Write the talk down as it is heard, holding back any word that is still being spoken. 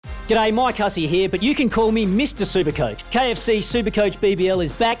G'day, Mike Hussey here, but you can call me Mr. Supercoach. KFC Supercoach BBL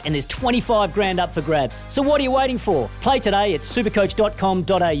is back and there's 25 grand up for grabs. So what are you waiting for? Play today at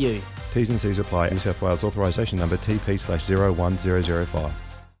supercoach.com.au. T's and C's apply. New South Wales authorisation number TP/01005.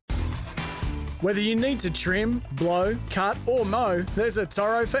 Whether you need to trim, blow, cut or mow, there's a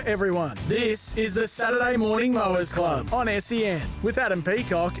Toro for everyone. This is the Saturday Morning Mowers Club on SEN with Adam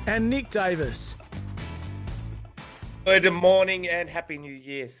Peacock and Nick Davis. Good morning and Happy New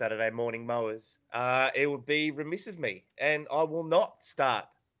Year, Saturday Morning Mowers. It would be remiss of me, and I will not start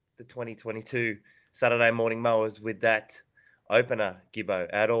the 2022 Saturday Morning Mowers with that opener, Gibbo,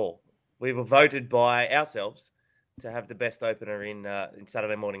 at all. We were voted by ourselves to have the best opener in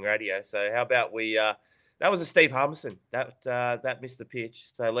Saturday morning radio. So how about we? That was a Steve Harmison that missed the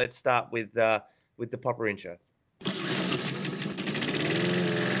pitch. So let's start with the proper intro.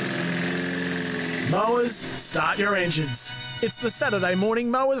 Mowers, start your engines. It's the Saturday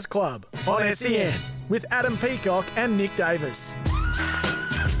Morning Mowers Club on SEN with Adam Peacock and Nick Davis.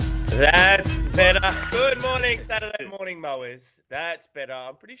 That's better. Good morning, Saturday Morning Mowers. That's better.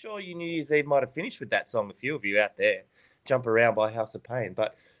 I'm pretty sure you New Year's Eve might have finished with that song, a few of you out there. Jump Around by House of Pain.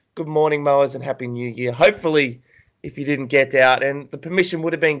 But good morning, Mowers, and Happy New Year. Hopefully, if you didn't get out, and the permission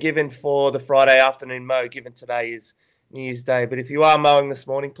would have been given for the Friday afternoon mow, given today is New Year's Day. But if you are mowing this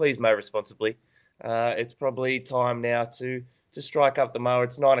morning, please mow responsibly. It's probably time now to strike up the mower.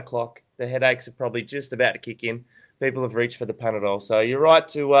 It's 9 o'clock. The headaches are probably just about to kick in. People have reached for the Panadol. So you're right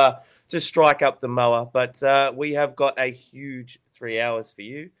to strike up the mower. But we have got a huge 3 hours for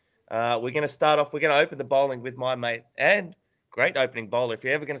you. We're going to start off. We're going to open the bowling with my mate and great opening bowler. If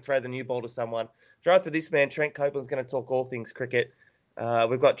you're ever going to throw the new ball to someone, throw it to this man. Trent Copeland's going to talk all things cricket.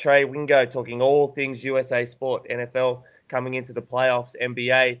 We've got Trey Wingo talking all things USA sport, NFL coming into the playoffs,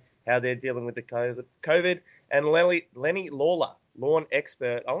 NBA, how they're dealing with the COVID. And Lenny Lawler, lawn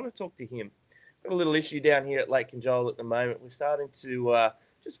expert. I want to talk to him. Got a little issue down here at Lake Conjola at the moment. We're starting to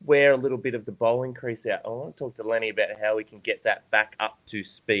just wear a little bit of the bowling crease out. I want to talk to Lenny about how we can get that back up to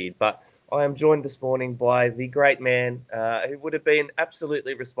speed. But I am joined this morning by the great man who would have been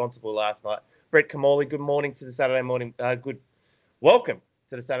absolutely responsible last night, Brett Kamali. Good morning to the Saturday morning. Welcome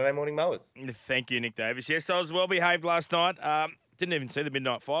to the Saturday Morning Mowers. Thank you, Nick Davis. Yes, I was well behaved last night. Didn't even see the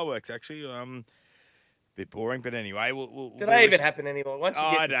midnight fireworks, actually. Bit boring, but anyway. Did they even happen anymore? Once you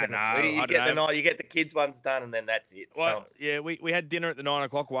get I don't know. You get the kids ones done, and then that's it. Well, yeah, we had dinner at the 9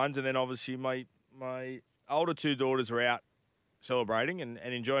 o'clock ones, and then obviously my older two daughters were out celebrating and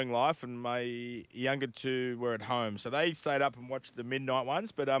enjoying life, and my younger two were at home. So they stayed up and watched the midnight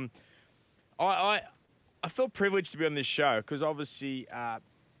ones. But I felt privileged to be on this show because obviously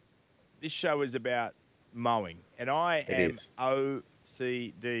this show is about mowing, and I am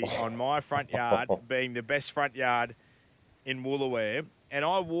OCD on my front yard being the best front yard in Woolooware, and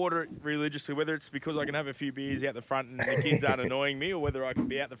I water it religiously, whether it's because I can have a few beers out the front and the kids aren't annoying me, or whether I can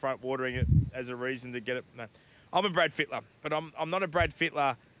be out the front watering it as a reason to get it. No. I'm a Brad Fittler, but I'm not a Brad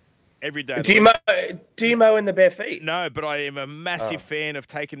Fittler every day. Do you mow in the bare feet? No, but I am a massive fan of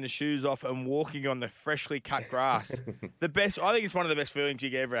taking the shoes off and walking on the freshly cut grass. I think it's one of the best feelings you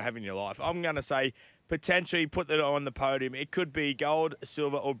can ever have in your life. I'm going to say potentially put that on the podium. It could be gold,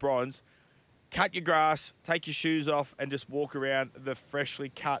 silver or bronze. Cut your grass, take your shoes off and just walk around the freshly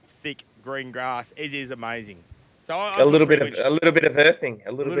cut, thick green grass. It is amazing. So a little bit of earthing. A little bit of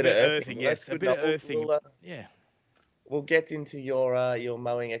earthing, yes. A bit of earthing. Yeah. We'll get into your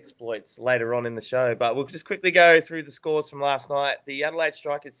mowing exploits later on in the show, but we'll just quickly go through the scores from last night. The Adelaide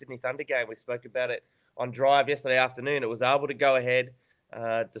Strikers Sydney Thunder game, we spoke about it on Drive yesterday afternoon. It was able to go ahead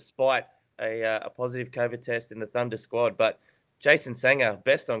despite a positive COVID test in the Thunder squad. But Jason Sanger,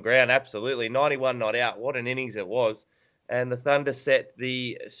 best on ground, absolutely. 91 not out. What an innings it was. And the Thunder set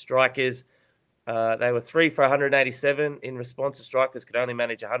the Strikers. They were 3 for 187. In response, the Strikers could only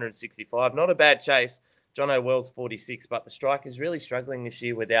manage 165. Not a bad chase. John O'Well's 46, but the Strikers really struggling this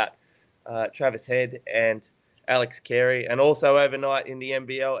year without Travis Head and Alex Carey, and also overnight in the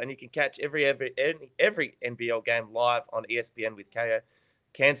NBL. And you can catch every NBL game live on ESPN with KO.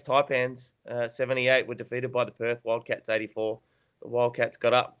 Cairns Taipans 78 were defeated by the Perth Wildcats 84. The Wildcats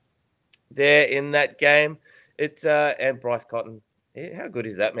got up there in that game. And Bryce Cotton. How good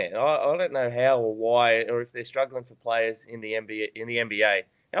is that man? I don't know how or why, or if they're struggling for players in the NBA.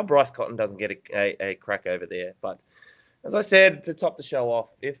 How Bryce Cotton doesn't get a crack over there. But as I said, to top the show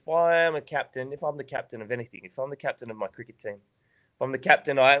off, if I'm the captain of anything, if I'm the captain of my cricket team, if I'm the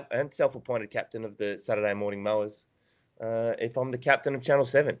captain, and self-appointed captain of the Saturday Morning Mowers, if I'm the captain of Channel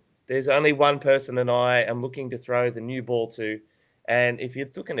 7, there's only one person that I am looking to throw the new ball to. And if you're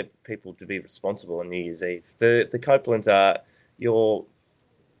looking at people to be responsible on New Year's Eve, the Copelands are your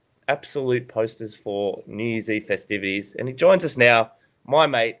absolute posters for New Year's Eve festivities. And he joins us now, my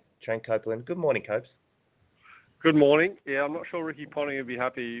mate, Trent Copeland. Good morning, Copes. Good morning. Yeah, I'm not sure Ricky Ponting would be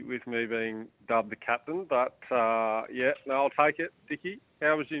happy with me being dubbed the captain, but I'll take it. Dickie,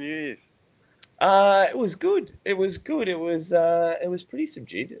 how was your New Year's? It was good. It was pretty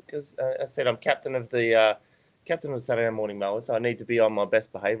subdued because I said I'm captain of the Saturday Morning Mowers, so I need to be on my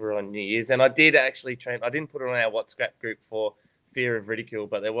best behaviour on New Year's. And I did actually, Trent. I didn't put it on our WhatsApp group for fear of ridicule,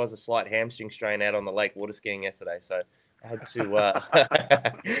 but there was a slight hamstring strain out on the lake water skiing yesterday, so I had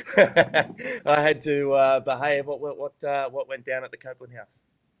to behave. What went down at the Copeland house?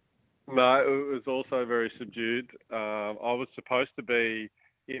 No, it was also very subdued. I was supposed to be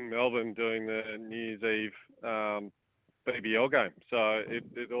in Melbourne doing the New Year's Eve BBL game, so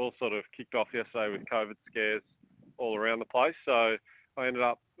it all sort of kicked off yesterday with COVID scares all around the place. So I ended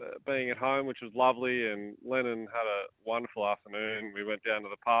up being at home, which was lovely, and Lennon had a wonderful afternoon. We went down to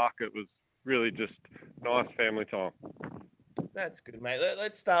the park. It was really just nice family time. That's good, mate.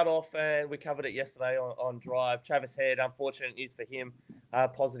 Let's start off, and we covered it yesterday on Drive. Travis Head, unfortunate news for him,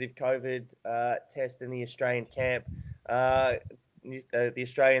 positive COVID test in the Australian camp. The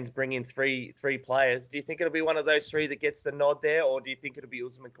Australians bring in three players. Do you think it'll be one of those three that gets the nod there, or do you think it'll be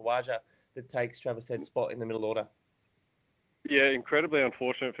Usman Khawaja that takes Travis Head's spot in the middle order? Yeah, incredibly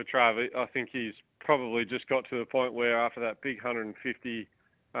unfortunate for Trav. I think he's probably just got to the point where after that big 150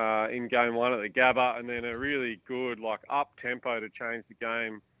 in game one at the Gabba, and then a really good up-tempo to change the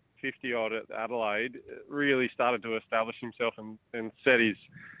game, 50-odd at Adelaide, really started to establish himself and set his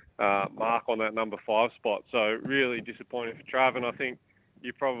mark on that number 5 spot. So really disappointing for Trav, and I think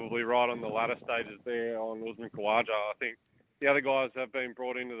you're probably right on the latter stages there on Usman Khawaja. I think the other guys have been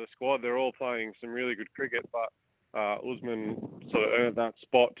brought into the squad. They're all playing some really good cricket, but Usman sort of earned that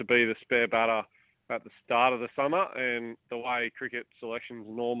spot to be the spare batter at the start of the summer, and the way cricket selections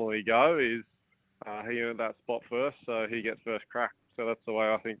normally go is he earned that spot first, so he gets first crack. So that's the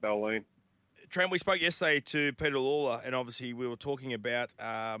way I think they'll lean. Trent, we spoke yesterday to Peter Lawler, and obviously we were talking about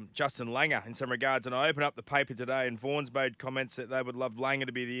Justin Langer in some regards, and I opened up the paper today, and Vaughan's made comments that they would love Langer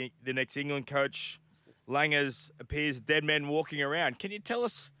to be the next England coach. Langer appears dead man walking around. Can you tell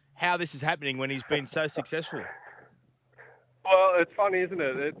us how this is happening when he's been so successful? Well, it's funny, isn't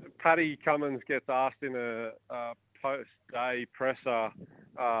it? Paddy Cummins gets asked in a post-day presser,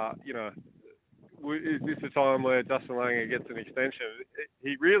 is this a time where Justin Langer gets an extension?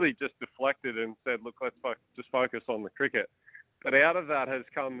 He really just deflected and said, look, let's just focus on the cricket. But out of that has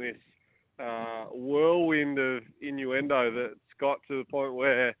come this whirlwind of innuendo that's got to the point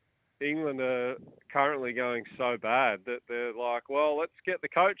where England are currently going so bad that they're like, well, let's get the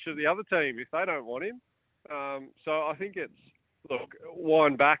coach of the other team if they don't want him. So I think it's,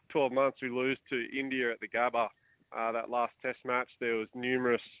 wind back 12 months, we lose to India at the Gabba. That last test match, there was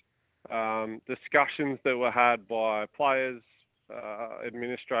numerous discussions that were had by players,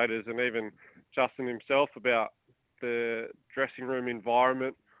 administrators, and even Justin himself about the dressing room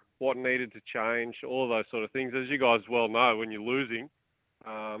environment, what needed to change, all those sort of things. As you guys well know, when you're losing,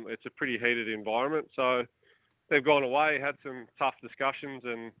 it's a pretty heated environment. So they've gone away, had some tough discussions,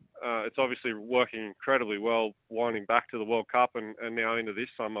 and it's obviously working incredibly well, winding back to the World Cup and now into this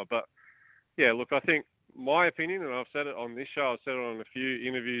summer. But yeah, look, I think my opinion, and I've said it on this show, I've said it on a few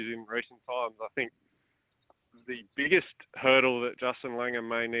interviews in recent times, I think the biggest hurdle that Justin Langer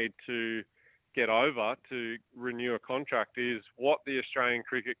may need to get over to renew a contract is what the Australian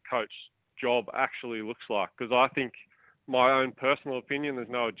cricket coach job actually looks like. Because I think, my own personal opinion, there's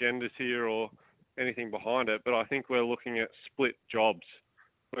no agendas here or anything behind it, but I think we're looking at split jobs.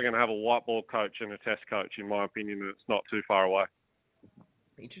 We're going to have a white ball coach and a test coach, in my opinion, and it's not too far away.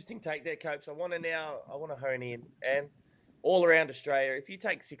 Interesting take there, Coach. I want to hone in, and all around Australia, if you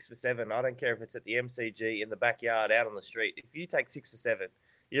take 6 for 7, I don't care if it's at the MCG, in the backyard, out on the street, if you take 6 for 7,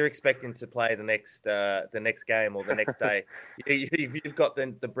 you're expecting to play the next game or the next day. You've got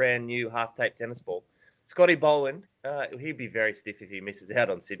the brand new half-tape tennis ball. Scotty Boland, he'd be very stiff if he misses out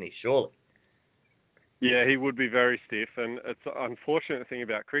on Sydney, surely. Yeah, he would be very stiff, and it's an unfortunate thing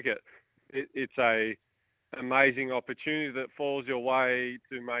about cricket. It's a amazing opportunity that falls your way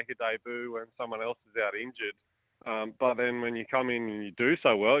to make a debut when someone else is out injured. But then when you come in and you do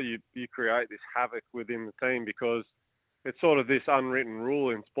so well, you create this havoc within the team, because it's sort of this unwritten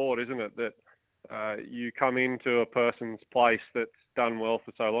rule in sport, isn't it, that you come into a person's place that's done well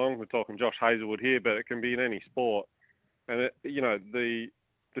for so long. We're talking Josh Hazlewood here, but it can be in any sport. And,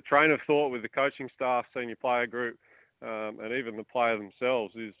 the train of thought with the coaching staff, senior player group, and even the player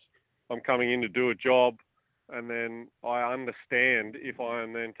themselves is, I'm coming in to do a job, and then I understand if I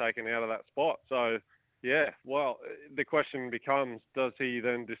am then taken out of that spot. So Yeah, well, the question becomes, does he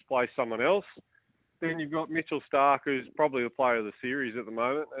then displace someone else? Then you've got Mitchell Starc, who's probably the player of the series at the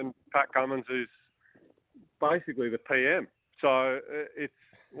moment, and Pat Cummins, who's basically the PM. So it's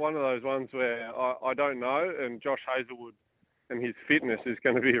one of those ones where I don't know, and Josh Hazelwood and his fitness is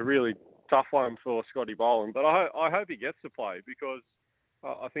going to be a really tough one for Scotty Boland. But I hope he gets to play because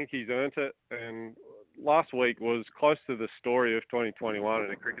I think he's earned it. And last week was close to the story of 2021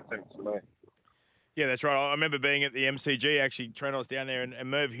 in a cricket sense to me. Yeah, that's right. I remember being at the MCG, actually, Trent, I was down there,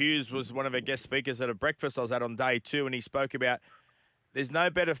 and Merv Hughes was one of our guest speakers at a breakfast I was at on day 2, and he spoke about there's no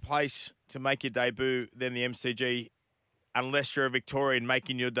better place to make your debut than the MCG unless you're a Victorian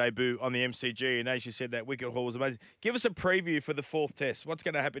making your debut on the MCG. And as you said, that wicket haul was amazing. Give us a preview for the 4th test. What's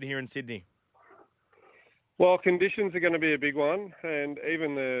going to happen here in Sydney? Well, conditions are going to be a big one, and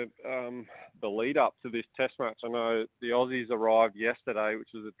even the lead up to this test match. I know the Aussies arrived yesterday, which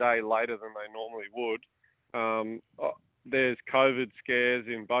was a day later than they normally would. There's COVID scares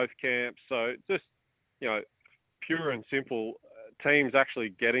in both camps, so just pure and simple, teams actually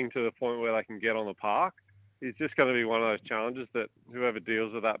getting to the point where they can get on the park is just going to be one of those challenges that whoever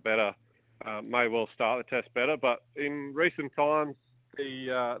deals with that better may well start the test better. But in recent times,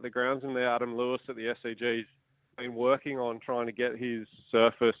 the groundsman there, Adam Lewis at the SCG's been working on trying to get his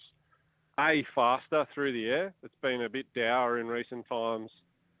surface faster through the air. It's been a bit dour in recent times,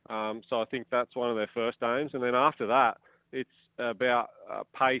 so I think that's one of their first aims. And then after that, it's about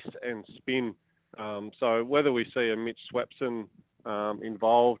pace and spin. So whether we see a Mitch Swepson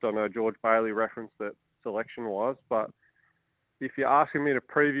involved, I know George Bailey referenced that selection-wise, but if you're asking me to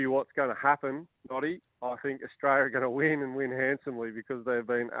preview what's going to happen, Noddy, I think Australia are going to win and win handsomely because they've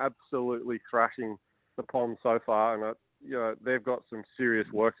been absolutely thrashing the pond so far, and they've got some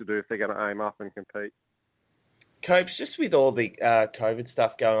serious work to do if they're going to aim up and compete. Copes, just with all the COVID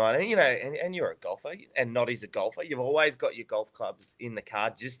stuff going on, and you're a golfer, and Noddy's a golfer, you've always got your golf clubs in the car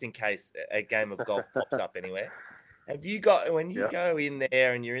just in case a game of golf pops up anywhere. Have you got, when you go in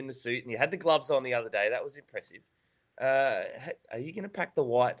there and you're in the suit and you had the gloves on the other day, that was impressive. Are you going to pack the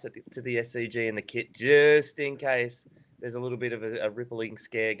whites to the SCG and the kit just in case there's a little bit of a rippling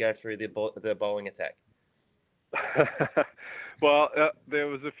scare go through the bowling attack? Well, there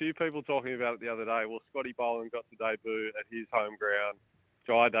was a few people talking about it the other day. Well, Scotty Boland got to debut at his home ground.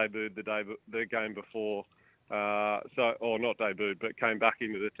 Jai debuted the game before, or not debuted, but came back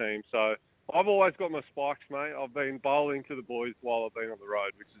into the team. So I've always got my spikes, mate. I've been bowling to the boys while I've been on the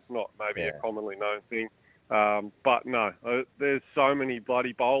road, which is not maybe a commonly known thing. But no, there's so many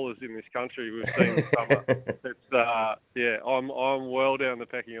bloody bowlers in this country we've seen this summer. It's I'm well down the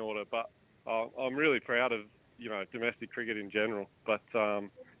pecking order, but I'm really proud of domestic cricket in general. But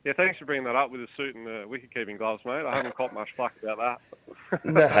thanks for bringing that up with the suit and the wicket-keeping gloves, mate. I haven't caught much flack about that.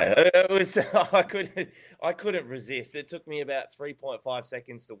 No, it was I couldn't resist. It took me about 3.5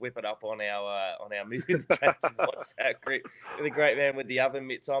 seconds to whip it up on our Movie the Chaps WhatsApp group with a great man with the oven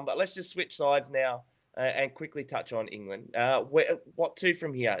mitts on. But let's just switch sides now. And quickly touch on England. What to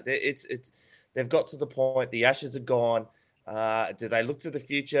from here? They've got to the point. The Ashes are gone. Do they look to the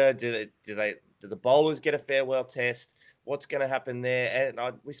future? Do the bowlers get a farewell test? What's going to happen there?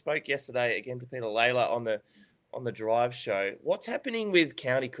 And we spoke yesterday again to Peter Layla on the Drive show. What's happening with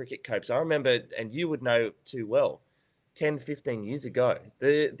county cricket, Copes? I remember, and you would know too well, 10, 15 years ago,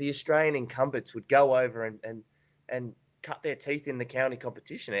 the Australian incumbents would go over and cut their teeth in the county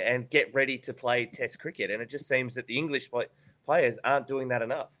competition and get ready to play Test cricket. And it just seems that the English players aren't doing that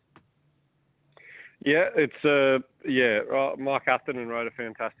enough. Yeah, Mike Atherton wrote a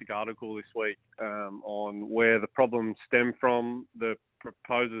fantastic article this week on where the problems stem from, the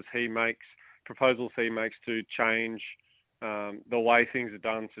proposals he makes to change the way things are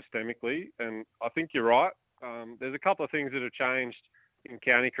done systemically. And I think you're right. There's a couple of things that have changed in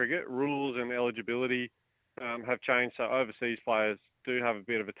county cricket. Rules and eligibility have changed, so overseas players do have a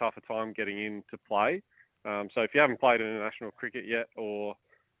bit of a tougher time getting in to play. So if you haven't played international cricket yet or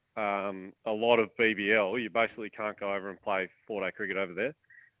a lot of BBL, you basically can't go over and play 4-day cricket over there.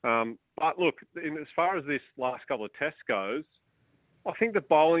 But look, as far as this last couple of tests goes, I think the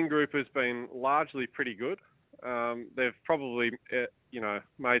bowling group has been largely pretty good. They've probably,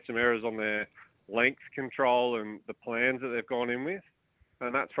 made some errors on their length control and the plans that they've gone in with.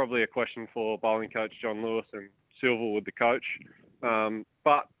 And that's probably a question for bowling coach John Lewis and Silverwood, the coach.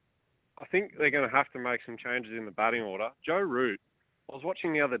 But I think they're going to have to make some changes in the batting order. Joe Root, I was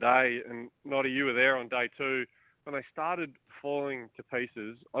watching the other day, and Noddy, you were there on day 2, when they started falling to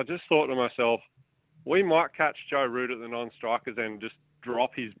pieces. I just thought to myself, we might catch Joe Root at the non-strikers and just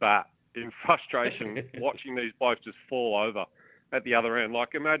drop his bat in frustration watching these blokes just fall over at the other end. Like,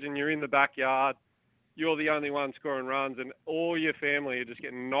 imagine you're in the backyard, you're the only one scoring runs, and all your family are just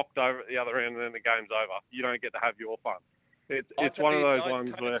getting knocked over at the other end, and then the game's over. You don't get to have your fun. It's one of those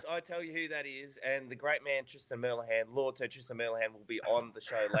ones where... I tell you who that is, and the great man Tristan Merlehan, Lord Sir Tristan Merlehan, will be on the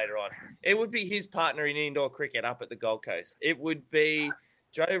show later on. It would be his partner in indoor cricket up at the Gold Coast. It would be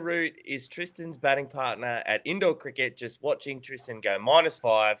Joe Root is Tristan's batting partner at indoor cricket, just watching Tristan go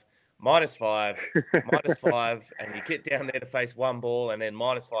 -5, -5, -5, and you get down there to face one ball and then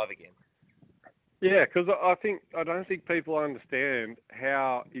 -5 again. Yeah, because I don't think people understand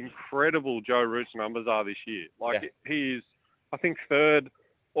how incredible Joe Root's numbers are this year. He is, I think, third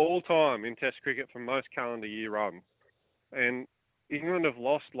all time in Test cricket for most calendar year runs, and England have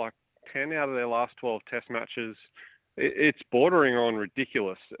lost like 10 out of their last 12 Test matches. It's bordering on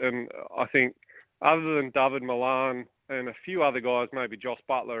ridiculous, and I think other than David Malan and a few other guys, maybe Joss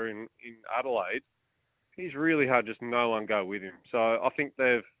Butler in Adelaide, he's really had just no one go with him. So I think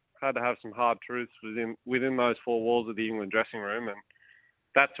they've had to have some hard truths within those four walls of the England dressing room, and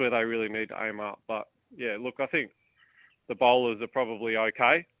that's where they really need to aim up. But yeah, look, I think the bowlers are probably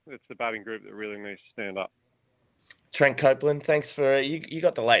okay. It's the batting group that really needs to stand up. Trent Copeland, thanks for you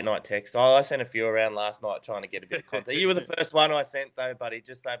got the late night text. I sent a few around last night trying to get a bit of content. You were the first one I sent though, buddy.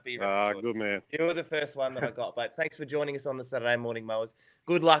 Just don't be rest assured. Good man. You were the first one that I got. But thanks for joining us on the Saturday Morning Mowers.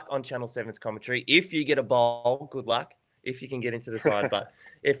 Good luck on Channel 7's commentary. If you get a bowl, good luck. If you can get into the side. But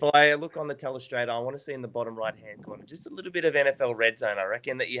if I look on the telestrator, I want to see in the bottom right-hand corner just a little bit of NFL Red Zone. I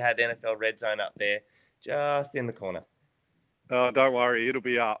reckon that you had NFL Red Zone up there just in the corner. Don't worry, it'll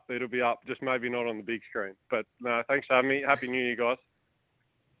be up. Just maybe not on the big screen. But no, thanks for having me. Happy New Year, guys.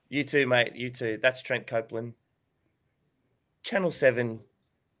 You too, mate. You too. That's Trent Copeland, Channel 7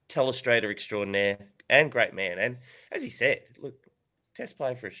 telestrator extraordinaire and great man. And as he said, look, Test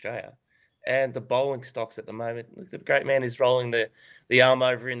player for Australia. And the bowling stocks at the moment, look, the great man is rolling the arm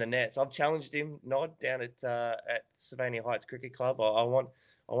over in the nets. I've challenged him, Nod, down at Sylvania Heights Cricket Club. I want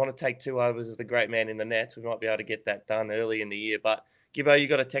to take 2 overs of the great man in the nets. We might be able to get that done early in the year. But, Gibbo, you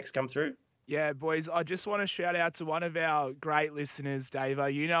got a text come through? Yeah, boys, I just want to shout out to one of our great listeners,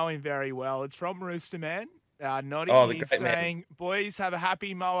 Davo. You know him very well. It's from Rooster Man. Noddy, he's saying, boys, have a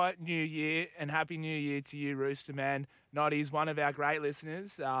happy Moa New Year, and happy New Year to you, Rooster Man. Noddy's one of our great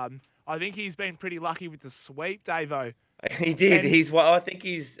listeners. I think he's been pretty lucky with the sweep, Davo. He did. I think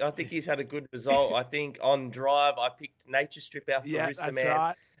he's had a good result. I think on drive I picked Nature Strip out for Rooster Man,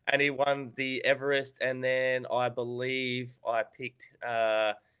 right. And he won the Everest. And then I believe I picked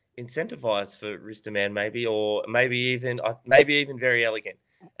Incentivise for Rooster Man, maybe even Very Elegant.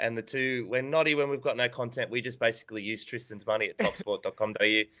 And the two, when we've got no content, we just basically use Tristan's money at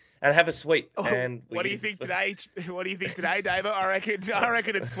topsport.com.au and have a sweep. Oh, and what do you think today? What do you think today, David? I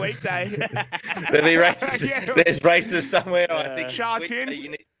reckon it's sweep day. There'll be races. Yeah. There's races somewhere. I think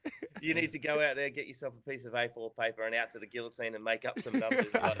Charlton. You need to go out there, get yourself a piece of A4 paper and out to the guillotine and make up some numbers.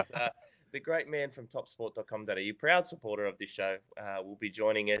 But the great man from topsport.com.au, proud supporter of this show, will be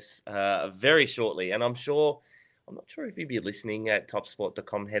joining us very shortly. And I'm not sure if he'll be listening at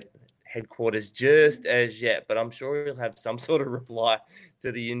topsport.com headquarters just as yet, but I'm sure he'll have some sort of reply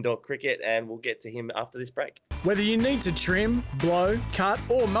to the indoor cricket, and we'll get to him after this break. Whether you need to trim, blow, cut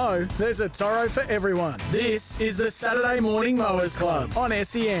or mow, there's a Toro for everyone. This is the Saturday Morning Mowers Club on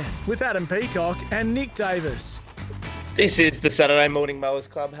SEN with Adam Peacock and Nick Davis. This is the Saturday Morning Mowers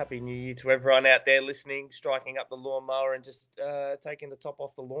Club. Happy New Year to everyone out there listening, striking up the lawnmower and just taking the top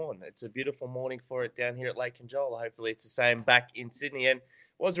off the lawn. It's a beautiful morning for it down here at Lake Conjola. Hopefully it's the same back in Sydney. And it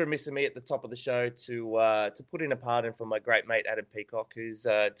was remiss of me at the top of the show to put in a pardon for my great mate Adam Peacock, whose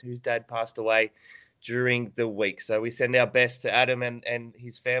dad passed away during the week. So we send our best to Adam and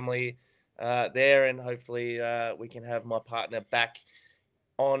his family there, and hopefully we can have my partner back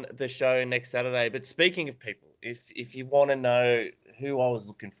on the show next Saturday. But speaking of people, if you want to know who I was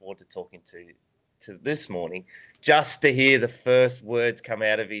looking forward to talking to this morning, just to hear the first words come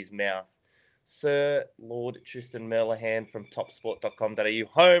out of his mouth, Sir Lord Tristan Merlehan from topsport.com.au,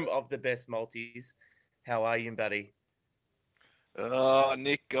 home of the best multis. How are you, buddy?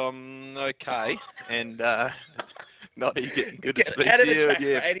 Nick, I'm okay, and not getting good at speak out of to a track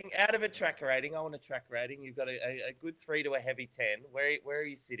you. rating. Out of a track rating, I want a track rating. You've got a good 3 to a heavy 10. Where are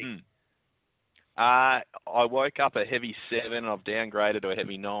you sitting? I woke up a heavy 7. I've downgraded to a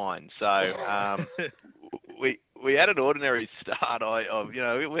heavy 9. So we had an ordinary start.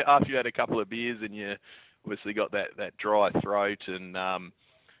 After you had a couple of beers and you obviously got that dry throat, and I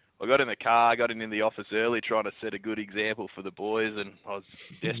got in the car, got into the office early, trying to set a good example for the boys, and I was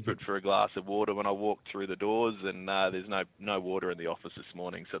desperate for a glass of water when I walked through the doors, and there's no water in the office this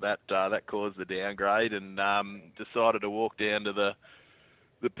morning, so that caused the downgrade, and decided to walk down to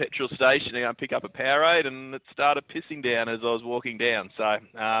the petrol station and pick up a Powerade, and it started pissing down as I was walking down. So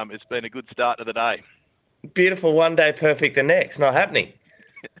it's been a good start to the day. Beautiful one day, perfect the next. Not happening.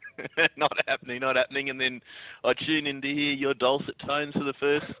 Not happening. And then I tune in to hear your dulcet tones for the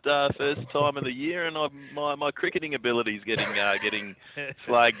first time of the year, and my cricketing ability is getting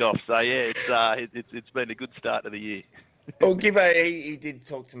flagged off. So yeah, it's been a good start to the year. Well, Gibbo, he did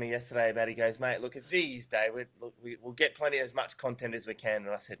talk to me yesterday about, he goes, mate, look, it's New Year's Day. We'll get plenty as much content as we can. And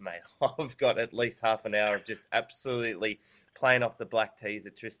I said, mate, I've got at least half an hour of just absolutely playing off the black tees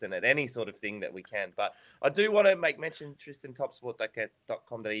at Tristan at any sort of thing that we can. But I do want to make mention, Tristan,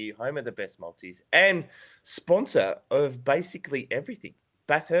 topsport.com.au, home of the best multis, and sponsor of basically everything.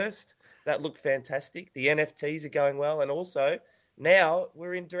 Bathurst, that looked fantastic. The NFTs are going well. And also, now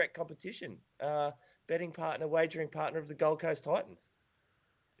we're in direct competition. Betting partner, wagering partner of the Gold Coast Titans.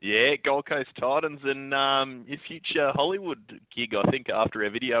 Yeah, Gold Coast Titans, and your future Hollywood gig, I think, after a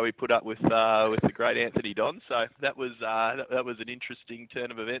video we put up with the great Anthony Don. So that was an interesting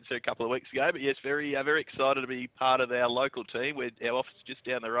turn of events a couple of weeks ago. But yes, very excited to be part of our local team. Our office is just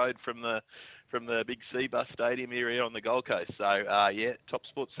down the road from the big C-Bus Stadium area on the Gold Coast. So yeah, Top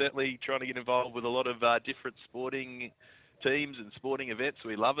Sport's certainly trying to get involved with a lot of different sporting teams and sporting events.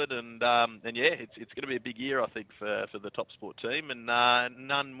 We love it, and yeah, it's going to be a big year, I think, for the Top Sport team, and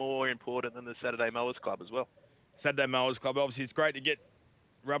none more important than the Saturday Mowers Club as well. Saturday Mowers Club, obviously it's great to get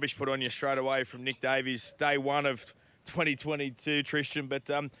rubbish put on you straight away from Nick Davies, day one of 2022, Tristan, but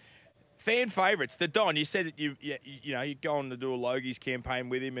fan favourites, the Don, you said that you're going to do a Logies campaign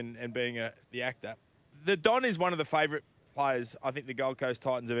with him and being the actor. The Don is one of the favourite players I think the Gold Coast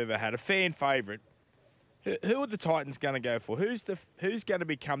Titans have ever had, a fan favourite. Who are the Titans going to go for? Who's going to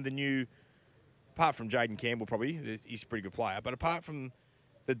become the new, apart from Jaden Campbell probably, he's a pretty good player, but apart from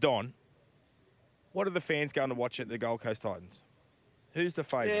the Don, what are the fans going to watch at the Gold Coast Titans? Who's the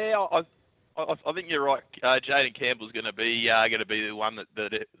favourite? Yeah, I think you're right. Jaden Campbell's going to be the one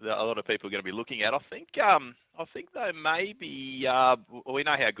that a lot of people are going to be looking at. I think though maybe we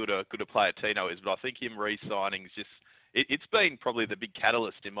know how good a player Tino is, but I think him re-signing is just. It's been probably the big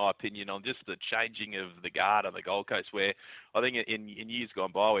catalyst, in my opinion, on just the changing of the guard on the Gold Coast, where I think in years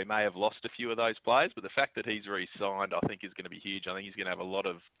gone by we may have lost a few of those players, but the fact that he's re-signed I think is going to be huge. I think he's going to have a lot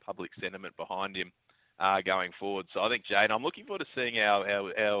of public sentiment behind him going forward. So I think, Jane, I'm looking forward to seeing how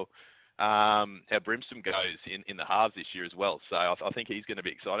Brimson goes in the halves this year as well. So I think he's going to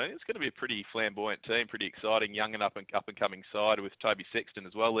be exciting. It's going to be a pretty flamboyant team, pretty exciting, young and up and coming side with Toby Sexton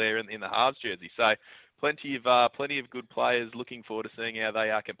as well there in the halves jersey. So plenty of good players. Looking forward to seeing how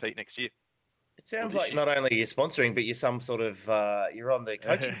they compete next year. It sounds like not only you're sponsoring, but you're some sort of you're on the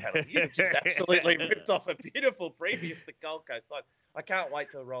coaching panel. You've just absolutely ripped off a beautiful preview of the Gold Coast side. I can't wait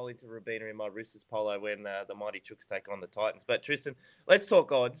to roll into Robina in my Roosters polo when the Mighty Chooks take on the Titans. But Tristan, let's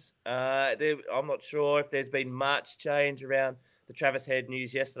talk odds. I'm not sure if there's been much change around the Travis Head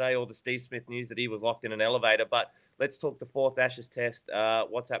news yesterday or the Steve Smith news that he was locked in an elevator. But let's talk the fourth Ashes test.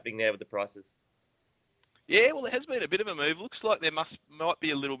 What's happening there with the prices? Yeah, well, there has been a bit of a move. Looks like there might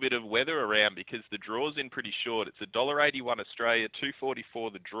be a little bit of weather around because the draw's in pretty short. It's $1.81 Australia,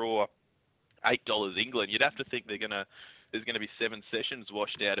 $2.44 the draw, $8 England. You'd have to think there's going to be 7 sessions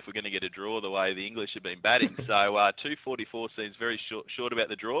washed out if we're going to get a draw the way the English have been batting. So $2.44 seems very short about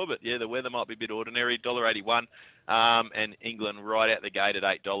the draw, but yeah, the weather might be a bit ordinary. $1.81 and England right out the gate at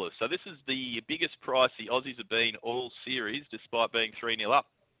 $8. So this is the biggest price the Aussies have been all series, despite being 3-0 up.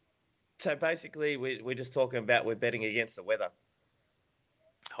 So basically, we're just talking about we're betting against the weather.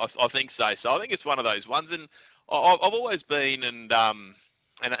 I think so. So I think it's one of those ones, and I've always been, and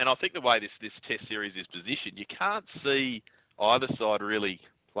I think the way this Test series is positioned, you can't see either side really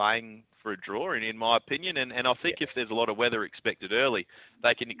playing for a draw, in my opinion. And I think if there's a lot of weather expected early,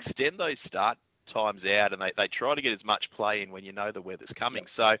 they can extend those start times out, and they try to get as much play in when you know the weather's coming.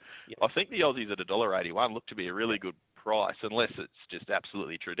 So I think the Aussies at $1.81 look to be a really good price, unless it's just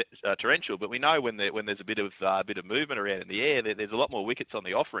absolutely torrential. But we know when there's a bit of movement around in the air, there's a lot more wickets on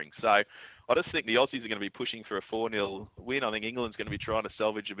the offering. So I just think the Aussies are going to be pushing for a 4-0 win. I think England's going to be trying to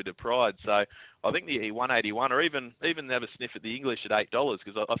salvage a bit of pride. So I think the 181, or even have a sniff at the English at $8,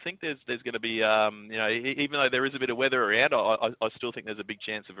 because I think there's going to be even though there is a bit of weather around, I still think there's a big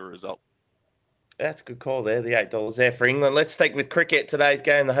chance of a result. That's a good call there, the $8 there for England. Let's stick with cricket. Today's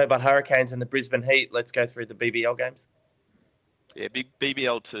game, the Hobart Hurricanes and the Brisbane Heat. Let's go through the BBL games. Yeah, big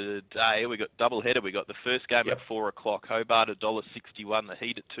BBL today. We got double header. We got the first game at 4:00. Hobart $1.61. The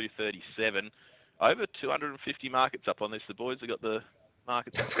Heat at $2.37. Over 250 markets up on this. The boys have got the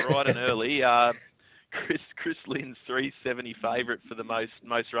markets up bright and early. Chris Lynn's 370 favourite for the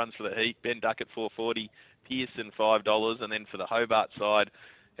most runs for the Heat. Ben Duckett 440. Pearson, $5. And then for the Hobart side,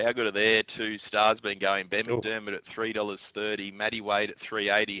 how good are their 2 stars been going? Ben McDermott at $3.30, Matty Wade at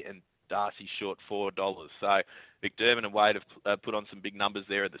 $3.80, and Darcy Short $4. So McDermott and Wade have put on some big numbers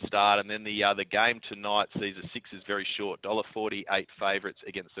there at the start. And then the game tonight sees the sixes very short, $1.48 favourites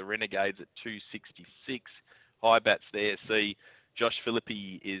against the Renegades at $2.66. High bats there see Josh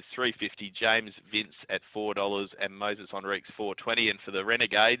Philippi is $3.50, James Vince at $4, and Moses Henriques $4.20. And for the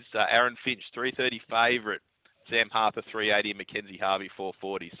Renegades, Aaron Finch $3.30 favourite, Sam Harper $3.80, and Mackenzie Harvey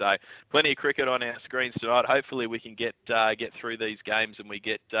 $4.40. So plenty of cricket on our screens tonight. Hopefully we can get through these games and we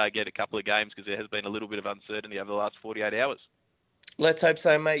get a couple of games, because there has been a little bit of uncertainty over the last 48 hours. Let's hope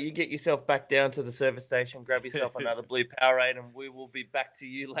so, mate. You get yourself back down to the service station, grab yourself another blue Powerade, and we will be back to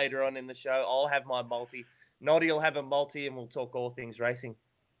you later on in the show. I'll have my multi. Noddy will have a multi, and we'll talk all things racing.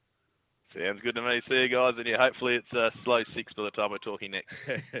 Sounds good to me. See you guys, and hopefully it's a slow 6 by the time we're talking next.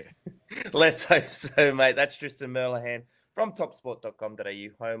 Let's hope so, mate. That's Tristan Merlihan from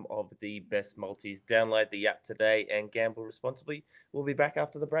topsport.com.au, home of the best multis. Download the app today and gamble responsibly. We'll be back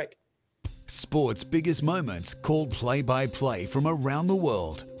after the break. Sport's biggest moments called play-by-play from around the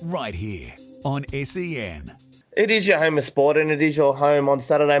world, right here on SEN. It is your home of sport, and it is your home on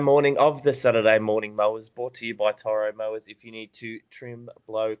Saturday morning of the Saturday Morning Mowers, brought to you by Toro Mowers. If you need to trim,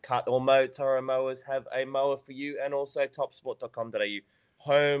 blow, cut or mow, Toro Mowers have a mower for you, and also topsport.com.au,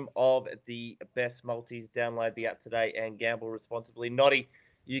 home of the best multis. Download the app today and gamble responsibly. Noddy,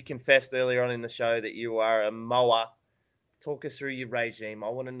 you confessed earlier on in the show that you are a mower. Talk us through your regime. I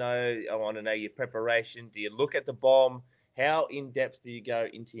want to know your preparation. Do you look at the bomb? How in-depth do you go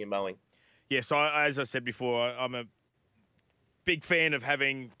into your mowing? Yeah, so as I said before, I'm a big fan of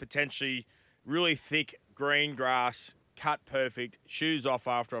having potentially really thick green grass, cut perfect, shoes off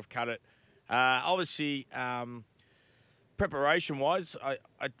after I've cut it. Obviously, preparation-wise,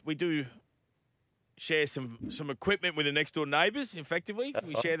 we do share some equipment with the next-door neighbours, effectively.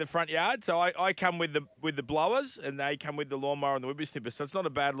 We share the front yard. So I come with the blowers, and they come with the lawnmower and the whippersnipper. So it's not a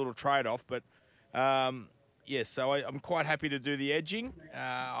bad little trade-off, but... yes, so I'm quite happy to do the edging.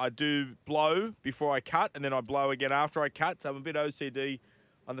 I do blow before I cut, and then I blow again after I cut. So I'm a bit OCD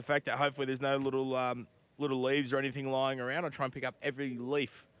on the fact that hopefully there's no little leaves or anything lying around. I try and pick up every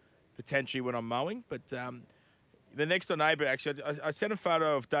leaf potentially when I'm mowing. But the next door neighbour, actually, I sent a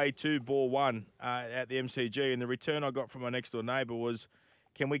photo of day 2, ball 1 at the MCG, and the return I got from my next door neighbour was,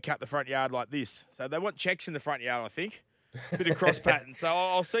 can we cut the front yard like this? So they want checks in the front yard, I think. Bit of cross pattern. So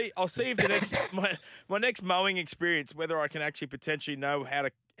I'll see if the next my next mowing experience, whether I can actually potentially know how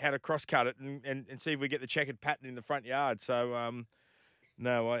to cross cut it and see if we get the checkered pattern in the front yard. So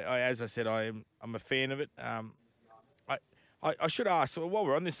no, I as I said, I'm a fan of it. I should ask, while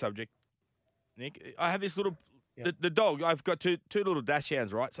we're on this subject, Nick, I have this little the dog. I've got two little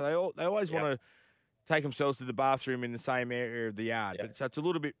dachshunds, right? So they always want to take themselves to the bathroom in the same area of the yard. But so it's a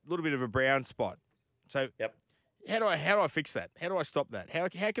little bit of a brown spot. So How do I fix that? How do I stop that? How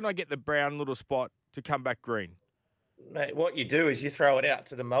can I get the brown little spot to come back green? Mate, what you do is you throw it out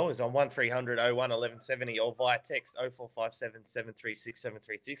to the mowers on 1300 01 1170 or via text 0457 736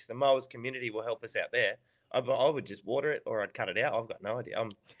 736. The mowers community will help us out there. I would just water it, or I'd cut it out. I've got no idea.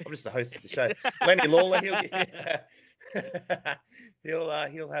 I'm just the host of the show. Lenny Lawler,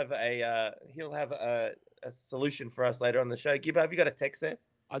 he'll have a solution for us later on the show. Gibbo, have you got a text there?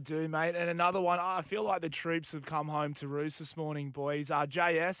 I do, mate. And another one, I feel like the troops have come home to roost this morning, boys.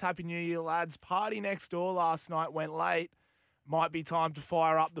 JS, Happy New Year, lads. Party next door last night went late. Might be time to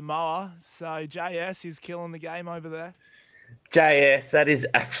fire up the mower. So JS is killing the game over there. JS, that is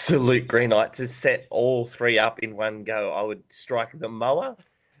absolute green light to set all 3 up in one go. I would strike the mower,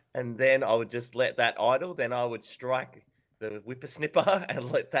 and then I would just let that idle. Then I would strike the whippersnipper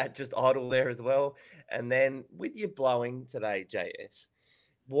and let that just idle there as well. And then with your blowing today, JS,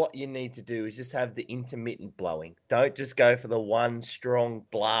 what you need to do is just have the intermittent blowing. Don't just go for the one strong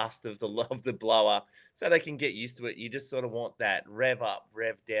blast of the blower so they can get used to it. You just sort of want that rev up,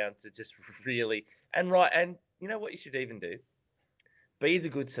 rev down to just really and you know what you should even do? Be the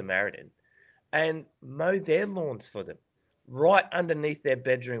good Samaritan and mow their lawns for them right underneath their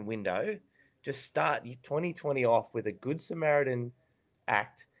bedroom window. Just start your 2020 off with a good Samaritan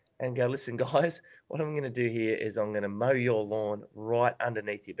act and go, listen, guys, what I'm going to do here is I'm going to mow your lawn right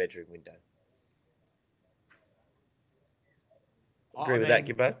underneath your bedroom window. Agree with that,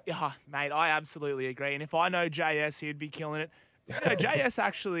 Gibbo? Yeah, mate, I absolutely agree. And if I know JS, he'd be killing it. You know, JS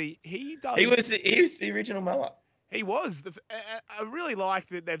actually, he does. He was the original mower. He was. I really like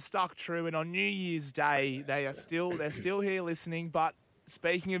that they've stuck true. And on New Year's Day, they're still here listening. But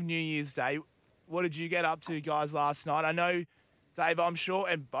speaking of New Year's Day, what did you get up to, guys, last night? I know Dave, I'm sure,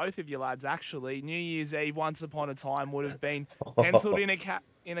 and both of you lads actually, New Year's Eve once upon a time would have been penciled in a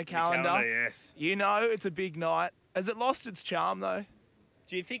calendar. Yes. You know, it's a big night. Has it lost its charm though?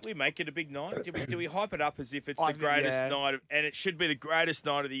 Do you think we make it a big night? Do we hype it up as if it's the greatest night, and it should be the greatest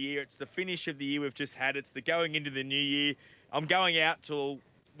night of the year? It's the finish of the year we've just had. It's the going into the new year. I'm going out till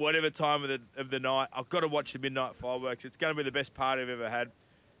whatever time of the night. I've got to watch the midnight fireworks. It's going to be the best party I've ever had.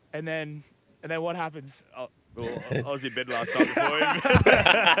 And then what happens? Well, I was in bed last night before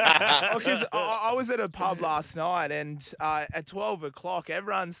him. Because I was at a pub last night, and at 12 o'clock,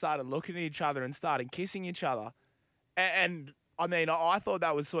 everyone started looking at each other and started kissing each other. And I mean, I thought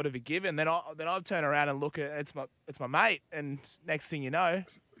that was sort of a given. Then I'd turn around and look at it's my mate, and next thing you know,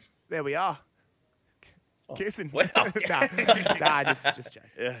 there we are, kissing. Wow. nah, just joking.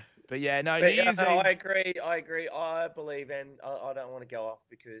 Yeah. But yeah, no, But, New Year's Eve. I agree. I believe, and I don't want to go off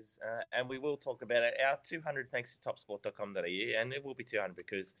because, and we will talk about it. Our 200 thanks to topsport.com.au, and it will be 200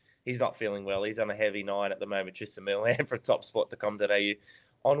 because he's not feeling well. He's on a heavy night at the moment. Tristan Millan from topsport.com.au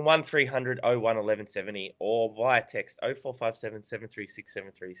on 1300 01 1170 or via text 0457 736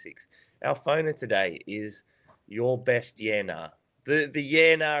 736. Our phoner today is your best Nah.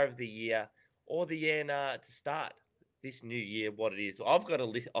 The Nah of the year, or the Nah to start this new year, what it is. I've got a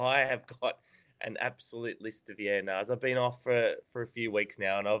list. I have got an absolute list of Nahs. I've been off for a few weeks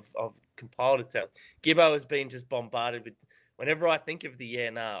now, and I've compiled it. Gibbo has been just bombarded with. Whenever I think of the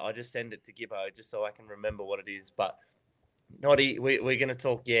Nah, I just send it to Gibbo just so I can remember what it is. But Noddy, we're going to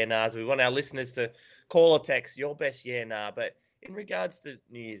talk Nahs. We want our listeners to call or text your best Nah. But in regards to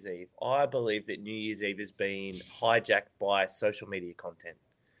New Year's Eve, I believe that New Year's Eve has been hijacked by social media content.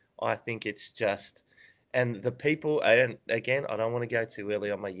 I think it's just. And the people, and again, I don't want to go too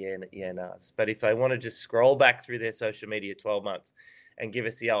early on my Nahs, but if they want to just scroll back through their social media 12 months and give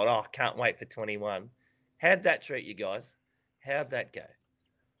us the old, I can't wait for 21. How'd that treat you guys? How'd that go?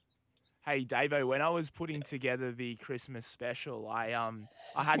 Hey, Davo, when I was putting together the Christmas special, I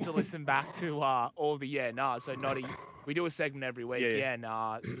had to listen back to all the Nah. So, Noddy, we do a segment every week,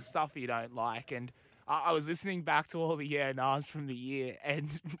 Nah, the stuff you don't like, and I was listening back to all the Nahs from the year, and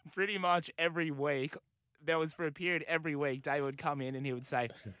pretty much every week, there was for a period every week, Dave would come in and he would say,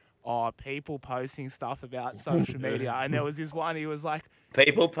 people posting stuff about social media. And there was this one, he was like...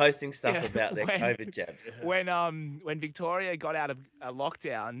 People posting stuff about their COVID jabs. When Victoria got out of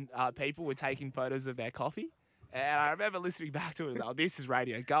lockdown, people were taking photos of their coffee. And I remember listening back to it, like, this is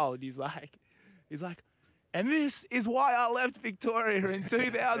Radio Gold. He's like, and this is why I left Victoria in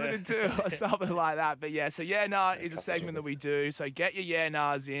 2002 or something like that. But yeah, so Nah is a segment that we do. So get your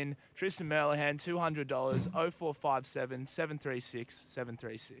Nahs in. Tristan Merlihan, $200, 0457 736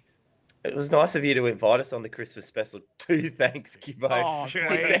 736. It was nice of you to invite us on the Christmas special too. Thanks, Gibbo. Oh,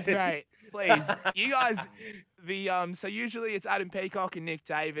 please, mate. Please. You guys, so usually it's Adam Peacock and Nick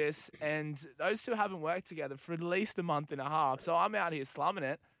Davis, and those two haven't worked together for at least a month and a half. So I'm out here slumming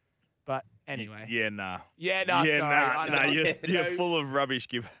it. But anyway. Nah. Sorry. You're full of rubbish,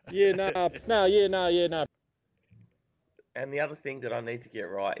 Gib. Nah. And the other thing that I need to get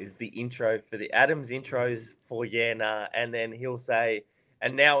right is the intro for the Adam's intros for Nah, and then he'll say,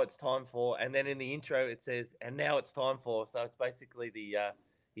 and now it's time for, and then in the intro it says, and now it's time for. So it's basically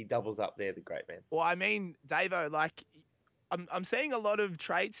he doubles up there, the great man. Well, I mean, Davo, like, I'm seeing a lot of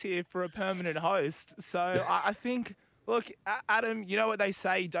traits here for a permanent host. So I think. Look, Adam, you know what they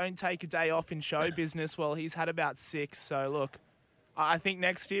say, don't take a day off in show business. Well, he's had about 6. So, look, I think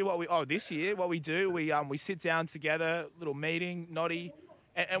next year, this year, what we do, we sit down together, little meeting, Noddy,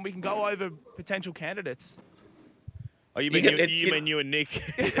 and we can go over potential candidates. Oh, you mean you and Nick?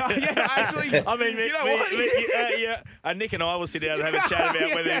 Yeah, actually. I mean, you know what? yeah. Nick and I will sit down and have a chat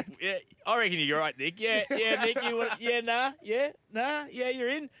about whether. Yeah, I reckon you're right, Nick. Yeah, Nick. Nah. You're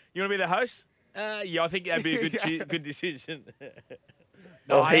in. You want to be the host? I think that'd be a good decision.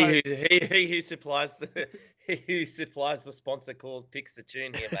 No, he who supplies the sponsor called picks the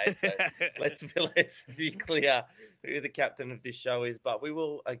tune here, mate. So let's be clear who the captain of this show is. But we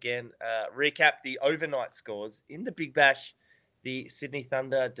will again recap the overnight scores in the Big Bash. The Sydney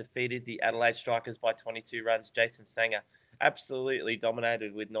Thunder defeated the Adelaide Strikers by 22 runs. Jason Sanger absolutely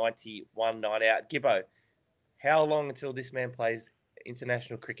dominated with 91 not out. Gibbo, how long until this man plays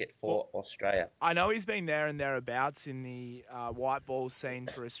international cricket for Australia? I know he's been there and thereabouts in the white ball scene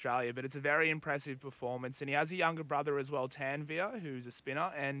for Australia, but it's a very impressive performance. And he has a younger brother as well, Tanvir, who's a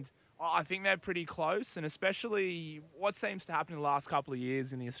spinner. And I think they're pretty close. And especially what seems to happen in the last couple of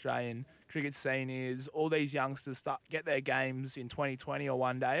years in the Australian cricket scene is all these youngsters get their games in 2020 or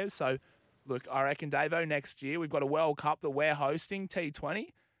one days. So, look, I reckon, Davo, next year we've got a World Cup that we're hosting,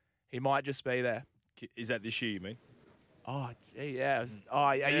 T20. He might just be there. Is that this year, you mean? Oh, gee, yeah.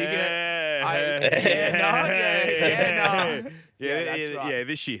 Oh, yeah. You're that's right. Yeah,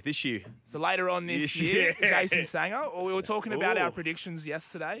 this year. So later on this year, Jason Sanger. Well, we were talking about our predictions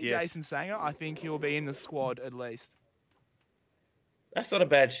yesterday. Yes. Jason Sanger, I think he'll be in the squad at least. That's not a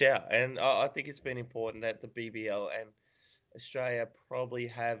bad shout, and I think it's been important that the BBL and Australia probably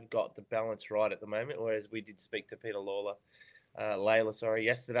have got the balance right at the moment, whereas we did speak to Peter Layla,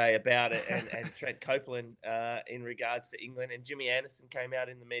 yesterday about it, and Trent Copeland in regards to England, and Jimmy Anderson came out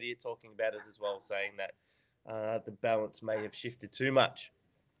in the media talking about it as well, saying that the balance may have shifted too much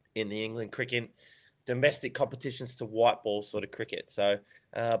in the England cricket domestic competitions to white ball sort of cricket. So,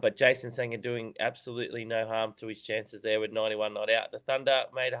 but Jason Sanger doing absolutely no harm to his chances there with 91 not out. The Thunder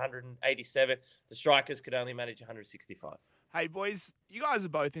made 187. The Strikers could only manage 165. Hey, boys, you guys are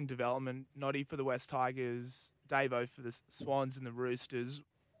both in development. Noddy for the West Tigers, Davo for the Swans and the Roosters.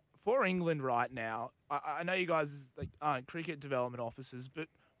 For England right now, I know you guys aren't cricket development officers, but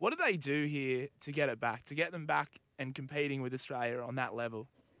what do they do here to get it back, to get them back and competing with Australia on that level?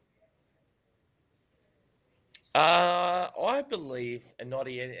 I believe, and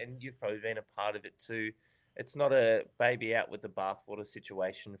Noddy, and you've probably been a part of it too, it's not a baby out with the bathwater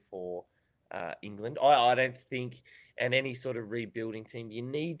situation for England. I don't think, and any sort of rebuilding team, you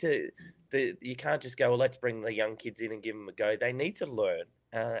need to, you can't just go, well, let's bring the young kids in and give them a go. They need to learn.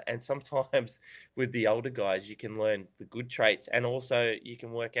 And sometimes with the older guys, you can learn the good traits, and also you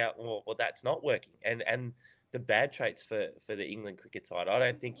can work out, well that's not working. And the bad traits for the England cricket side. I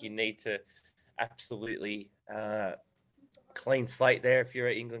don't think you need to absolutely clean slate there if you're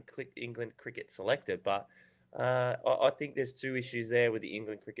an England cricket selector. But I think there's two issues there with the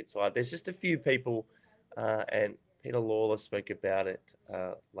England cricket side. There's just a few people, and Peter Layla spoke about it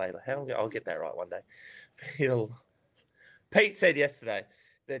later. I'll get that right one day. Pete said yesterday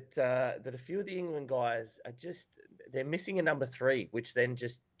that a few of the England guys are they're missing a number 3, which then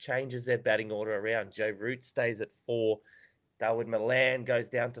just changes their batting order around. Joe Root stays at 4. Darwin Milan goes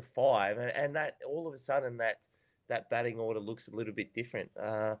down to 5, and that all of a sudden that batting order looks a little bit different.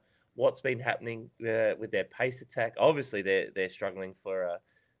 What's been happening with their pace attack? Obviously, they're struggling for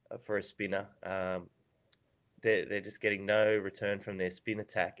a spinner. They're just getting no return from their spin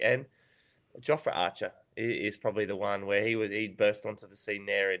attack. And Jofra Archer is probably the one where he burst onto the scene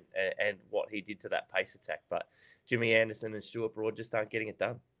there and what he did to that pace attack. But Jimmy Anderson and Stuart Broad just aren't getting it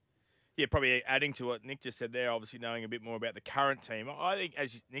done. Yeah, probably adding to what Nick just said there, obviously knowing a bit more about the current team. I think,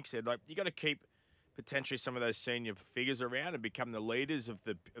 as Nick said, you got to keep potentially some of those senior figures around and become the leaders of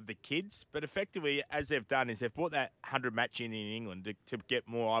the kids. But effectively, as they've done, is they've brought that 100 match in England to get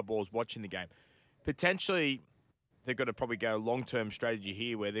more eyeballs watching the game. Potentially, they've got to probably go long-term strategy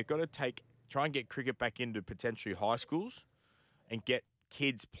here where they've got to try and get cricket back into potentially high schools and get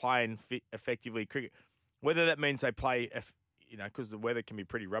kids playing effectively cricket. Whether that means they play, because the weather can be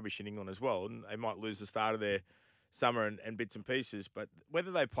pretty rubbish in England as well, and they might lose the start of their summer and bits and pieces. But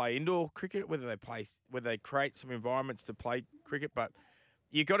whether they play indoor cricket, whether they create some environments to play cricket, but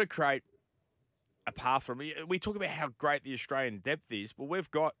you've got to create a path from it. We talk about how great the Australian depth is, but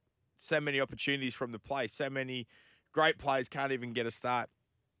we've got so many opportunities from the play. So many great players can't even get a start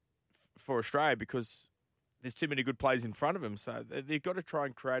for Australia because there's too many good players in front of them. So they've got to try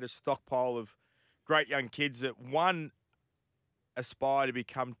and create a stockpile of great young kids that, one, aspire to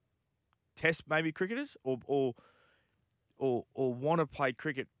become test maybe cricketers or want to play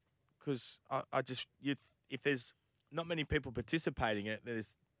cricket, because if there's not many people participating in it,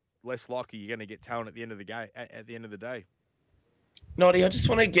 there's less likely you're going to get talent at the end of the day. Noddy, I just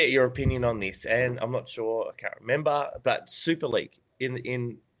want to get your opinion on this, and I'm not sure, I can't remember, but Super League in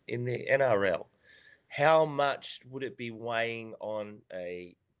the NRL, how much would it be weighing on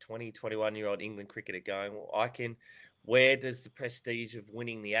a 20, 21-year-old England cricketer going, where does the prestige of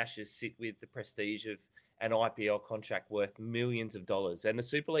winning the Ashes sit with the prestige of an IPL contract worth millions of dollars? And the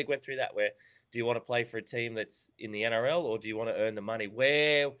Super League went through that, where do you want to play for a team that's in the NRL, or do you want to earn the money?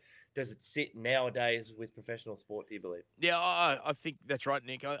 Where does it sit nowadays with professional sport, do you believe? Yeah, I think that's right,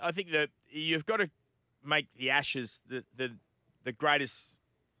 Nick. I think that you've got to make the Ashes the greatest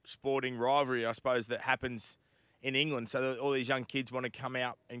sporting rivalry, I suppose, that happens in England, so that all these young kids want to come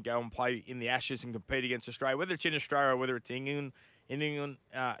out and go and play in the Ashes and compete against Australia, whether it's in Australia or whether it's in England,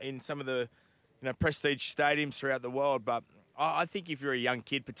 in some of the prestige stadiums throughout the world. But I think if you're a young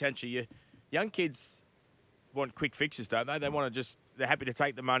kid, potentially, young kids want quick fixes, don't they? They want to they're happy to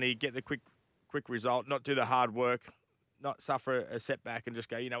take the money, get the quick result, not do the hard work, not suffer a setback, and just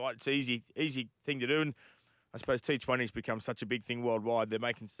go, you know what, it's an easy thing to do. And I suppose T20's become such a big thing worldwide. They're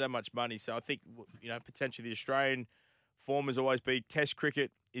making so much money. So I think, potentially the Australian form has always been Test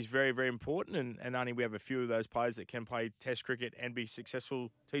cricket is very, very important, and only we have a few of those players that can play Test cricket and be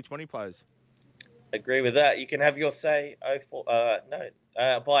successful T20 players. Agree with that. You can have your say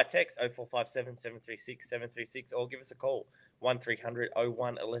by text 0457 736 736 or give us a call 1300 01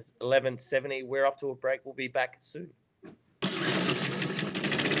 1170. We're off to a break. We'll be back soon.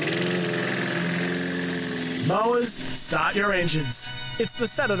 Mowers, start your engines. It's the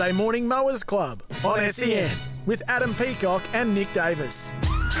Saturday Morning Mowers Club on SEN with Adam Peacock and Nick Davis.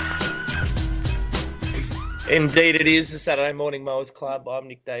 Indeed, it is the Saturday Morning Mowers Club. I'm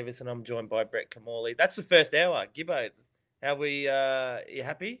Nick Davis and I'm joined by Brett Kamali. That's the first hour. Gibbo, how we? You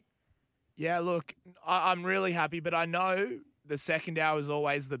happy? Yeah, look, I'm really happy, but I know the second hour is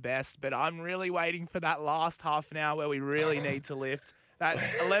always the best, but I'm really waiting for that last half an hour where we really need to lift. That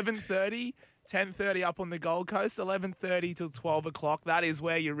 11:30, 10:30 up on the Gold Coast, 11:30 till 12 o'clock. That is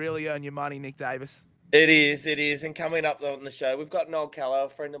where you really earn your money, Nick Davis. It is. And coming up on the show, we've got Noel Callow, a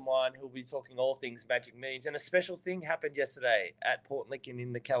friend of mine, who'll be talking all things Magic Millions. And a special thing happened yesterday at Port Lincoln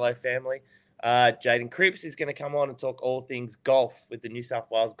in the Callow family. Jaden Cripps is going to come on and talk all things golf with the New South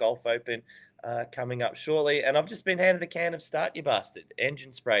Wales Golf Open coming up shortly. And I've just been handed a can of Start You Bastard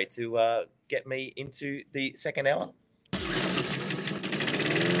engine spray to get me into the second hour.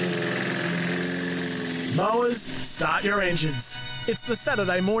 Mowers, start your engines. It's the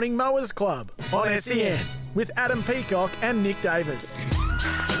Saturday Morning Mowers Club on SEN with Adam Peacock and Nick Davis.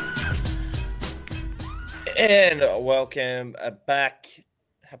 And welcome back.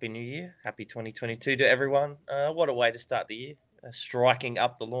 Happy New Year. Happy 2022 to everyone. What a way to start the year. Striking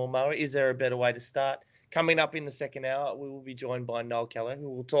up the lawnmower. Is there a better way to start? Coming up in the second hour, we will be joined by Noel Callow, who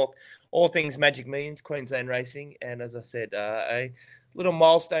will talk all things Magic Millions, Queensland racing, and as I said, a little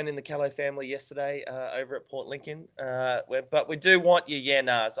milestone in the Callow family yesterday over at Port Lincoln. But we do want your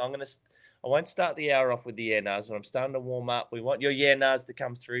yeah-nahs. I won't start the hour off with the yeah-nahs, but I'm starting to warm up. We want your yeah-nahs to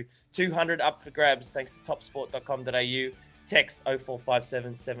come through. 200 up for grabs thanks to topsport.com.au. Text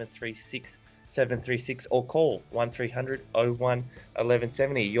 0457 736 736 or call 1300 01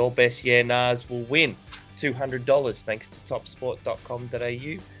 1170. Your best yeah-nahs will win $200 thanks to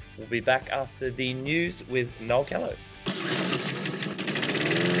topsport.com.au. We'll be back after the news with Noel Callow.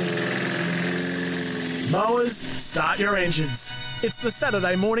 Mowers, start your engines. It's the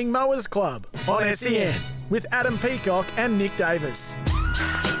Saturday Morning Mowers Club on SEN with Adam Peacock and Nick Davis.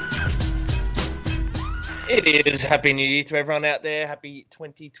 It is Happy New Year to everyone out there. Happy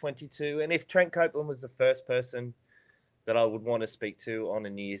 2022. And if Trent Copeland was the first person that I would want to speak to on a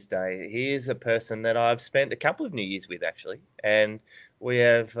New Year's Day, he is a person that I've spent a couple of New Years with, actually. And we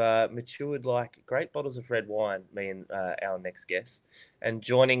have matured like great bottles of red wine, me and our next guest. And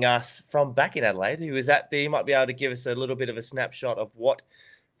joining us from back in Adelaide, who is at there, you might be able to give us a little bit of a snapshot of what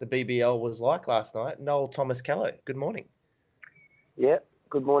the BBL was like last night. Noel Thomas Callow, good morning. Yeah,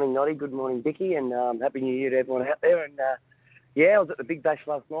 good morning, Noddy. Good morning, Vicky. And Happy New Year to everyone out there. And I was at the Big Bash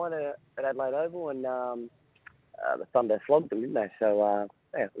last night at Adelaide Oval, and the Thunder flogged them, didn't they? So,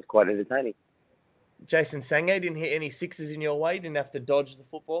 it was quite entertaining. Jason Sangay didn't hit any sixes in your way. Didn't have to dodge the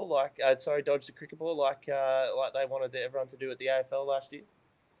football, dodge the cricket ball like they wanted everyone to do at the AFL last year.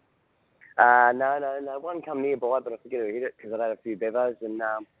 No. One come nearby, but I forget who hit it because I'd had a few bevos, and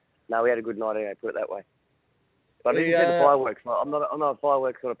we had a good night anyway. Put it that way. But I didn't get the fireworks. I'm not a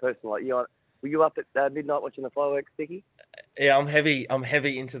fireworks sort of person like you. Were you up at midnight watching the fireworks, Vicky? Yeah, I'm heavy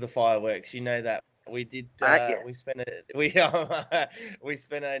into the fireworks. You know that. We did. We spent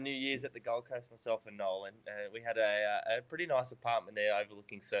a New Year's at the Gold Coast, myself and Noel, and we had a pretty nice apartment there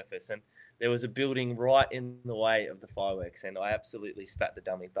overlooking Surface, and there was a building right in the way of the fireworks, and I absolutely spat the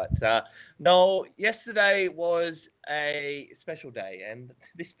dummy. But Noel, yesterday was a special day, and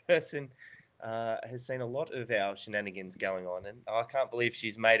this person has seen a lot of our shenanigans going on, and I can't believe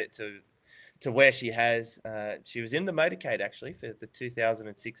she's made it to where she has. She was in the motorcade, actually, for the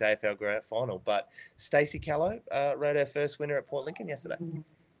 2006 AFL Grand Final. But Stacey Callow rode her first winner at Port Lincoln yesterday.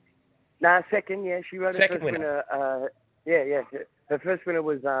 Second, yeah. She rode her first winner. Her first winner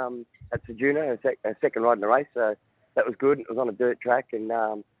was at Ceduna, her second ride in the race. So that was good. It was on a dirt track. And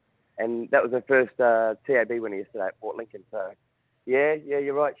that was her first TAB winner yesterday at Port Lincoln. So, yeah,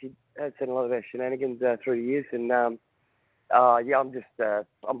 you're right. She has seen a lot of our shenanigans through the years. And,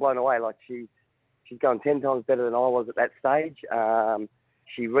 I'm blown away. Like she's going 10 times better than I was at that stage.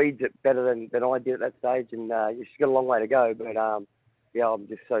 She reads it better than I did at that stage, and she's got a long way to go. But I'm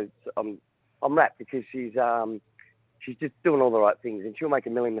just I'm wrapped because she's just doing all the right things, and she'll make a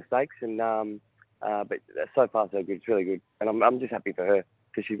million mistakes. And but so far so good. It's really good, and I'm just happy for her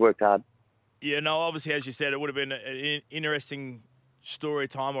because she's worked hard. Yeah, no, obviously, as you said, it would have been an interesting story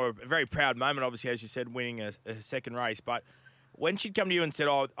time or a very proud moment, obviously, as you said, winning a second race. But when she'd come to you and said,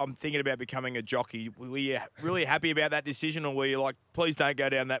 "Oh, I'm thinking about becoming a jockey," were you really happy about that decision, or were you like, "Please don't go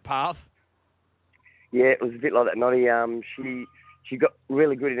down that path"? Yeah, it was a bit like that, Noddy. She got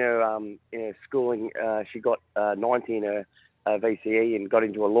really good in her schooling. She got 90 in her VCE and got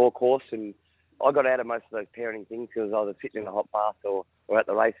into a law course. And I got out of most of those parenting things because I was sitting in a hot bath or at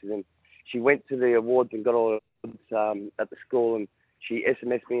the races. And she went to the awards and got all the awards at the school. And she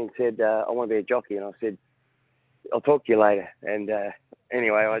SMS'd me and said, "I want to be a jockey." And I said, "I'll talk to you later." And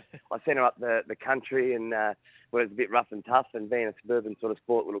anyway, I sent her up the country and where it was a bit rough and tough. And being a suburban sort of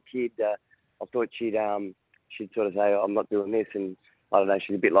sport little kid, I thought she'd sort of say, "I'm not doing this," and I don't know,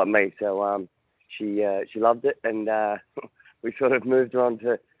 she's a bit like me, so she loved it, and we sort of moved her on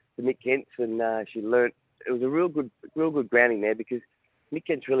to Nick Kent's, and she learnt. It was a real good grounding there because Nick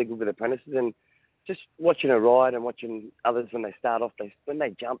Kent's really good with apprentices, and just watching her ride and watching others when they start off, when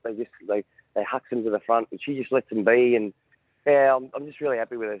they jump, they huck them to the front, and she just lets them be, and yeah, I'm just really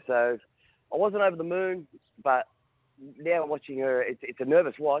happy with her. So I wasn't over the moon, but now watching her, it's a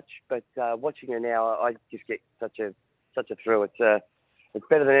nervous watch, but watching her now, I just get such a thrill. It's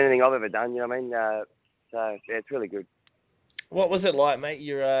better than anything I've ever done. You know what I mean? So yeah, it's really good. What was it like, mate?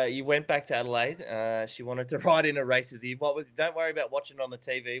 You went back to Adelaide. She wanted to ride in a race with you. Don't worry about watching it on the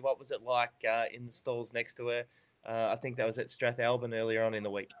TV. What was it like in the stalls next to her? I think that was at Strathalbyn earlier on in the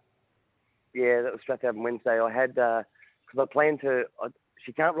week. Yeah, that was Strathalbyn Wednesday. I had because I planned to.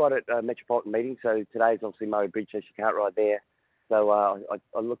 She can't ride at Metropolitan Meeting, so today's obviously Murray Bridge, so she can't ride there. So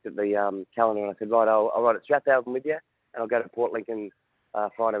I looked at the calendar and I said, right, I'll ride at Strathalbyn with you, and I'll go to Port Lincoln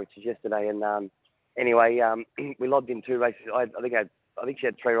Friday, which is yesterday. And anyway, we lobbed in 2 races. I think she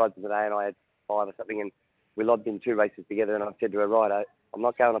had 3 rides of the day, and I had 5 or something, and we lobbed in 2 races together. And I said to her, right, I'm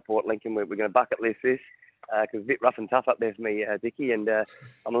not going to Port Lincoln. We're going to bucket list this because it's a bit rough and tough up there for me, Dickie, and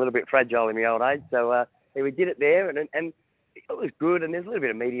I'm a little bit fragile in my old age. So yeah, we did it there, and it was good, and there's a little bit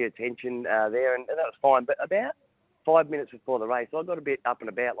of media attention there, and that was fine. But about 5 minutes before the race, I got a bit up and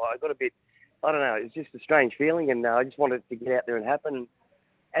about. Like I got a bit, I don't know, it's just a strange feeling, and I just wanted to get out there and happen.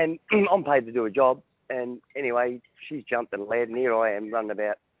 And I'm paid to do a job. And anyway, she's jumped and led, and here I am running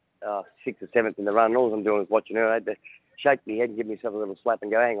about 6th or 7th in the run. And all I'm doing is watching her. I had to shake my head and give myself a little slap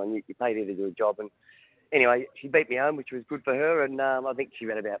and go, hang on, you paid her to do a job. And anyway, she beat me home, which was good for her. And I think she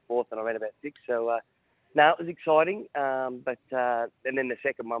ran about 4th and I ran about 6th. So, no, it was exciting. And then the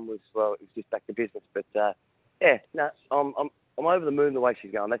second one was, well, it was just back to business. But, yeah, no, I'm over the moon the way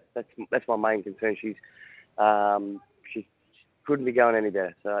she's going. That's my main concern. She couldn't be going any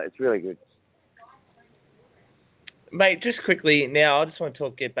better. So it's really good. Mate, just quickly now, I just want to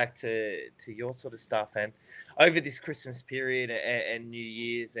get back to your sort of stuff. And over this Christmas period and New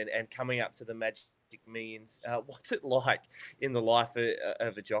Year's and coming up to the Magic Millions, what's it like in the life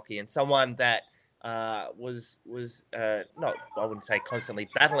of a jockey and someone that was not, I wouldn't say constantly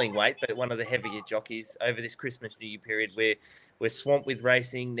battling weight, but one of the heavier jockeys over this Christmas New Year period where we're swamped with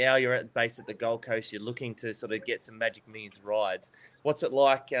racing. Now you're at the base at the Gold Coast. You're looking to sort of get some Magic Millions rides. What's it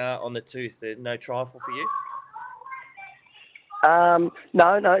like on the tooth? There's no trifle for you? No,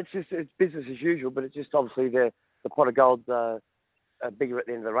 it's business as usual, but it's just obviously the pot of gold's bigger at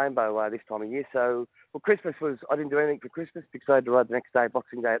the end of the rainbow this time of year. So, well, Christmas I didn't do anything for Christmas because I had to ride the next day,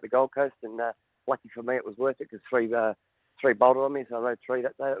 Boxing Day, at the Gold Coast, and lucky for me, it was worth it because three bolted on me, so I rode 3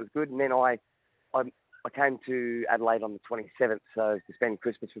 that day. It was good, and then I came to Adelaide on the 27th, so to spend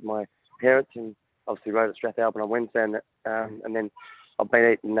Christmas with my parents, and obviously rode at Strathalbyn on Wednesday, and then I've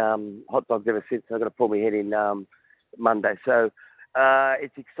been eating hot dogs ever since. So I've got to pull my head in Monday. So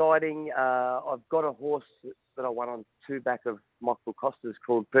it's exciting. I've got a horse that I won on 2 back of Michael Costa's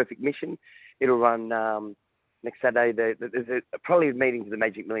called Perfect Mission. It'll run next Saturday. There's a prelude meeting to the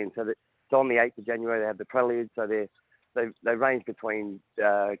Magic Millions. So on the 8th of January, they have the prelude. So they range between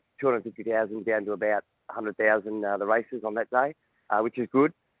 250,000 down to about 100,000, the races on that day, which is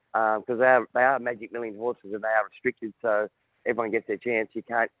good because they are Magic Millions horses and they are restricted. So everyone gets their chance.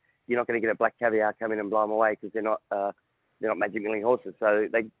 You're not going to get a Black Caviar come in and blow them away because they're not Magic Million horses. So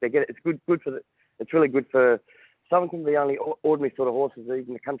they get it. It's good for it's really good for some of the only ordinary sort of horses,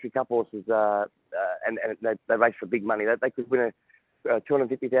 even the Country Cup horses, and they race for big money. They could win a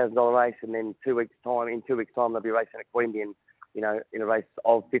 $250,000 race, and then in 2 weeks' time they'll be racing at Queanbeyan, in a race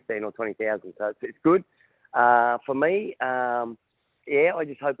of 15 or 20,000. So it's good for me. Yeah, I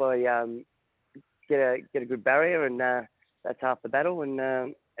just hope I get a good barrier, and that's half the battle, and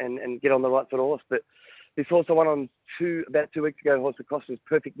get on the right sort of horse. But this horse I won on about 2 weeks ago, horse that cost was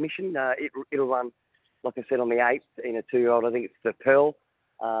Perfect Mission. It'll run, like I said, on the 8th in a 2-year-old. I think it's the Pearl.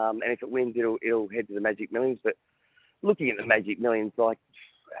 And if it wins, it'll head to the Magic Millions. But looking at the Magic Millions, like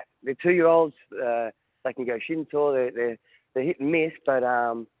they're 2-year-olds. They can go shin tour. They're hit and miss, but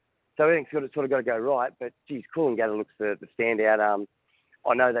so everything's sort of got to go right. But geez, Coolangatta looks the standout.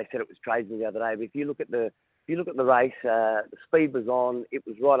 I know they said it was crazy the other day, but if you look at the race, the speed was on. It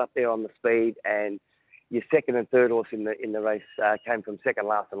was right up there on the speed, and your second and third horse in the race came from second,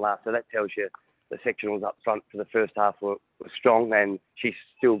 last, and last. So that tells you the sectionals up front for the first half were strong, and she's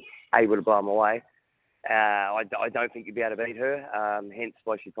still able to blow them away. I don't think you'd be able to beat her, hence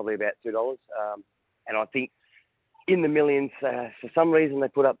why she's probably about $2. And I think in the millions, for some reason they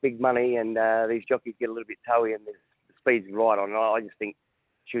put up big money, and these jockeys get a little bit toey, and the speed's right on. I just think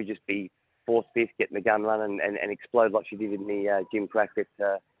she'll just be fourth, fifth, getting the gun run and explode like she did in the Jim Crackett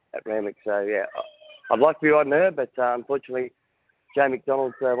at Randwick. So yeah, I'd like to be riding her, but unfortunately, Jay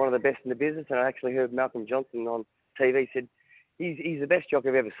McDonald's one of the best in the business, and I actually heard Malcolm Johnson on TV said he's the best jockey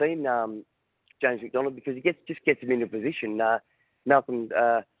I've ever seen, James McDonald, because he just gets him into position. Malcolm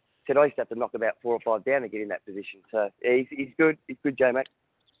said I used to have to knock about 4 or 5 down to get in that position. So yeah, he's good. He's good, J-Mac.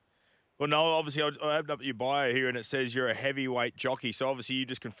 Well, no, obviously, I opened up your bio here and it says you're a heavyweight jockey. So obviously, you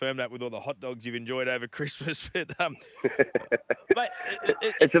just confirmed that with all the hot dogs you've enjoyed over Christmas. But mate,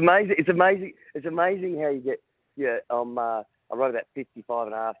 it's amazing. It's amazing how you get. Yeah, I rode about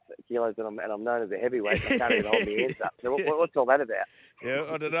 55.5 kilos, and I'm known as a heavyweight. I can't even hold my hands up. So what's all that about? Yeah,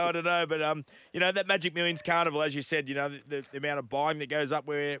 I don't know. But that Magic Millions Carnival, as you said, the amount of buying that goes up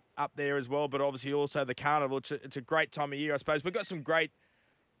there as well. But obviously, also the carnival. It's a great time of year, I suppose. We've got some great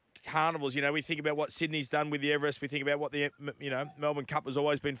carnivals. We think about what Sydney's done with the Everest. We think about what the Melbourne Cup has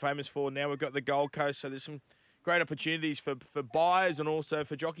always been famous for. Now we've got the Gold Coast. So there's some great opportunities for buyers and also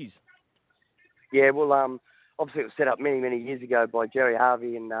for jockeys. Yeah, well, obviously it was set up many, many years ago by Jerry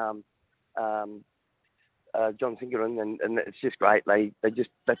Harvey and John Singerin, and it's just great. They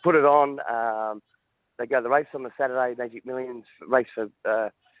put it on. They go the race on the Saturday, Magic Millions race for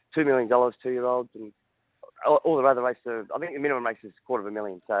 $2 million, 2-year-olds, and all the other races are, I think the minimum race is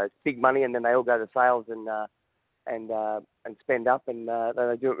 $250,000. So it's big money, and then they all go to sales and spend up, and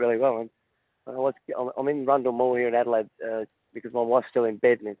they do it really well. And I'm in Rundle Mall here in Adelaide because my wife's still in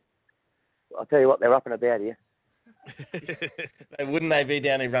bed, and I'll tell you what, they're up and about here. Wouldn't they be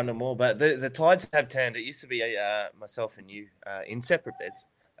down in Rundle Mall? But the tides have turned. It used to be myself and you in separate beds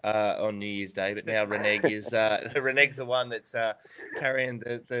on New Year's Day, but now Reneg is Reneg's the one that's carrying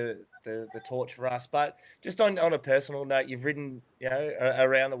the torch for us. But just on a personal note, you've ridden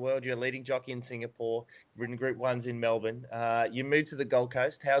around the world. You're a leading jockey in Singapore. You've ridden Group 1s in Melbourne. You moved to the Gold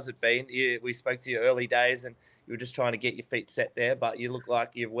Coast. How's it been? We spoke to you early days, and you were just trying to get your feet set there, but you look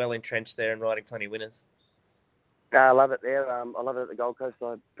like you're well entrenched there and riding plenty of winners. I love it there. I love it at the Gold Coast.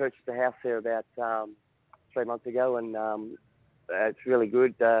 I purchased a house there about 3 months ago, and it's really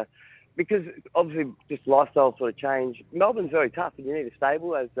good because obviously just lifestyle sort of change. Melbourne's very tough, and you need a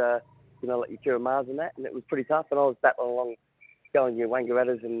stable as like your Kira Mars and that, and it was pretty tough. And I was battling along, going your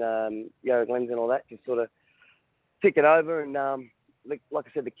Wangaratta's and Yarra Glens and all that, just sort of ticking over. And like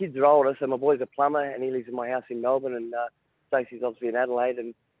I said, the kids are older, so my boy's a plumber, and he lives in my house in Melbourne, and Stacey's obviously in Adelaide,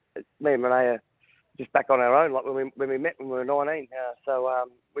 and me and Renee are just back on our own, like when we met when we were 19. So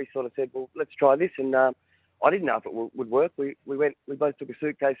we sort of said, well, let's try this. And I didn't know if it would work. We both took a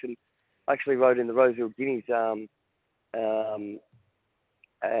suitcase and actually rode in the Rosehill Guineas.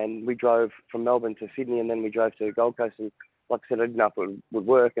 And we drove from Melbourne to Sydney, and then we drove to the Gold Coast. And like I said, I didn't know if it would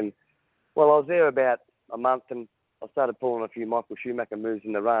work. And well, I was there about a month, and I started pulling a few Michael Schumacher moves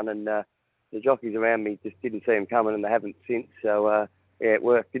in the run, and the jockeys around me just didn't see him coming, and they haven't since. So yeah, it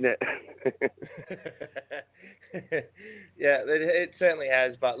worked, didn't it? Yeah, it certainly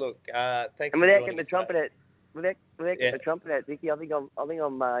has. But look, thanks. And without getting the trumpet out, the trumpet out, Vicky, I think I'm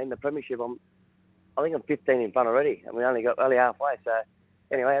in the premiership. I think I'm 15 in front already, and we only halfway. So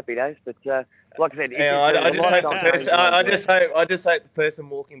anyway, happy days. But like I said, I just hope the person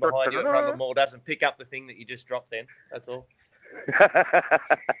walking behind you at Rundle Mall doesn't pick up the thing that you just dropped. Then that's all.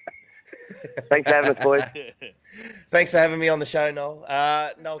 Thanks for having us, boys. Thanks for having me on the show, Noel.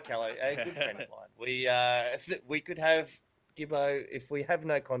 Noel Callow, a good friend of mine. We could have, Gibbo, if we have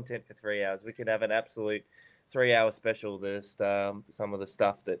no content for 3 hours, we could have an absolute 3-hour special. Some of the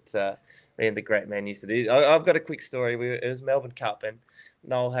stuff that me and the great man used to do. I've got a quick story. It was Melbourne Cup, and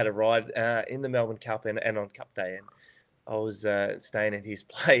Noel had a ride in the Melbourne Cup and on Cup Day, and I was staying at his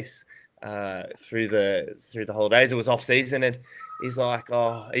place through the holidays. It was off season, and he's like,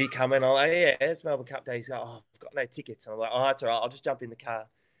 "Oh, are you coming?" I'm like, "Yeah, it's Melbourne Cup Day." He's like, "Oh, I've got no tickets." And I'm like, "Oh, that's all right. I'll just jump in the car."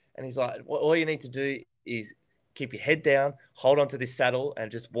 And he's like, "All you need to do is keep your head down, hold onto this saddle,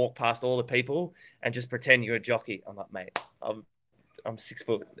 and just walk past all the people and just pretend you're a jockey." I'm like, "Mate, I'm 6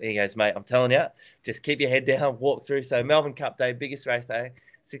 foot. He goes, mate, I'm telling you, just keep your head down, walk through. So Melbourne Cup Day, biggest race day,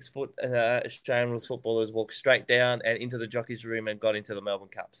 6 foot Australian rules footballers walked straight down and into the jockey's room and got into the Melbourne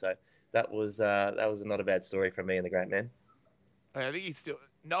Cup. So that was not a bad story from me and the great man. I think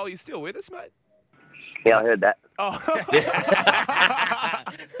Noel, you still with us, mate? Yeah, I heard that. Oh.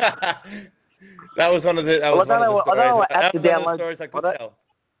 That was one of the stories. That was one of the stories I could tell.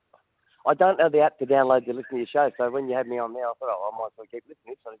 I don't know the app to download to listen to your show, so when you had me on there, I thought, I might as well keep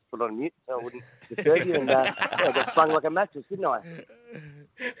listening, so I just put it on mute so I wouldn't disturb you, and I got sprung like a mattress, didn't I?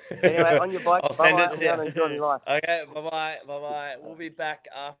 Anyway, on your bike, I'll send it to you. Enjoy your life. Okay, bye-bye. We'll be back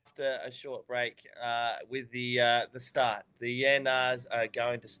after a short break with the start. The Yarnars are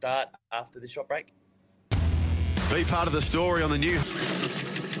going to start after the short break. Be part of the story on the new.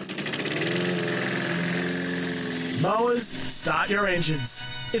 Mowers, start your engines.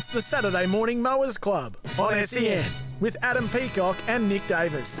 It's the Saturday Morning Mowers Club on SEN with Adam Peacock and Nick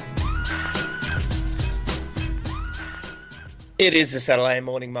Davis. It is the Saturday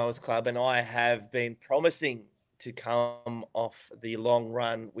Morning Mowers Club, and I have been promising to come off the long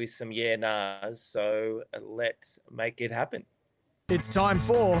run with some Yarnars, so let's make it happen. It's time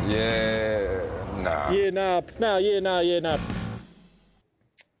for... Yeah,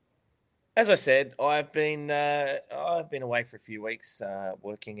 As I said, I've been away for a few weeks,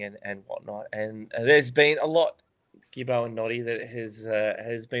 working and whatnot, and there's been a lot, Gibbo and Noddy, that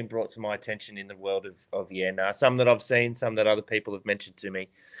has been brought to my attention in the world of Yarnar. Some that I've seen, some that other people have mentioned to me,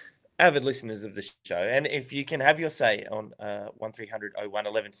 avid listeners of the show. And if you can have your say on 1300 01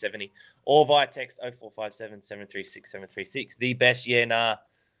 1170 or via text 0457 736 736, the best Yarnar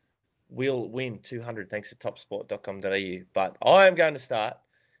will win 200 thanks to topsport.com.au. But I am going to start.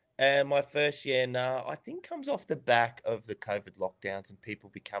 And my first Yarnar, I think, comes off the back of the COVID lockdowns and people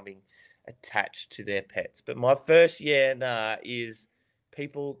becoming attached to their pets. But my first Yarnar is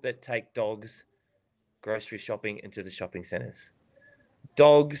people that take dogs grocery shopping into the shopping centres.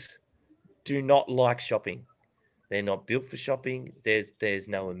 Dogs do not like shopping. They're not built for shopping. There's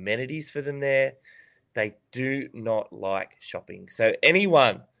no amenities for them there. They do not like shopping. So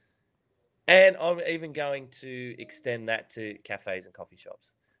anyone, and I'm even going to extend that to cafes and coffee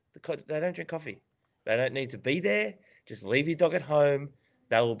shops. They don't drink coffee. They don't need to be there. Just leave your dog at home.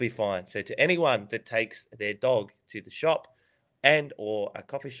 They will be fine. So to anyone that takes their dog to the shop and or a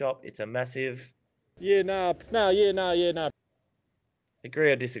coffee shop, it's a massive... No.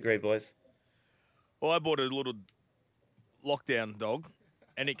 Agree or disagree, boys? Well, I bought a little lockdown dog,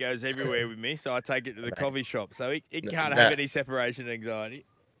 and it goes everywhere with me, so I take it to the coffee shop. So it can't have any separation anxiety.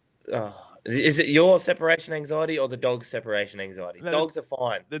 Oh, is it your separation anxiety or the dog's separation anxiety? No, dogs are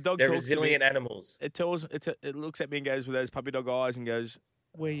fine. The dog They're resilient animals. It looks at me and goes with those puppy dog eyes and goes,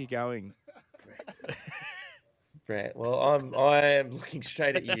 "Where are you going?" Brett, well, I am looking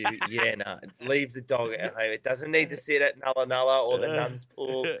straight at you. Yeah, no, leaves the dog at home. It doesn't need to sit at Nulla Nulla or the Nun's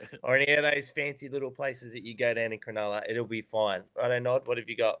Pool or any of those fancy little places that you go down in Cronulla. It'll be fine. Righto, Nod, what have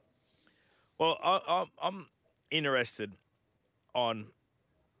you got? Well, I'm interested on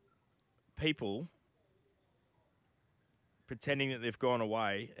people pretending that they've gone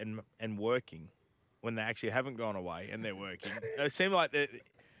away and working when they actually haven't gone away and they're working. It seems like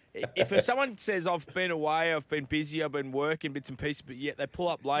if someone says, I've been away, I've been busy, I've been working bits and pieces, but yet they pull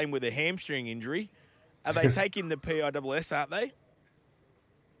up lame with a hamstring injury, are they taking the PISS, aren't they?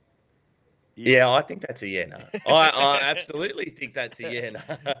 Yeah, I think that's a yeah, no. I absolutely think that's a yeah, no.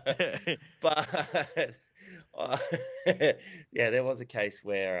 But... yeah, there was a case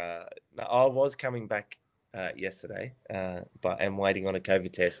where I was coming back yesterday, but I'm waiting on a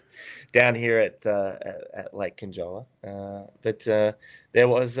COVID test down here at Lake Conjola. But there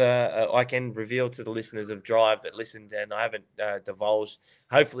was I can reveal to the listeners of Drive that listened, and I haven't divulged.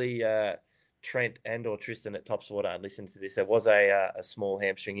 Hopefully, Trent and or Tristan at Topswater listened to this. There was a small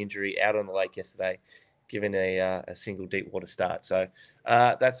hamstring injury out on the lake yesterday, given a single deep water start. So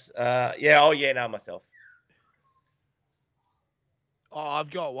that's myself. Oh, I've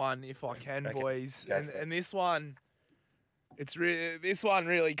got one if I can, okay, boys. And this one, this one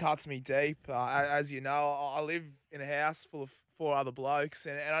really cuts me deep. As you know, I live in a house full of 4 other blokes,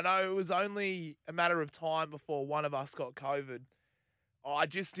 and I know it was only a matter of time before one of us got COVID. I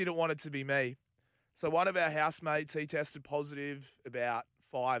just didn't want it to be me. So one of our housemates, he tested positive about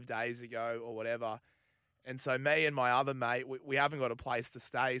 5 days ago or whatever. And so me and my other mate, we haven't got a place to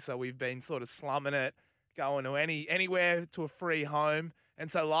stay, so we've been sort of slumming it, going to anywhere to a free home.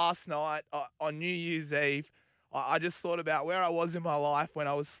 And so last night on New Year's Eve, I just thought about where I was in my life when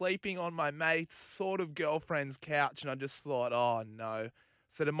I was sleeping on my mate's sort of girlfriend's couch, and I just thought, oh no.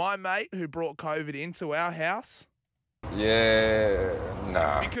 So to my mate who brought COVID into our house, Yeah,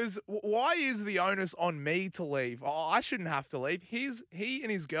 nah. Because why is the onus on me to leave? Oh, I shouldn't have to leave. He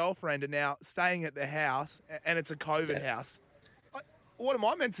and his girlfriend are now staying at the house, and it's a COVID house. What am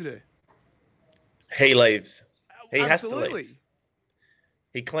I meant to do? He leaves. He Absolutely. has to leave.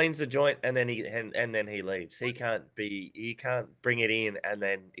 He cleans the joint and then he leaves. He can't bring it in and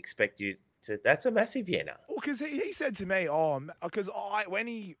then expect you to. That's a massive yeah-no. Well, because he said to me, because when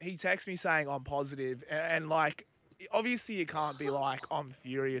he texted me saying I'm positive, and like, obviously you can't be like, I'm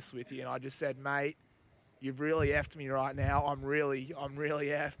furious with you. And I just said, mate, you've really effed me right now. I'm really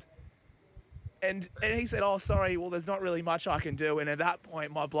effed. And he said, oh, sorry, well, there's not really much I can do. And at that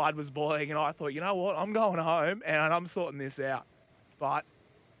point, my blood was boiling, and I thought, you know what? I'm going home, and I'm sorting this out. But,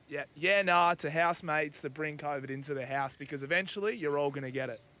 to housemates that bring COVID into the house, because eventually you're all going to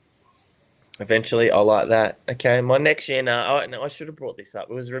get it. Eventually, I like that. Okay, my next year, I should have brought this up.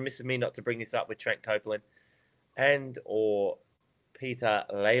 It was remiss of me not to bring this up with Trent Copeland and or Peter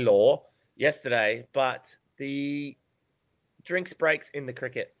Lalor yesterday, but the drinks breaks in the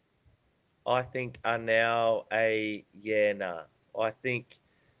cricket, I think, are now a I think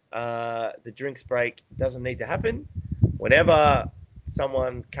the drinks break doesn't need to happen. Whenever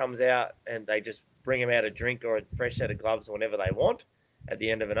someone comes out and they just bring them out a drink or a fresh set of gloves whenever they want at the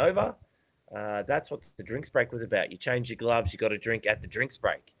end of an over, that's what the drinks break was about. You change your gloves, you got a drink at the drinks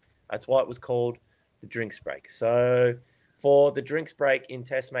break. That's why it was called the drinks break. So for the drinks break in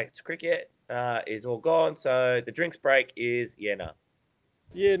Test match cricket is all gone. So the drinks break is nah.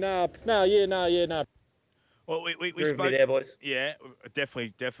 Well, we spoke there, boys. Yeah,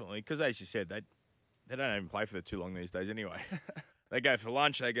 definitely. Because as you said, they don't even play for too long these days anyway. They go for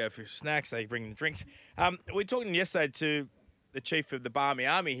lunch, they go for snacks, they bring the drinks. We were talking yesterday to the chief of the Barmy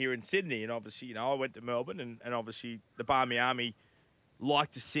Army here in Sydney, and obviously, I went to Melbourne, and obviously the Barmy Army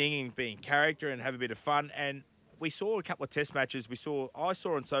like to sing and be in character and have a bit of fun. And we saw a couple of test matches. I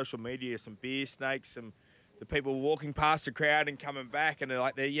saw on social media some beer snakes, the people walking past the crowd and coming back, and they're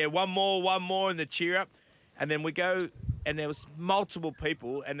like, one more, and the cheer up. And then we go, and there was multiple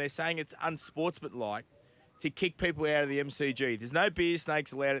people, and they're saying it's unsportsmanlike to kick people out of the MCG. There's no beer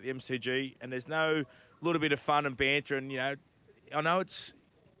snakes allowed at the MCG, and there's no little bit of fun and banter. And, I know it's,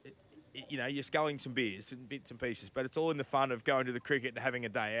 you're sculling some beers and bits and pieces, but it's all in the fun of going to the cricket and having a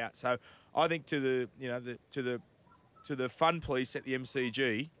day out. So I think to the fun police at the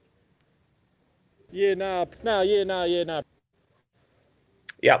MCG. Yeah,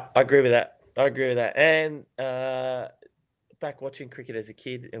 I agree with that. And back watching cricket as a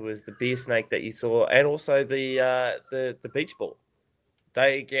kid, it was the beer snake that you saw, and also the beach ball.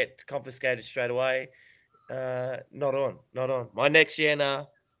 They get confiscated straight away. Not on. My next year,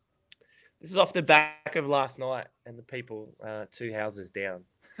 this is off the back of last night, and the people 2 houses down.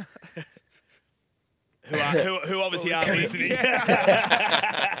 who obviously aren't listening.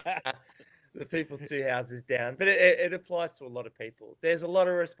 The people 2 houses down, but it applies to a lot of people. There's a lot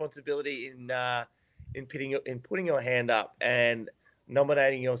of responsibility in putting your hand up and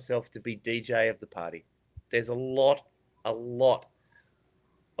nominating yourself to be DJ of the party. There's a lot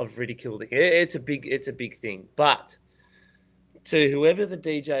of ridicule. It's a big thing. But to whoever the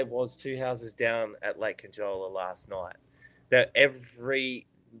DJ was 2 houses down at Lake Conjola last night, that every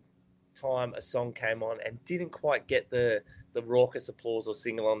time a song came on and didn't quite get the raucous applause or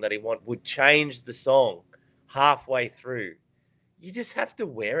sing-along that he wanted, would change the song halfway through. You just have to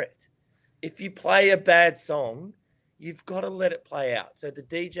wear it. If you play a bad song, you've got to let it play out. So the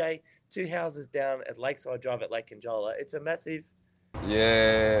DJ 2 houses down at Lakeside Drive at Lake Conjola, it's a massive...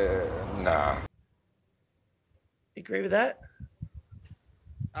 nah. Agree with that?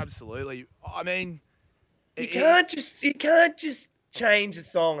 Absolutely. I mean... You can't just change a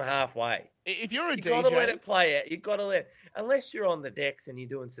song halfway. If you're a DJ... You've got to let it play out. You've got to let... Unless you're on the decks and you're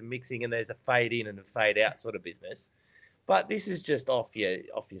doing some mixing and there's a fade in and a fade out sort of business. But this is just off your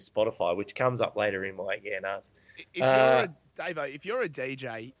Spotify, which comes up later in my nars. If you're a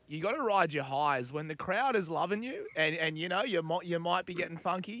DJ, you got to ride your highs when the crowd is loving you, and you might be getting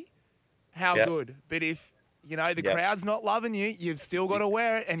funky. How good? But if the crowd's not loving you, you've still got to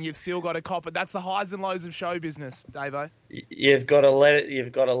wear it, and you've still got to cop it. That's the highs and lows of show business, Davo. You've got to let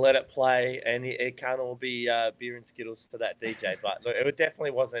it play, and it can't all be beer and Skittles for that DJ. But look, it definitely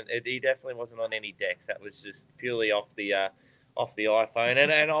wasn't. He definitely wasn't on any decks. That was just purely off the iPhone.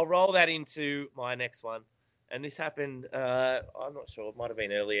 And I'll roll that into my next one. And this happened. I'm not sure. It might have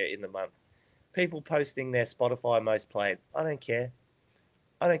been earlier in the month. People posting their Spotify most played. I don't care.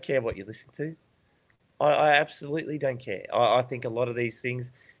 I don't care what you listen to. I absolutely don't care. I think a lot of these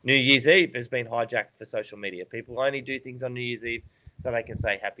things, New Year's Eve has been hijacked for social media. People only do things on New Year's Eve so they can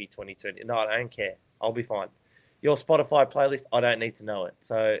say happy 2020. No, I don't care. I'll be fine. your Spotify playlist, I don't need to know it.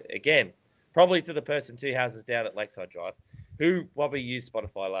 So again, probably to the person 2 houses down at Lakeside Drive, who probably used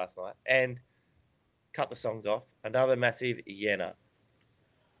Spotify last night and cut the songs off. Another massive yeah, no.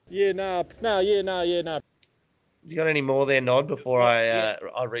 Yeah, no. You got any more there, Nod, before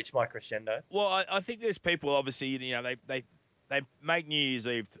I reach my crescendo? Well, I think there's people, obviously, you know, they make New Year's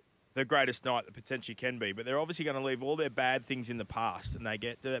Eve the greatest night that potentially can be, but they're obviously going to leave all their bad things in the past, and they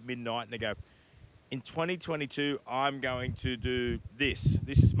get to that midnight and they go, in 2022, I'm going to do this.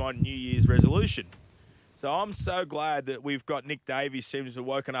 This is my New Year's resolution. So I'm so glad that we've got Nick Davies seems to have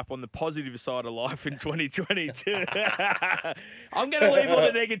woken up on the positive side of life in 2022. I'm going to leave all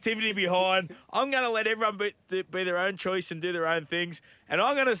the negativity behind. I'm going to let everyone be their own choice and do their own things. And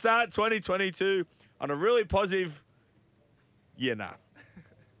I'm going to start 2022 on a really positive, yeah, nah.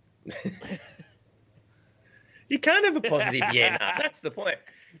 You can't have a positive yeah, nah. That's the point.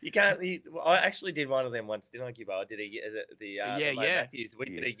 You can't. I actually did one of them once, didn't I, Gibbo? I did the Matthews. We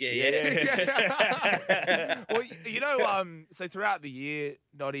did a yeah. Well, you know, so throughout the year,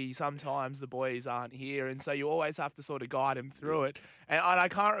 Noddy, sometimes the boys aren't here, and so you always have to sort of guide them through it. And I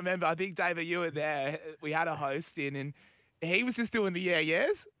can't remember. I think, David, you were there. We had a host in, and he was just doing the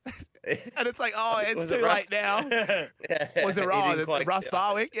yes. And it's like, oh, it's too late now. Was it right? Russ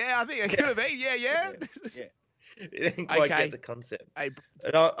Barwick? Yeah, I think it could have been. Yeah. He didn't quite get the concept. I'm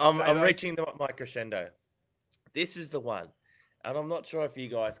reaching my crescendo. This is the one. And I'm not sure if you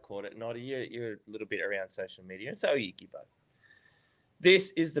guys caught it. Noddy, you're a little bit around social media. And so are you, Gibbo.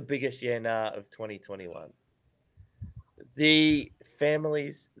 This is the biggest yeah-nah of 2021. The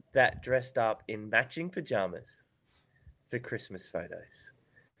families that dressed up in matching pajamas for Christmas photos.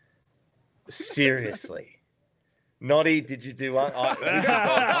 Seriously. Noddy, did you do one? I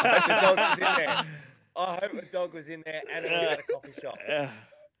hope the dog was in there. I hope a dog was in there and it was at a coffee shop.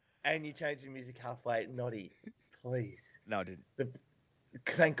 And you changed the music halfway. Noddy, please. No, I didn't.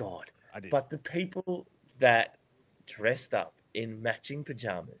 Thank God. I did. But the people that dressed up in matching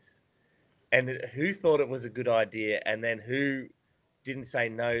pajamas and who thought it was a good idea and then who didn't say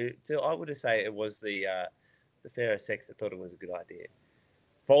no to, I would have said it was the fairer sex that thought it was a good idea.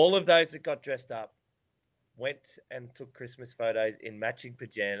 For all of those that got dressed up, went and took Christmas photos in matching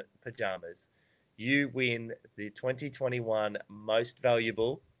pajamas, you win the 2021 most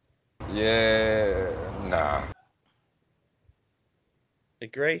valuable. Yeah, nah.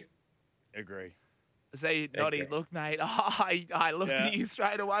 Agree? Agree. Say, Noddy, look, mate, I looked at you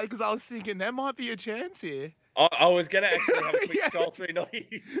straight away because I was thinking there might be a chance here. I was going to actually have a quick scroll through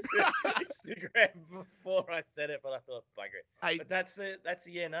Noddy's Instagram before I said it, but I thought, bugger it. But that's the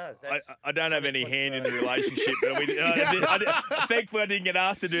yeah, no. I don't have any hand in the relationship, but thankfully I didn't get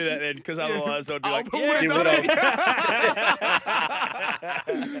asked to do that then, because otherwise I'd be like, yeah, you would have.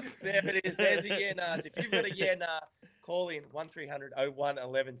 There it is. There's a yeah, no. If you've got a yeah, no, call in 1300 01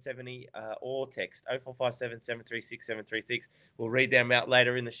 1170 or text 0457 736 736. We'll read them out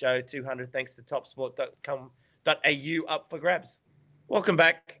later in the show. 200 thanks to topsport.com.au up for grabs. Welcome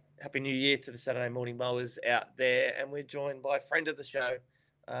back. Happy New Year to the Saturday Morning Mowers out there. And we're joined by a friend of the show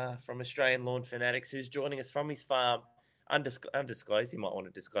from Australian Lawn Fanatics who's joining us from his farm. Undisclosed. He might want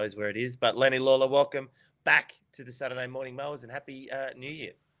to disclose where it is. But Lenny Lawler, welcome back to the Saturday Morning Mowers and Happy New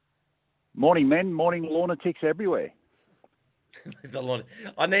Year. Morning, men. Morning, Lawnatics everywhere. The lawn.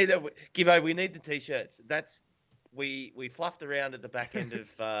 I need that. Gibbo, we need the t-shirts. We fluffed around at the back end of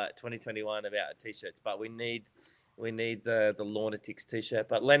 2021 about t-shirts, but we need the Lawnatics t-shirt.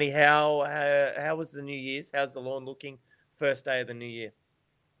 But Lenny, how was the New Year's? How's the lawn looking? First day of the new year.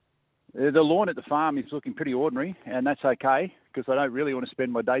 The lawn at the farm is looking pretty ordinary, and that's okay because I don't really want to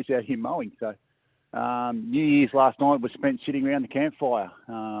spend my days out here mowing. So New Year's last night was spent sitting around the campfire.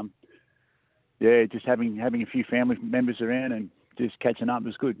 Just having a few family members around and just catching up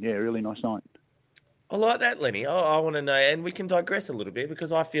was good. Yeah, really nice night. I like that, Lenny. I want to know, and we can digress a little bit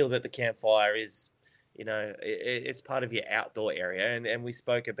because I feel that the campfire is, it's part of your outdoor area. And we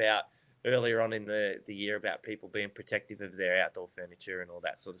spoke about earlier on in the year about people being protective of their outdoor furniture and all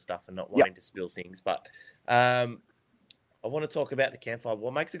that sort of stuff and not wanting to spill things. But I want to talk about the campfire.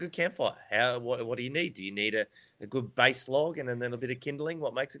 What makes a good campfire? What do you need? Do you need a good base log and then a bit of kindling?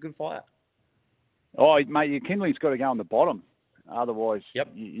 What makes a good fire? Oh, mate, your kindling's got to go on the bottom. Otherwise,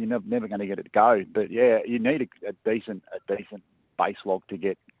 you're never going to get it to go. But, yeah, you need a decent base log to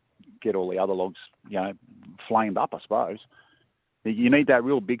get all the other logs, flamed up, I suppose. You need that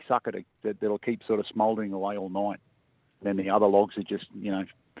real big sucker that'll keep sort of smouldering away all night. Then the other logs are just,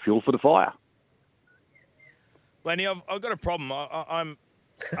 fuel for the fire. Lenny, I've got a problem. I'm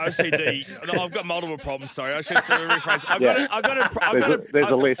OCD. No, I've got multiple problems. Sorry, I should sort of rephrase. There's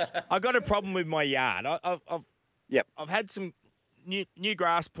a list. I've got a problem with my yard. Yep. I've had some new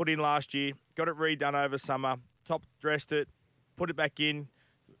grass put in last year, got it redone over summer, top dressed it, put it back in,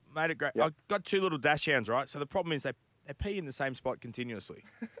 made it great. Yep. I've got 2 little dashhounds, right? So the problem is they pee in the same spot continuously.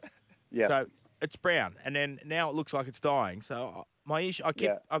 Yeah. So it's brown, and then now it looks like it's dying. So my issue,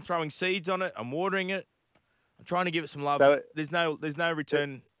 I'm throwing seeds on it, I'm watering it, I'm trying to give it some love. So there's no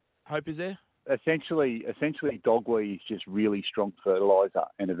return hope, is there? Essentially, dogweed is just really strong fertilizer,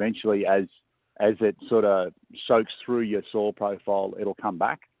 and eventually, as it sort of soaks through your soil profile, it'll come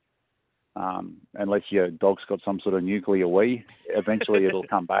back. Unless your dog's got some sort of nuclear wee, eventually it'll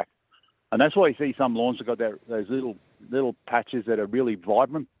come back. And that's why you see some lawns have got those little patches that are really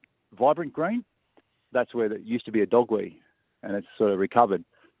vibrant green. That's where there used to be a dogweed, and it's sort of recovered.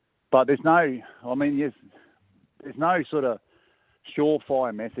 But there's no sort of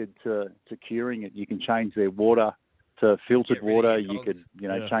surefire method to curing it. You can change their water to filtered water. You could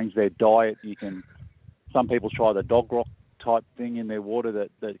change their diet. Some people try the dog rock type thing in their water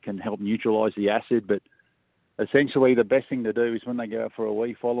that can help neutralise the acid. But essentially, the best thing to do is when they go out for a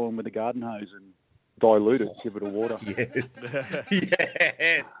wee, follow them with a garden hose and dilute it, give it a water. Yes.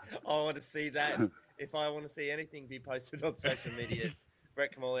 Yes. I want to see that. If I want to see anything be posted on social media,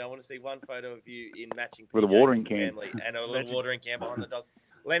 Brett Kamali, I want to see one photo of you in matching with a PJs watering with can family and a little watering can behind the dog.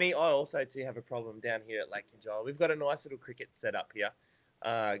 Lenny, I also too have a problem down here at Lake Conjola. We've got a nice little cricket set up here,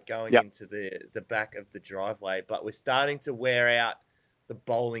 going into the back of the driveway, but we're starting to wear out the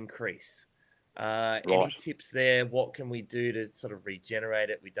bowling crease. Any tips there? What can we do to sort of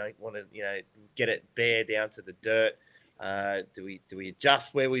regenerate it? We don't want to, get it bare down to the dirt. Do we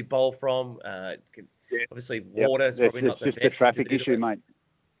adjust where we bowl from? Obviously, water is probably not the best. It's just a traffic issue, mate.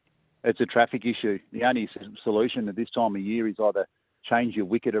 It's a traffic issue. The only solution at this time of year is either change your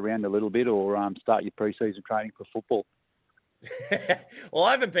wicket around a little bit or start your pre-season training for football. Well,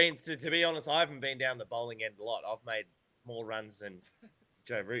 I haven't been, to be honest, I haven't been down the bowling end a lot. I've made more runs than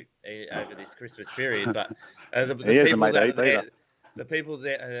Joe Root over this Christmas period, but the people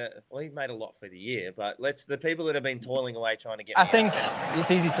that he made a lot for the year, but the people that have been toiling away trying to get. I think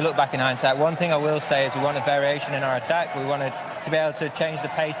it's easy to look back in hindsight. One thing I will say is we want a variation in our attack. We wanted to be able to change the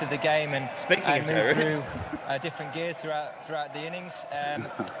pace of the game and move through different gears throughout the innings. And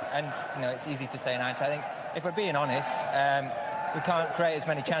it's easy to say in hindsight. I think if we're being honest, we can't create as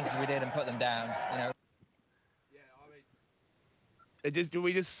many chances as we did and put them down.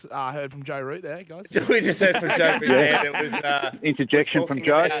 We just heard from Joe Root there, guys. We just heard from Joe Root there. It was interjection from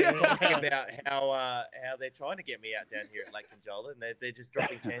Joe. Talking about how they're trying to get me out down here at Lake Conjola, and they're just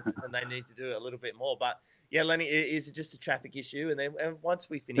dropping chances, and they need to do it a little bit more. But yeah, Lenny, is it just a traffic issue? And then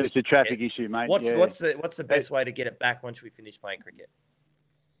once we finish, it's a traffic issue, mate. What's the best way to get it back once we finish playing cricket?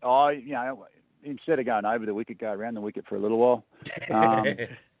 Instead of going over the wicket, go around the wicket for a little while.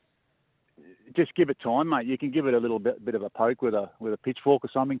 Just give it time, mate. You can give it a little bit of a poke with a pitchfork or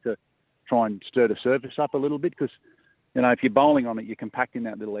something to try and stir the surface up a little bit because, if you're bowling on it, you're compacting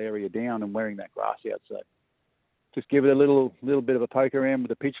that little area down and wearing that grass out. So just give it a little bit of a poke around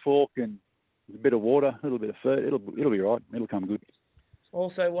with a pitchfork and a bit of water, a little bit of fur. It'll be right. It'll come good.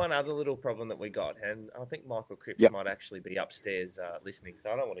 Also, one other little problem that we got, and I think Michael Cripps might actually be upstairs listening,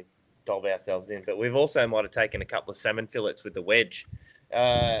 so I don't want to dob ourselves in, but we've also might have taken a couple of salmon fillets with the wedge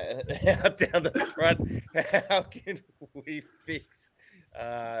out down the front. How can we fix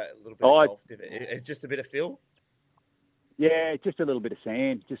a little bit of golf divot? It's just a bit of fill? Yeah, just a little bit of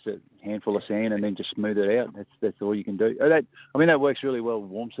sand, just a handful of sand, and then just smooth it out. That's all you can do. That works really well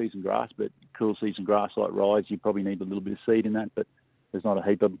with warm season grass, but cool season grass like rye, you probably need a little bit of seed in that. But there's not a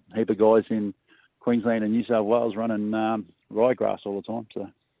heap of guys in Queensland and New South Wales running ryegrass all the time. So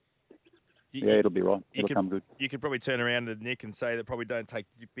it'll be right. It'll come good. You could probably turn around to Nick and say that probably don't take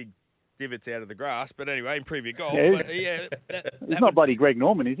big divots out of the grass. But anyway, improve your golf. He's not bloody Greg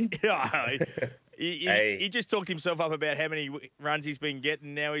Norman, is he? He just talked himself up about how many runs he's been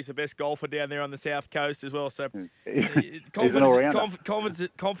getting. Now he's the best golfer down there on the South Coast as well. So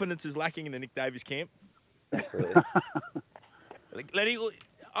confidence is lacking in the Nick Davis camp. Absolutely. Lenny,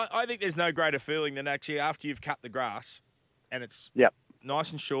 I think there's no greater feeling than actually after you've cut the grass and it's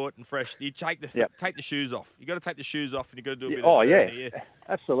nice and short and fresh. You take the shoes off. You got to take the shoes off, and you got to do a bit. Oh yeah,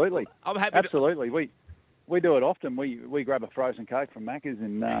 absolutely. I'm happy. Absolutely, we do it often. We grab a frozen Coke from Macca's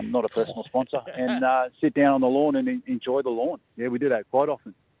and not a personal sponsor, and sit down on the lawn and enjoy the lawn. Yeah, we do that quite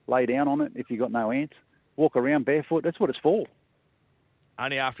often. Lay down on it if you've got no ants. Walk around barefoot. That's what it's for.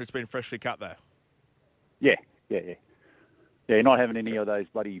 Only after it's been freshly cut, though. Yeah. You're not having any of those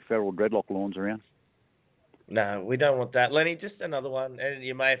bloody feral dreadlock lawns around. No, we don't want that. Lenny, just another one, and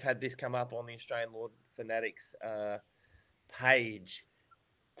you may have had this come up on the Australian Lawn Fanatics page.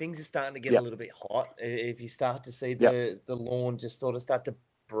 things are starting to get a little bit hot, if you start to see the lawn just sort of start to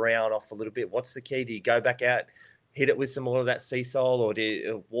brown off a little bit, what's the key? Do you go back out, hit it with some more of that sea salt,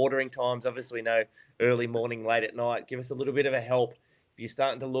 or watering times? Obviously, we know early morning, late at night. Give us a little bit of a help. If you're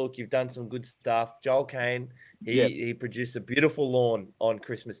starting to look, you've done some good stuff. Joel Kane, he produced a beautiful lawn on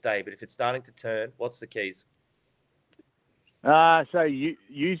Christmas Day, but if it's starting to turn, what's the keys? So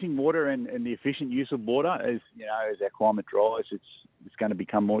using water and the efficient use of water, as our climate dries, it's going to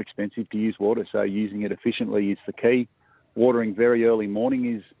become more expensive to use water. So using it efficiently is the key. Watering very early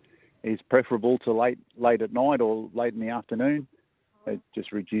morning is preferable to late at night or late in the afternoon. It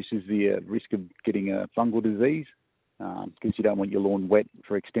just reduces the risk of getting a fungal disease because you don't want your lawn wet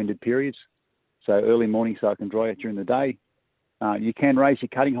for extended periods. So early morning so it can dry out during the day. You can raise your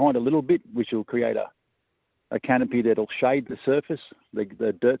cutting height a little bit, which will create a canopy that'll shade the surface,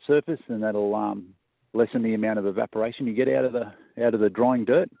 the dirt surface, and that'll lessen the amount of evaporation you get out of the drying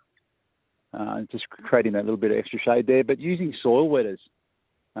dirt. Just creating that little bit of extra shade there. But using soil wetters,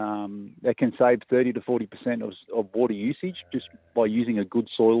 that can save 30 to 40% of water usage just by using a good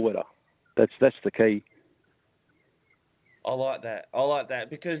soil wetter. That's the key. I like that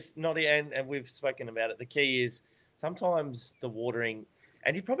because Noddy, and we've spoken about it. The key is sometimes the watering,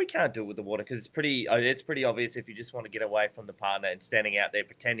 and you probably can't do it with the water because it's pretty obvious if you just want to get away from the partner and standing out there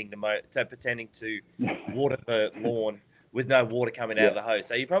pretending to water the lawn with no water coming out of the hose.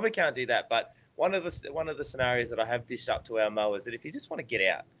 So you probably can't do that. But one of the scenarios that I have dished up to our mowers that if you just want to get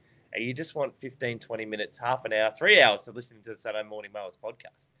out and you just want 15, 20 minutes, half an hour, 3 hours to listening to the Saturday Morning Mowers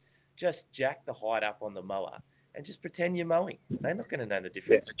podcast, just jack the height up on the mower and just pretend you're mowing. They're not going to know the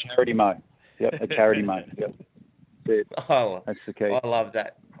difference. Yeah, a charity mow. Yep, a charity mow. Yep. Oh, that's the key. I love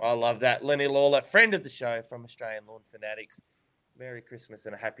that. Lenny Lawler, friend of the show from Australian Lawn Fanatics. Merry Christmas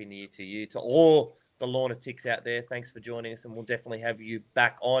and a Happy New Year to you. To all the Lawnatics out there, thanks for joining us, and we'll definitely have you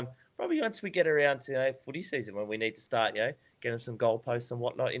back on probably once we get around to footy season when we need to start, getting some goalposts and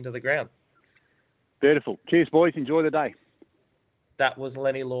whatnot into the ground. Beautiful. Cheers, boys. Enjoy the day. That was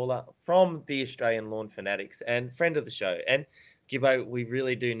Lenny Lawler from the Australian Lawn Fanatics and friend of the show. And Gibbo, we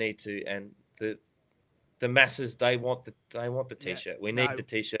really do need to, and the masses, they want the T-shirt. We need the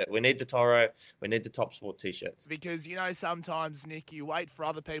T-shirt. We need the Toro. We need the Top Sport T-shirts. Because, sometimes, Nick, you wait for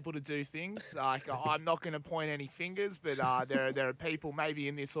other people to do things. Like, I'm not going to point any fingers, but there are people maybe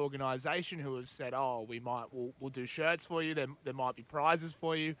in this organisation who have said, oh, we'll do shirts for you. There might be prizes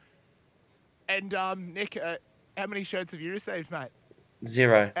for you. And, Nick, how many shirts have you received, mate?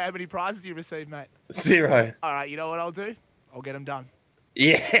 0. How many prizes have you received, mate? 0. All right, you know what I'll do? I'll get them done.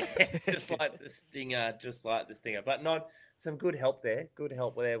 Yeah, just like the stinger. But not some good help there. Good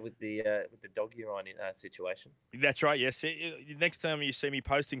help there with the dog urine situation. That's right. Yes. Next time you see me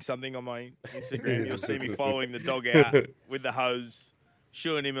posting something on my Instagram, you'll see me following the dog out with the hose,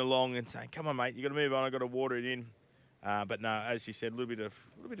 shooing him along and saying, "Come on, mate, you got to move on. I got to water it in." But no, as you said, a little bit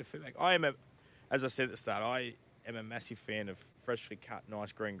of feedback. As I said at the start, I am a massive fan of freshly cut,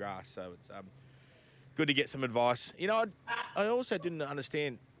 nice green grass. So it's good to get some advice. I also didn't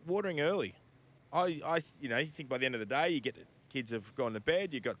understand watering early. You think by the end of the day, you get the kids have gone to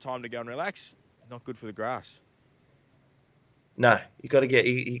bed, you've got time to go and relax. Not good for the grass. No, you got to get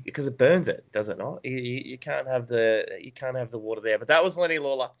because it burns it, does it not? You can't have the water there. But that was Lenny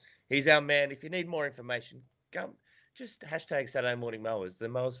Lawler. He's our man. If you need more information, come. Just hashtag Saturday Morning Mowers. The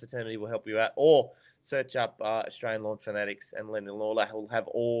Mowers Fraternity will help you out. Or search up Australian Lawn Fanatics and Lenny Lawler. He'll have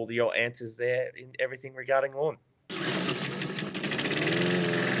all your answers there in everything regarding lawn.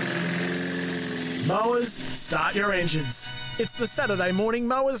 Mowers, start your engines. It's the Saturday Morning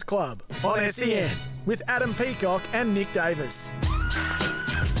Mowers Club on SEN with Adam Peacock and Nick Davis.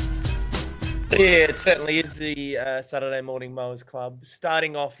 Yeah, it certainly is the Saturday Morning Mowers Club.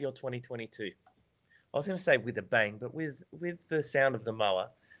 Starting off your 2022. I was going to say with a bang, but with the sound of the mower,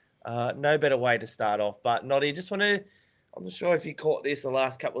 no better way to start off. But Noddy, I'm not sure if you caught this the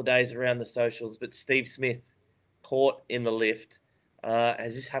last couple of days around the socials, but Steve Smith caught in the lift.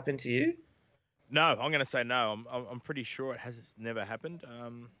 Has this happened to you? No, I'm going to say no. I'm pretty sure it has never happened.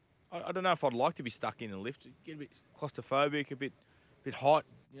 I don't know if I'd like to be stuck in a lift. You get a bit claustrophobic, a bit hot.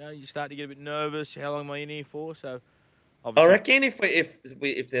 You start to get a bit nervous. How long am I in here for? So. I reckon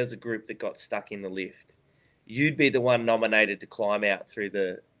if there's a group that got stuck in the lift, you'd be the one nominated to climb out through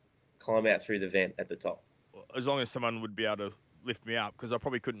the vent at the top. As long as someone would be able to lift me up, because I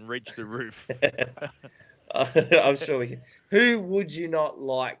probably couldn't reach the roof. I'm sure we can. Who would you not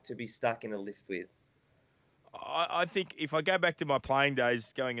like to be stuck in a lift with? I think if I go back to my playing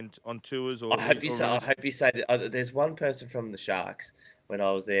days, going on tours, or I hope you say that. There's one person from the Sharks when I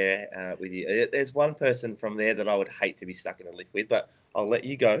was there with you. There's one person from there that I would hate to be stuck in a lift with, but I'll let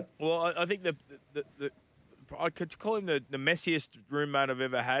you go. Well, I think the I could call him the messiest roommate I've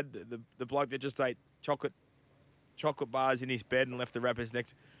ever had. The bloke that just ate chocolate bars in his bed and left the wrappers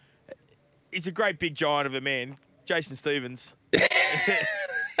next. He's a great big giant of a man, Jason Stevens. He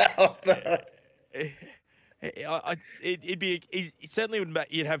certainly would.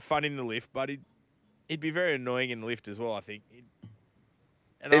 You'd have fun in the lift, but he'd be very annoying in the lift as well, I think.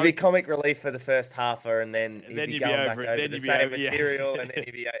 It'd be comic relief for the first halfer, and then he'd be going back over the same material, and then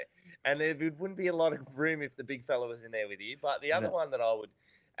he'd be. And there wouldn't be a lot of room if the big fella was in there with you. But the other one that I would,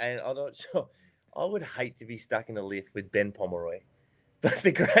 and I'm not sure, I would hate to be stuck in a lift with Ben Pomeroy. But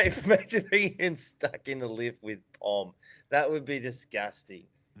imagine being stuck in a lift with Pom. That would be disgusting.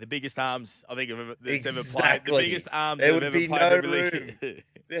 The biggest arms I think ever played. The biggest arms there would be no room.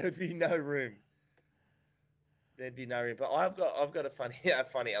 There would be no room. There'd be no room. But I've got a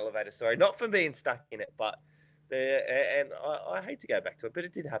funny elevator story. Not from being stuck in it, but and I hate to go back to it, but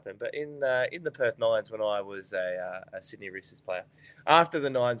it did happen. But in the Perth Nines, when I was a Sydney Roosters player, after the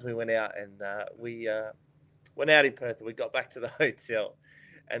Nines, we went out and we went out in Perth and we got back to the hotel.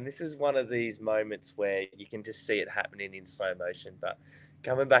 And this is one of these moments where you can just see it happening in slow motion. But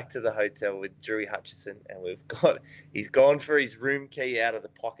coming back to the hotel with Drew Hutchison, and he's gone for his room key out of the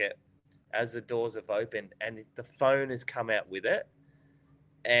pocket as the doors have opened, and the phone has come out with it,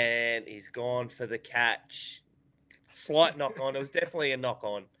 and he's gone for the catch. Slight knock on. It was definitely a knock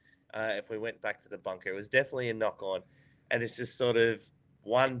on. If we went back to the bunker, it was definitely a knock on, and it's just sort of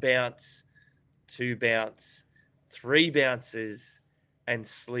 1 bounce, 2 bounce, 3 bounces, and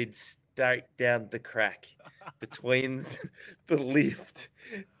slid straight down the crack between the lift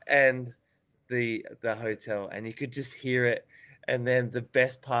and the hotel, and you could just hear it. And then the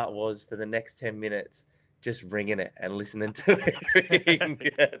best part was for the next 10 minutes, just ringing it and listening to it ring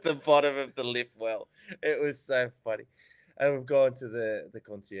at the bottom of the lift well. It was so funny. And we've gone to the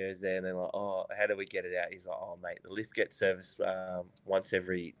concierge there, and they're like, oh, how do we get it out? He's like, oh, mate, the lift gets serviced once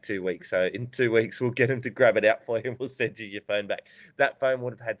every 2 weeks. So in 2 weeks, we'll get him to grab it out for you, and we'll send you your phone back. That phone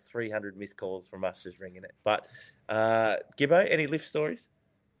would have had 300 missed calls from us just ringing it. But Gibbo, any lift stories?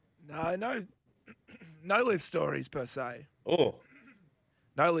 No lift stories per se. Oh.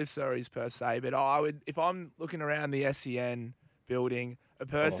 No lift stories per se, but I would, if I'm looking around the SEN building, a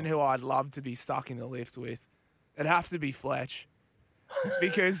person who I'd love to be stuck in the lift with, it'd have to be Fletch.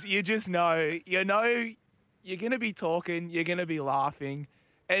 Because you just know, you're going to be talking, you're going to be laughing,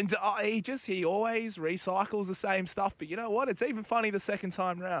 and he always recycles the same stuff, but you know what? It's even funny the second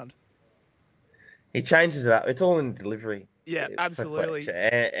time round. He changes it up. It's all in delivery. Yeah, absolutely.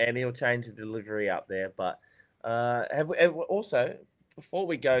 And he'll change the delivery up there, but have we also, before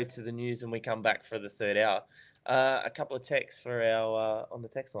we go to the news and we come back for the third hour, a couple of texts for our on the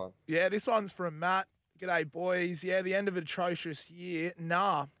text line. Yeah, this one's from Matt. G'day, boys. Yeah, the end of an atrocious year.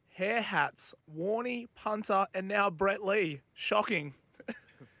 Nah, hair hats, Warney, Punter, and now Brett Lee. Shocking.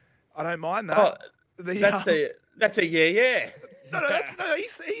 I don't mind that. Oh, that's a yeah. No,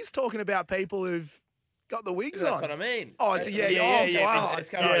 he's talking about people who've got the wigs on. That's what I mean. Oh, it's yeah. Wow.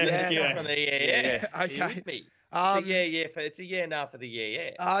 It's coming from the yeah. Okay. With me. It's a yeah now for the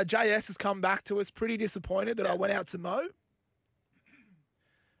yeah. JS has come back to us, pretty disappointed that I went out to mow.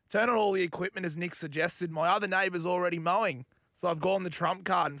 Turn on all the equipment as Nick suggested. My other neighbour's already mowing, so I've gone the trump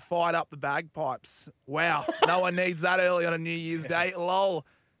card and fired up the bagpipes. Wow, no one needs that early on a New Year's Day. Lol.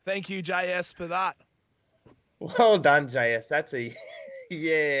 Thank you, JS, for that. Well done, JS. That's a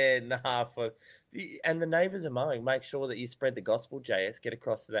and the neighbours are mowing. Make sure that you spread the gospel, JS. Get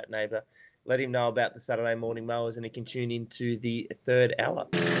across to that neighbour. Let him know about the Saturday morning mowers, and he can tune into the third hour.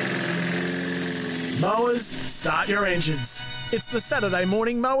 Mowers, start your engines. It's the Saturday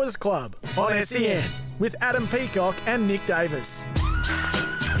Morning Mowers Club on SEN with Adam Peacock and Nick Davis.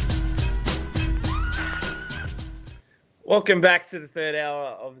 Welcome back to the third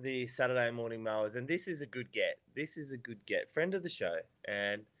hour of the Saturday Morning Mowers, and this is a good get. Friend of the show,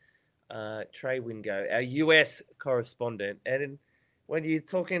 and Trey Wingo, our US correspondent. And when you're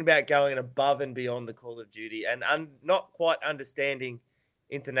talking about going above and beyond the Call of Duty and not quite understanding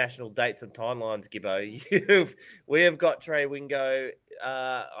international dates and timelines, Gibbo, we have got Trey Wingo,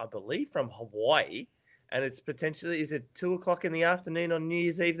 I believe, from Hawaii, and it's potentially, is it 2:00 in the afternoon on New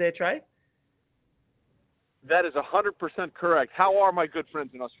Year's Eve there, Trey? That is 100% correct. How are my good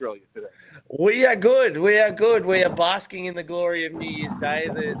friends in Australia today? We are good. We are basking in the glory of New Year's Day.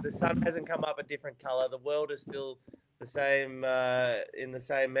 The sun hasn't come up a different colour. The world is still the same in the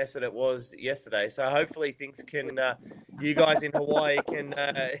same mess that it was yesterday. So hopefully things can. You guys in Hawaii can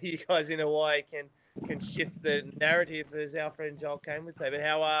shift the narrative, as our friend Joel Kane would say. But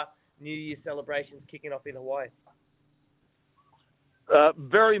how are New Year's celebrations kicking off in Hawaii?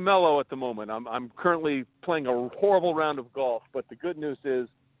 Very mellow at the moment. I'm currently playing a horrible round of golf, but the good news is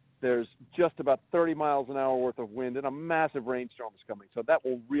there's just about 30 miles an hour worth of wind and a massive rainstorm is coming. So that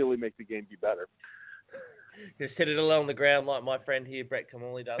will really make the game be better. Just sit it along the ground like my friend here, Brett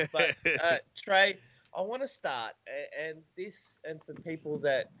Kamali, does. But Trey, I want to start, and for people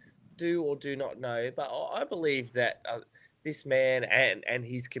that do or do not know, but I believe that this man and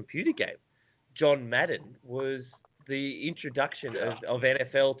his computer game, John Madden, was the introduction of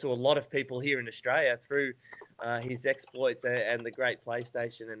NFL to a lot of people here in Australia through his exploits and the great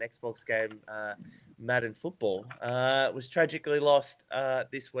PlayStation and Xbox game Madden Football. Was tragically lost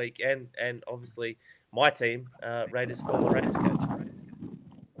this week, and obviously my team, former Raiders coach.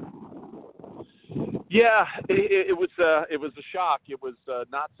 Yeah, it was a shock. It was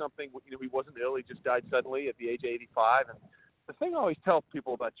not something. He wasn't ill. He just died suddenly at the age of 85. And the thing I always tell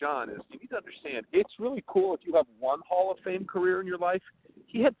people about John is you need to understand it's really cool if you have one Hall of Fame career in your life.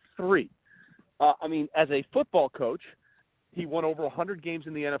 He had 3. As a football coach, he won over 100 games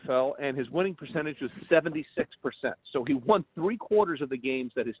in the NFL, and his winning percentage was 76%. So he won 3/4 of the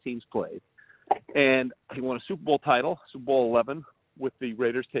games that his teams played, and he won a Super Bowl title, Super Bowl 11, with the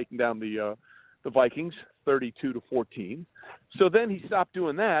Raiders taking down the Vikings 32-14. So then he stopped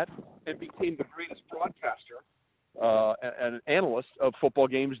doing that and became the greatest broadcaster and an analyst of football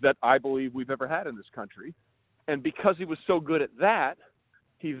games that I believe we've ever had in this country. And because he was so good at that,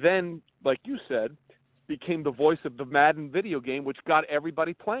 he then, like you said, became the voice of the Madden video game, which got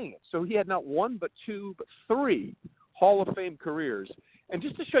everybody playing it. So he had not 1, but 2, but 3 Hall of Fame careers. And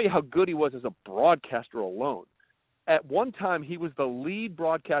just to show you how good he was as a broadcaster alone, at one time he was the lead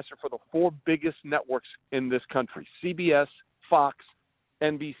broadcaster for the 4 biggest networks in this country: CBS, Fox,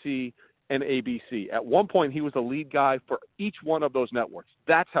 NBC, and ABC. At one point, he was the lead guy for each one of those networks.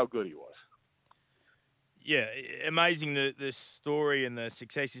 That's how good he was. Yeah, amazing the story and the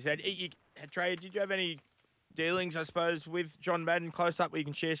success he's had. Trey, did you have any dealings, I suppose, with John Madden close up where you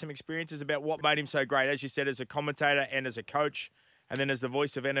can share some experiences about what made him so great, as you said, as a commentator and as a coach, and then as the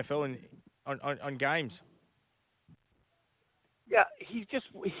voice of NFL on games? Yeah,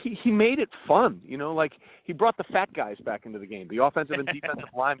 he made it fun. Like he brought the fat guys back into the game, the offensive and defensive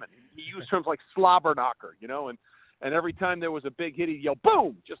linemen. He used terms like slobber knocker, and every time there was a big hit, he'd yell,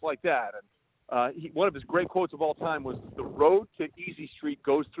 boom, just like that. And one of his great quotes of all time was, "The road to Easy Street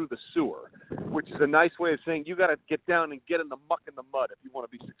goes through the sewer," which is a nice way of saying you got to get down and get in the muck and the mud if you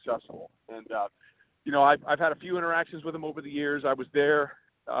want to be successful. And, I've had a few interactions with him over the years. I was there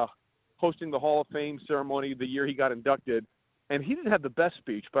hosting the Hall of Fame ceremony the year he got inducted. And he didn't have the best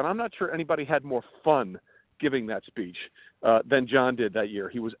speech, but I'm not sure anybody had more fun giving that speech than John did that year.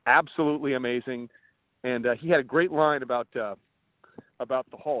 He was absolutely amazing, and he had a great line about the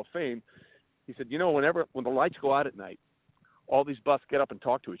Hall of Fame. He said, when the lights go out at night, all these buffs get up and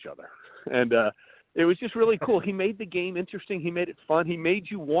talk to each other. And it was just really cool. He made the game interesting. He made it fun. He made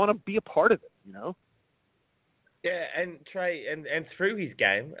you want to be a part of it, Yeah, and Trey, and through his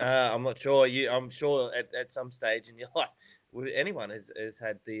game, I'm not sure I'm sure at some stage in your life, anyone has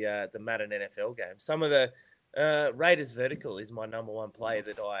had the Madden NFL game. Some of the Raiders vertical is my number one play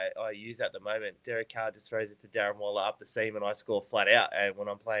that I use at the moment. Derek Carr just throws it to Darren Waller up the seam, and I score flat out. And when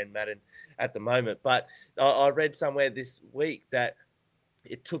I'm playing Madden at the moment, but I read somewhere this week that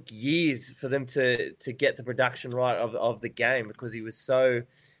it took years for them to get the production right of the game because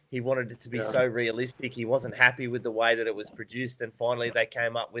he wanted it to be so realistic. He wasn't happy with the way that it was produced. And finally they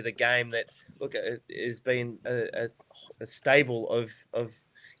came up with a game that, look, it has been a stable of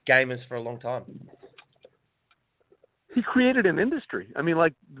gamers for a long time. He created an industry.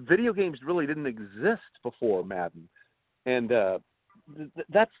 Video games really didn't exist before Madden. And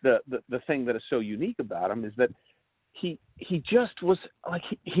that's the thing that is so unique about him is that he just was like,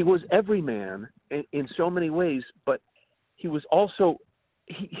 he was every man in so many ways, but he was also,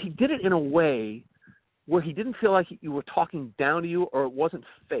 he did it in a way where he didn't feel like you were talking down to you or it wasn't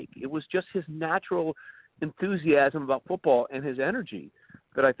fake. It was just his natural enthusiasm about football and his energy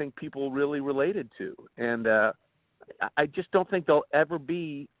that I think people really related to. And I just don't think there'll ever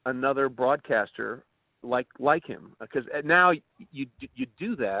be another broadcaster like him, because now you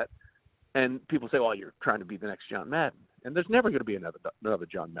do that and people say, well, you're trying to be the next John Madden. And there's never going to be another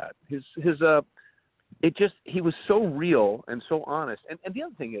John Madden. He was so real and so honest. And the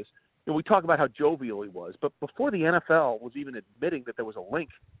other thing is, we talk about how jovial he was, but before the NFL was even admitting that there was a link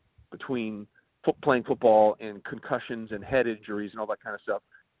between playing football and concussions and head injuries and all that kind of stuff,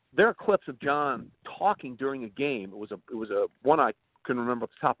 there are clips of John talking during a game. It was a one I can remember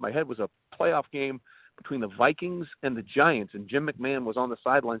off the top of my head was a playoff game between the Vikings and the Giants, and Jim McMahon was on the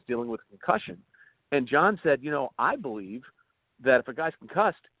sidelines dealing with a concussion. And John said, I believe that if a guy's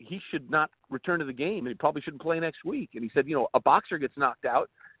concussed, he should not return to the game, and he probably shouldn't play next week. And he said, a boxer gets knocked out,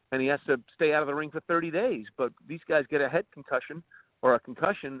 and he has to stay out of the ring for 30 days. But these guys get a head concussion or a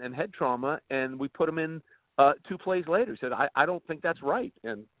concussion and head trauma, and we put them in 2 plays later. He said, I don't think that's right.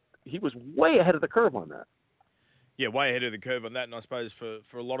 And he was way ahead of the curve on that. Yeah, way ahead of the curve on that. And I suppose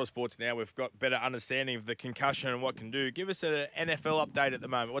for a lot of sports now, we've got better understanding of the concussion and what can do. Give us an NFL update at the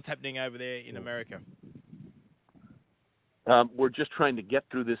moment. What's happening over there in America? We're just trying to get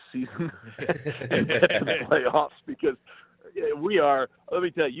through this season and get to the playoffs because we are, let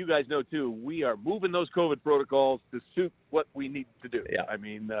me tell you, you guys know too, we are moving those COVID protocols to suit what we need to do. Yeah. I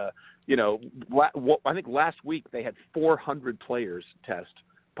mean, I think last week they had 400 players test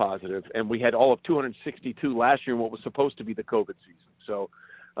positive, and we had all of 262 last year in what was supposed to be the COVID season. So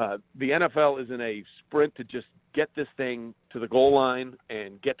the NFL is in a sprint to just get this thing to the goal line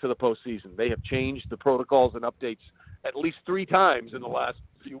and get to the postseason. They have changed the protocols and updates at least 3 times in the last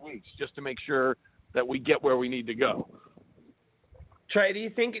few weeks just to make sure that we get where we need to go. Trey, do you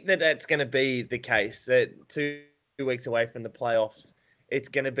think that that's going to be the case, that 2 weeks away from the playoffs, it's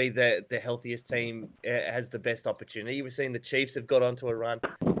going to be the healthiest team has the best opportunity? We've seen the Chiefs have got onto a run.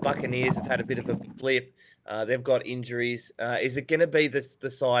 Buccaneers have had a bit of a blip. They've got injuries. Is it going to be the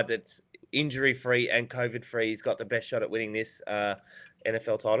side that's injury-free and COVID-free has got the best shot at winning this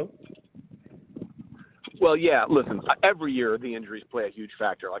NFL title? Well, yeah, listen, every year the injuries play a huge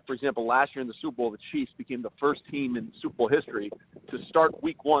factor. Like, for example, last year in the Super Bowl, the Chiefs became the first team in Super Bowl history to start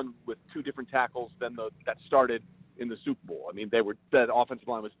week 1 with 2 different tackles than that started in the Super Bowl. I mean, that offensive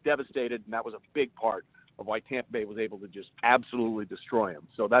line was devastated, and that was a big part of why Tampa Bay was able to just absolutely destroy them.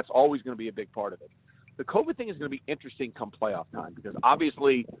 So that's always going to be a big part of it. The COVID thing is going to be interesting come playoff time because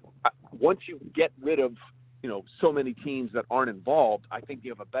obviously once you get rid of, so many teams that aren't involved, I think you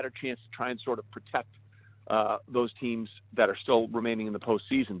have a better chance to try and sort of protect those teams that are still remaining in the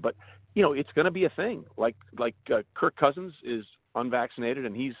postseason. But, it's going to be a thing. Like Kirk Cousins is unvaccinated,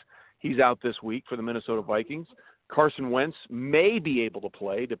 and he's out this week for the Minnesota Vikings. Carson Wentz may be able to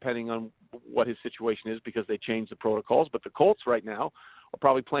play depending on what his situation is because they changed the protocols. But the Colts right now are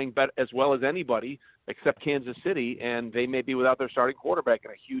probably playing better as well as anybody except Kansas City, and they may be without their starting quarterback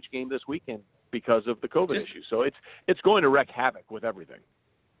in a huge game this weekend because of the COVID issue. So it's going to wreak havoc with everything.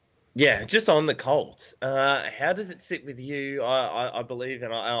 Yeah, just on the Colts, how does it sit with you? I believe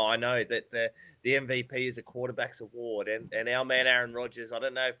and I know that the MVP is a quarterback's award, and our man Aaron Rodgers. I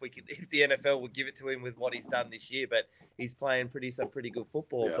don't know if the NFL would give it to him with what he's done this year, but he's playing some pretty good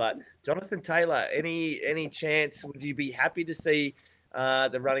football. Yeah. But Jonathan Taylor, any chance? Would you be happy to see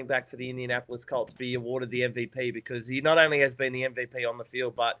the running back for the Indianapolis Colts be awarded the MVP because he not only has been the MVP on the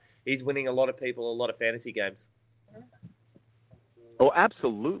field, but he's winning a lot of people a lot of fantasy games? Oh,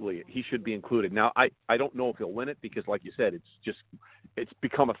 absolutely. He should be included. Now, I don't know if he'll win it because, like you said, it's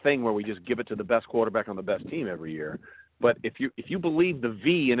become a thing where we just give it to the best quarterback on the best team every year. But if you believe the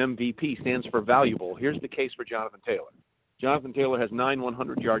V in MVP stands for valuable, here's the case for Jonathan Taylor. Jonathan Taylor has 9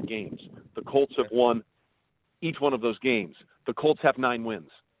 100-yard games. The Colts have won each one of those games. The Colts have 9 wins.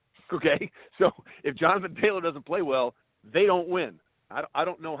 Okay? So if Jonathan Taylor doesn't play well, they don't win. I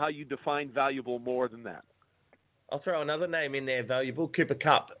don't know how you define valuable more than that. I'll throw another name in there, valuable. Cooper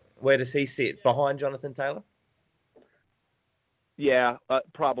Kupp. Where does he sit? Behind Jonathan Taylor? Yeah,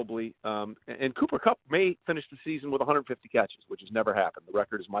 probably. And Cooper Kupp may finish the season with 150 catches, which has never happened. The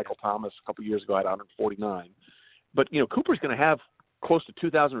record is Michael Thomas a couple years ago had 149. But, Cooper's going to have close to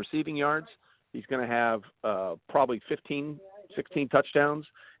 2,000 receiving yards. He's going to have probably 15, 16 touchdowns,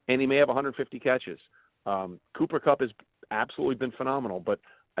 and he may have 150 catches. Cooper Kupp has absolutely been phenomenal, but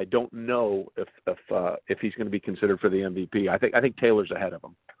I don't know if he's going to be considered for the MVP. I think Taylor's ahead of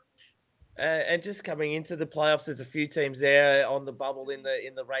him. And just coming into the playoffs, there's a few teams there on the bubble in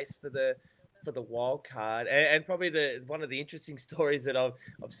the race for the wild card. And probably one of the interesting stories that I've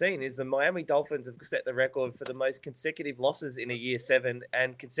seen is the Miami Dolphins have set the record for the most consecutive losses in a year 7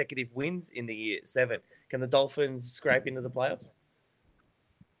 and consecutive wins in the year 7. Can the Dolphins scrape into the playoffs?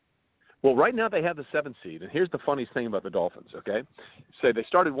 Well, right now they have the 7th seed, and here's the funniest thing about the Dolphins, okay? So they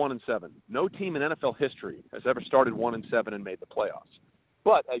started 1-7. No team in NFL history has ever started 1-7 and made the playoffs.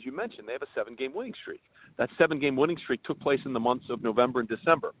 But, as you mentioned, they have a 7-game winning streak. That 7-game winning streak took place in the months of November and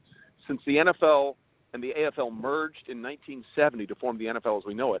December. Since the NFL and the AFL merged in 1970 to form the NFL as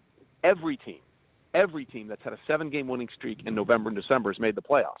we know it, every team that's had a 7-game winning streak in November and December has made the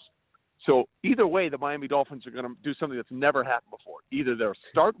playoffs. So either way, the Miami Dolphins are going to do something that's never happened before. Either they'll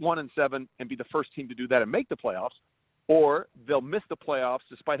start 1-7 and be the first team to do that and make the playoffs, or they'll miss the playoffs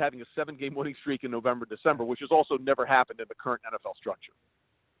despite having a 7-game winning streak in November, December, which has also never happened in the current NFL structure.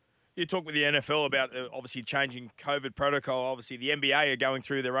 You talk with the NFL about obviously changing COVID protocol. Obviously, the NBA are going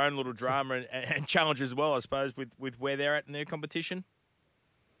through their own little drama and challenge as well, I suppose, with where they're at in their competition.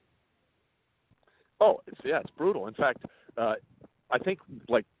 Oh, it's brutal. In fact, I think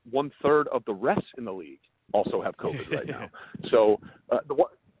like 1/3 of the refs in the league also have COVID right now. So,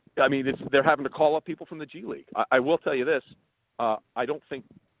 they're having to call up people from the G League. I will tell you this. I don't think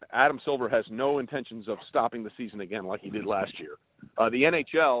Adam Silver has no intentions of stopping the season again like he did last year. The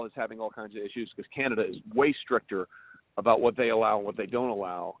NHL is having all kinds of issues because Canada is way stricter about what they allow and what they don't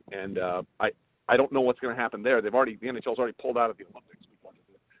allow. And I don't know what's going to happen there. The NHL's already pulled out of the Olympics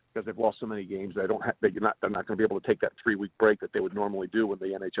because they've lost so many games. They're not going to be able to take that 3-week break that they would normally do when the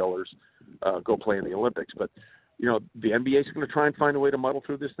NHLers go play in the Olympics. But the NBA is going to try and find a way to muddle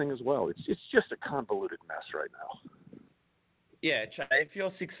through this thing as well. It's just a convoluted mess right now. Yeah, Trey, if you're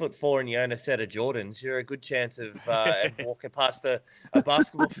 6'4" and you own a set of Jordans, you're a good chance of walking past a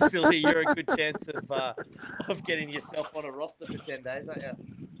basketball facility. You're a good chance of getting yourself on a roster for 10 days, aren't you?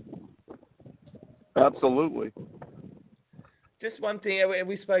 Absolutely. Just one thing,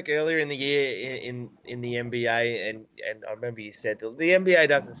 we spoke earlier in the year in the NBA, and I remember you said the NBA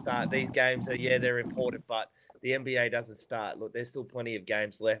doesn't start. These games they're important, but the NBA doesn't start. Look, there's still plenty of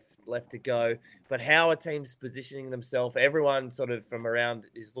games left to go. But how are teams positioning themselves? Everyone sort of from around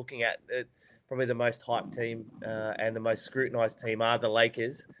is looking at it. Probably the most hyped team and the most scrutinized team are the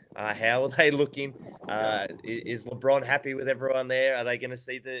Lakers. How are they looking? Is LeBron happy with everyone there? Are they going to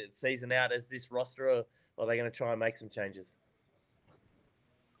see the season out as this roster, or are they going to try and make some changes?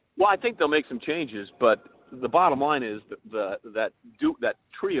 Well, I think they'll make some changes, but the bottom line is that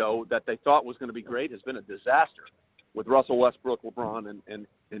trio that they thought was going to be great has been a disaster with Russell Westbrook, LeBron,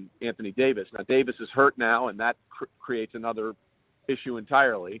 and Anthony Davis. Now, Davis is hurt now, and that creates another issue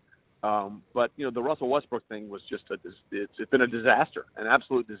entirely. But, the Russell Westbrook thing was just it's been a disaster, an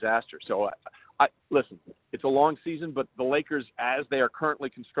absolute disaster. So, listen, it's a long season, but the Lakers, as they are currently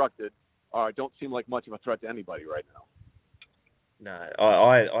constructed, don't seem like much of a threat to anybody right now. No,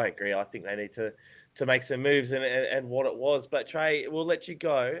 I agree. I think they need to make some moves and what it was. But Trey, we'll let you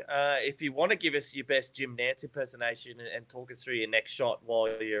go. If you want to give us your best Jim Nantz impersonation and talk us through your next shot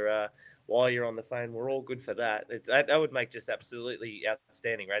while you're on the phone, we're all good for that. That would make just absolutely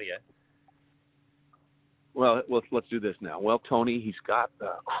outstanding radio. Well, let's do this now. Well, Tony, he's got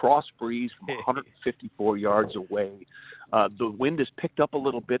a cross breeze from 154 yards away. The wind has picked up a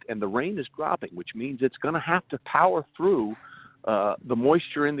little bit, and the rain is dropping, which means it's going to have to power through the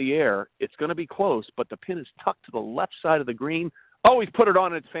moisture in the air. It's going to be close, but the pin is tucked to the left side of the green. Oh, he's put it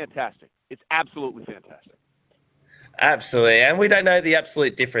on, and it's fantastic. It's absolutely fantastic. Absolutely, and we don't know the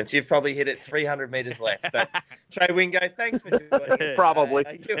absolute difference. You've probably hit it 300 metres left. But Trey Wingo, thanks for joining us. Probably.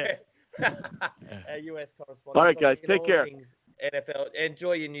 Our US correspondent. All right, guys, take care. NFL.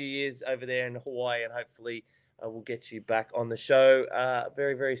 Enjoy your New Year's over there in Hawaii, and hopefully we'll get you back on the show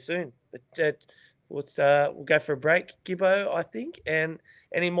very, very soon. But we'll go for a break, Gibbo, I think. And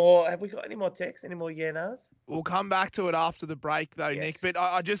have we got any more texts? Any more yeah-nos? We'll come back to it after the break, though, Yes. Nick. But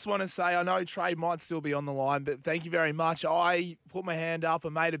I just want to say, I know Trey might still be on the line, but thank you very much. I put my hand up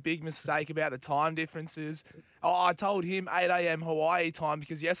and made a big mistake about the time differences. I told him 8 a.m. Hawaii time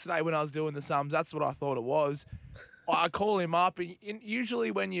because yesterday when I was doing the sums, that's what I thought it was. I call him up, and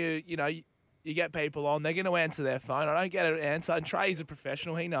usually when you get people on, they're going to answer their phone. I don't get an answer, and Trey's a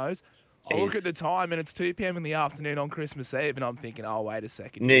professional. He knows. I look at the time, and it's 2 p.m. in the afternoon on Christmas Eve, and I'm thinking, oh, wait a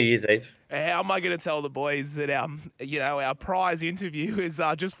second. New Year's Eve. How am I going to tell the boys that our prize interview is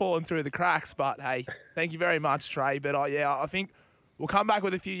just falling through the cracks? But, hey, thank you very much, Trey. But, I think we'll come back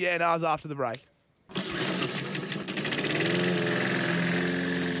with a few yeah-nahs after the break.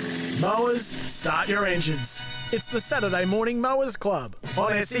 Mowers, start your engines. It's the Saturday Morning Mowers Club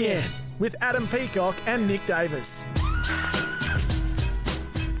on SEN with Adam Peacock and Nick Davis.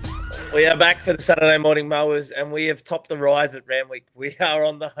 We are back for the Saturday Morning Mowers, and we have topped the rise at Randwick. We are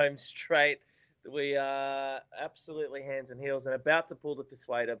on the home straight. We are absolutely hands and heels and about to pull the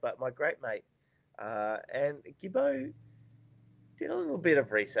persuader, but my great mate and Gibbo did a little bit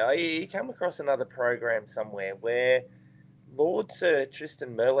of research. He came across another program somewhere where Lord Sir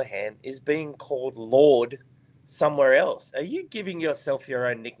Tristan Merlehan is being called Lord somewhere else. Are you giving yourself your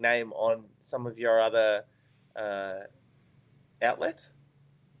own nickname on some of your other outlets?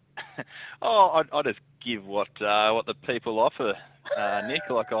 I just give what the people offer, Nick.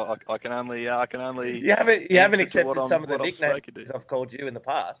 Like I can only. You haven't accepted some of the nicknames I've called you in the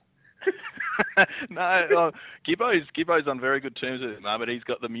past. No, Gibbo's on very good terms with him, but he's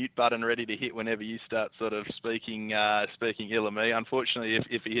got the mute button ready to hit whenever you start sort of speaking ill of me. Unfortunately,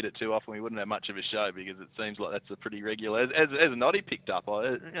 if he hit it too often, we wouldn't have much of a show because it seems like that's a pretty regular. As Noddy picked up,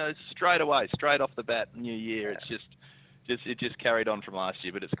 straight away, straight off the bat, New Year. It just carried on from last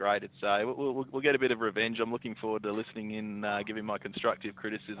year, but it's great. It's we'll get a bit of revenge. I'm looking forward to listening in, giving my constructive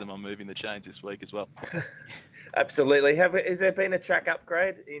criticism on moving the chains this week as well. Absolutely. Has there been a track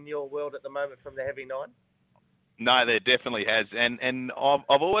upgrade in your world at the moment from the Heavy 9? No, there definitely has, and I've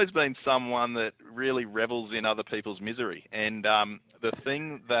always been someone that really revels in other people's misery, and the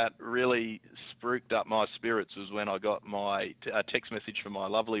thing that really spruiked up my spirits was when I got a text message from my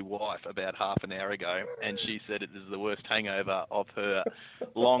lovely wife about half an hour ago, and she said it is the worst hangover of her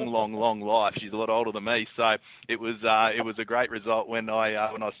long life. She's a lot older than me, so it was a great result when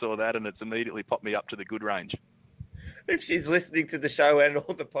I saw that, and it's immediately popped me up to the good range. If she's listening to the show and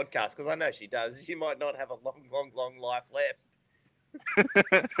all the podcasts, because I know she does, she might not have a long life left.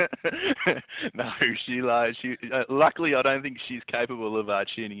 No, she luckily, I don't think she's capable of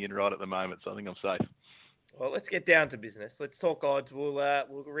tuning in right at the moment, so I think I'm safe. Well, let's get down to business. Let's talk odds. We'll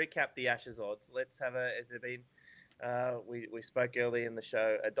recap the Ashes odds. Let's have has there been? We spoke early in the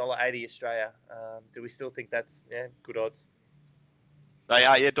show. $1.80 Australia. Do we still think that's good odds? They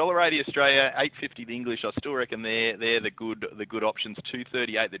are, $1.80 Australia, $8.50 the English. I still reckon they're the good options.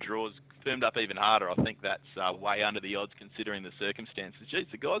 $2.38 the draws, firmed up even harder. I think that's way under the odds considering the circumstances. Geez,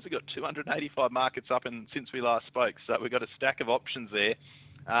 the guys have got 285 markets up since we last spoke, so we've got a stack of options there.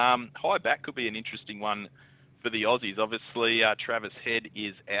 High back could be an interesting one for the Aussies. Obviously, Travis Head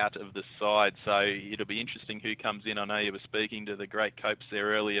is out of the side, so it'll be interesting who comes in. I know you were speaking to the great Copes there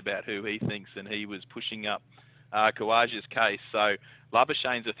earlier about who he thinks, and he was pushing up Khawaja's case. So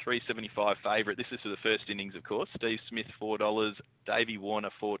Labuschagne's a $3.75 favourite. This is for the first innings, of course. Steve Smith, $4. Davey Warner,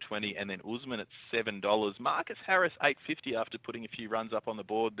 $4.20. And then Usman at $7. Marcus Harris, $8.50 after putting a few runs up on the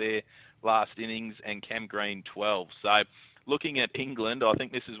board there last innings. And Cam Green, $12. So looking at England, I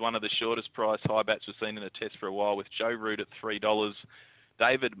think this is one of the shortest price high bats we've seen in a test for a while, with Joe Root at $3.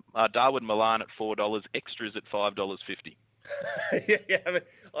 Darwood Milan at $4. Extras at $5.50.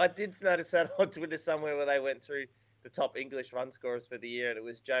 I did notice that on Twitter somewhere where they went through the top English run scorers for the year, and it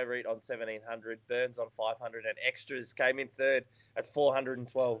was Joe Root on 1,700, Burns on 500, and Extras came in third at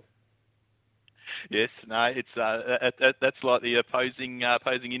 412. Yes, no, it's that's like the opposing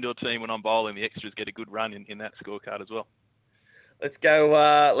indoor team when I'm bowling. The Extras get a good run in that scorecard as well. Let's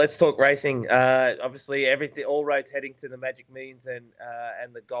go. Let's talk racing. Obviously, all roads heading to the Magic Millions and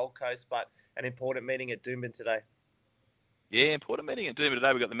the Gold Coast, but an important meeting at Doomben today. Yeah, important meeting at Doomben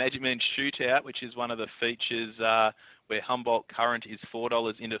today. We've got the Magic Millions Shootout, which is one of the features where Humboldt Current is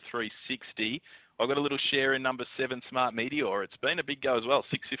 $4 into $3.60. I've got a little share in number 7, Smart Meteor. It's been a big go as well.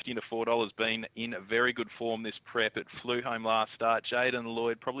 $6.50 into $4. Been in very good form this prep. It flew home last start. Jaden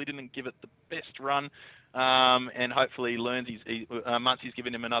Lloyd probably didn't give it the best run. And hopefully learns Muncie's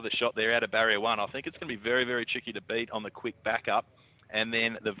given him another shot there out of barrier 1. I think it's going to be very, very tricky to beat on the quick backup. And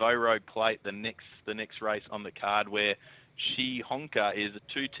then the Vorogue Plate, the next race on the card, where She Honka is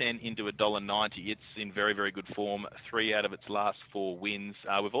 $2.10 into $1.90. It's in very, very good form. 3 out of its last 4 wins.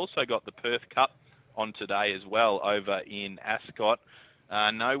 We've also got the Perth Cup on today as well over in Ascot.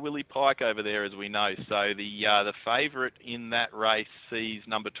 No Willie Pike over there, as we know. So the favourite in that race sees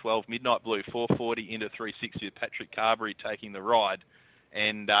number 12, Midnight Blue, $4.40 into $3.60 with Patrick Carberry taking the ride.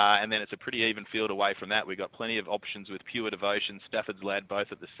 And then it's a pretty even field away from that. We've got plenty of options with Pure Devotion, Stafford's Lad,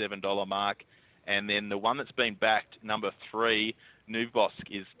 both at the $7 mark. And then the one that's been backed, number 3,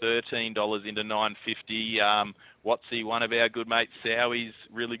 Nuvbosk, is $13 into $9.50. Watsy, one of our good mates, Sowie's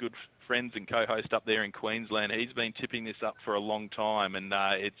really good friends and co-host up there in Queensland, he's been tipping this up for a long time. And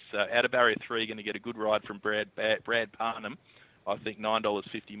it's out of barrier 3, going to get a good ride from Brad Parnham. I think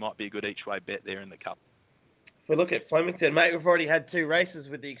 $9.50 might be a good each-way bet there in the Cup. If we look at Flemington, mate, we've already had 2 races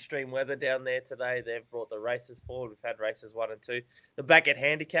with the extreme weather down there today. They've brought the races forward. We've had races 1 and 2. The back at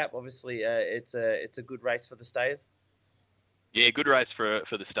handicap, obviously, it's a good race for the stayers. Yeah, good race for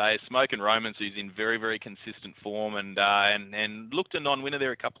the stayers. Smoke and Romans, who's in very, very consistent form and looked a non-winner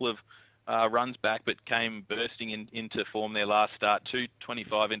there a couple of runs back, but came bursting into form there last start.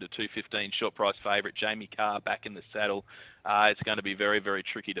 2.25 into 2.15, short price favourite. Jamie Carr back in the saddle. It's going to be very, very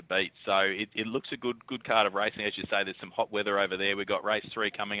tricky to beat. So it looks a good card of racing. As you say, there's some hot weather over there. We've got race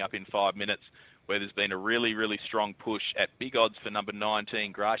 3 coming up in 5 minutes, where there's been a really, really strong push at big odds for number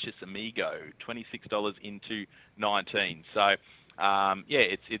 19, Gracious Amigo, $26 into 19. So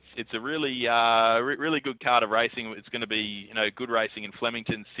it's a really really good card of racing. It's going to be good racing in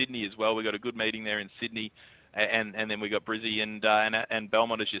Flemington, Sydney as well. We've got a good meeting there in Sydney and then we got Brizzy and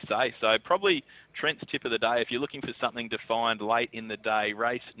Belmont, as you say. So probably Trent's tip of the day. If you're looking for something to find late in the day,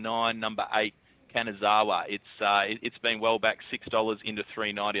 race 9, number 8, Kanazawa. It's been well back, $6 into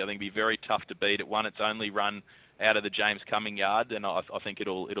 $3.90. I think it'd be very tough to beat. It won its only run out of the James Cumming yard, and I think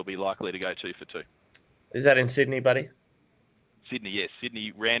it'll be likely to go 2 for 2. Is that in Sydney, buddy? Sydney, yes.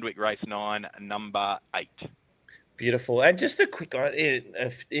 Sydney, Randwick, race 9, number 8. Beautiful. And just a quick one,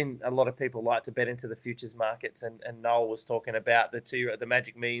 a lot of people like to bet into the futures markets, and Noel was talking about the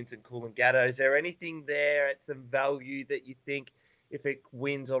Magic Millions and Coolangatta. Is there anything there at some value that you think, if it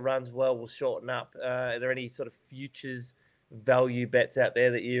wins or runs well, will shorten up? Are there any sort of futures value bets out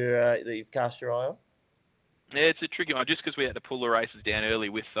there that you've cast your eye on? Yeah, it's a tricky one. Just because we had to pull the races down early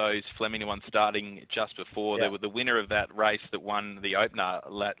with those Flemington ones starting just before, they were the winner of that race that won the opener,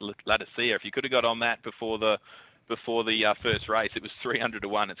 Latticia. If you could have got on that before the first race, it was 300 to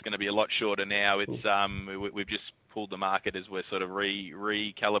 1. It's going to be a lot shorter now. It's we've just pulled the market as we're sort of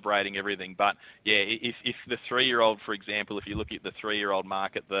recalibrating everything. But yeah, if the 3-year-old, for example, if you look at the 3-year-old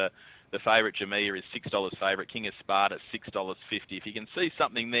market, the favourite Jamia is $6 favourite. King of Sparta $6.50. If you can see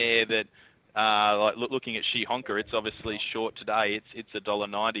something there that. Like looking at Shihonka, it's obviously short today. It's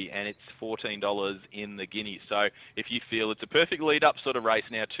 $1.90 and it's $14 in the Guinea. So if you feel it's a perfect lead-up sort of race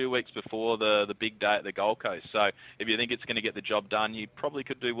now, 2 weeks before the big day at the Gold Coast. So if you think it's going to get the job done, you probably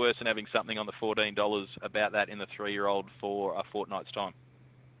could do worse than having something on the $14 about that in the 3-year-old for a fortnight's time.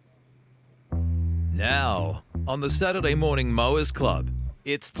 Now, on the Saturday Morning Mowers Club,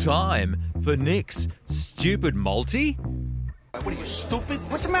 it's time for Nick's Stupid Multi. What are you, stupid?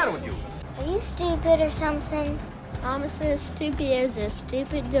 What's the matter with you? Are you stupid or something? I'm as stupid as a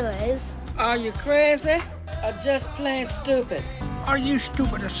stupid does. Are you crazy or just plain stupid? Are you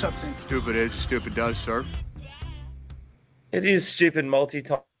stupid or something? Stupid as a stupid does, sir. It is stupid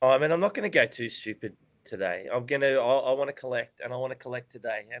multi-time, and I'm not going to go too stupid today. I want to collect, and I want to collect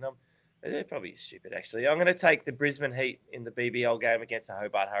today. And they're probably stupid, actually. I'm going to take the Brisbane Heat in the BBL game against the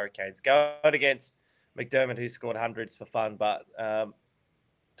Hobart Hurricanes. Going against McDermott, who scored hundreds for fun, but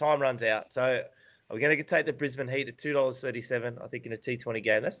time runs out. So we're going to take the Brisbane Heat at $2.37, I think, in a T20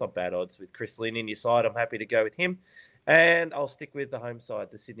 game. That's not bad odds with Chris Lynn in your side. I'm happy to go with him. And I'll stick with the home side,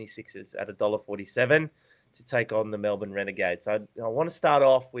 the Sydney Sixers, at $1.47 to take on the Melbourne Renegades. So I want to start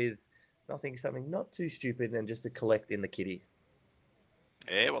off with something not too stupid and just to collect in the kitty.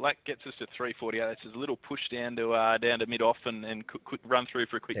 Yeah, well, that gets us to 348. That's just a little push down to mid-off and quick run through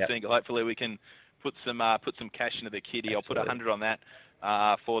for a quick single. Hopefully we can put some cash into the kitty. Absolutely. I'll put 100 on that.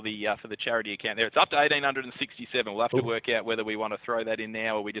 For the charity account there. It's up to 1,867. We'll have to work out whether we want to throw that in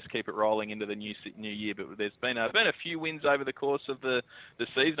now or we just keep it rolling into the new year. But there's been a few wins over the course of the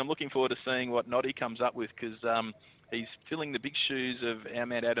season. I'm looking forward to seeing what Noddy comes up with because he's filling the big shoes of our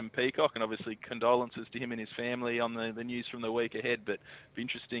man Adam Peacock, and obviously condolences to him and his family on the news from the week ahead. But it'll be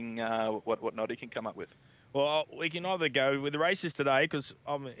interesting what Noddy can come up with. Well, we can either go with the races today because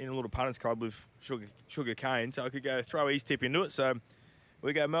I'm in a little punters club with Sugar Cane, so I could go throw his tip into it. So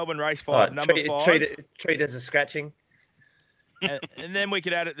we go Melbourne race 5, number 5. Treat as a scratching. and then we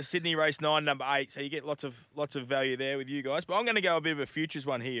could add it to Sydney race 9, number 8. So you get lots of value there with you guys. But I'm going to go a bit of a futures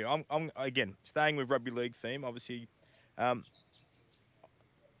one here. I'm again staying with rugby league theme. Obviously, I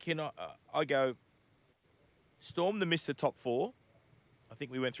go Storm to miss the top 4. I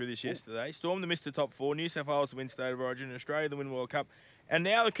think we went through this yesterday. Storm to miss the top 4. New South Wales to win State of Origin. Australia to win World Cup. And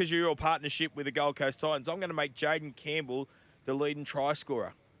now because you're a partnership with the Gold Coast Titans, I'm going to make Jaden Campbell the leading try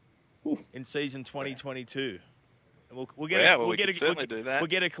scorer in season 2022. We'll get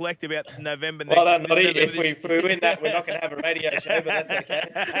a collect about November next. Well done, Noddy. If we win that, we're not going to have a radio show, but that's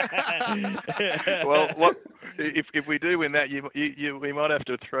okay. Well, if we do win that, we might have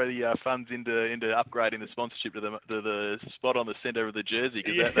to throw the funds into upgrading the sponsorship to the spot on the centre of the jersey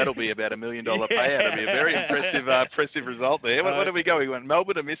because that'll be about $1 million payout. It'll be a very impressive result there. What do we go? We went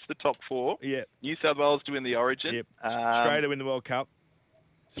Melbourne to miss the top 4. Yeah. New South Wales to win the Origin. Yep. Australia to win the World Cup.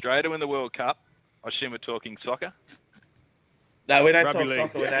 Australia to win the World Cup. I assume we're talking soccer. No, we don't talk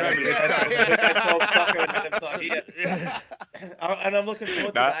soccer with Adam. We don't talk soccer with Adam side here. Yeah. And I'm looking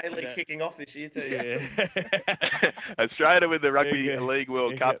forward to the A-League kicking off this year too. Yeah. Australia with the Rugby League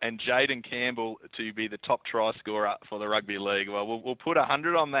World Cup and Jaden Campbell to be the top try scorer for the Rugby League. Well, we'll put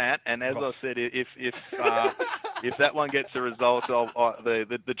 100 on that. And as I said, if that one gets a result,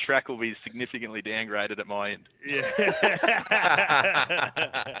 the track will be significantly downgraded at my end. Yeah.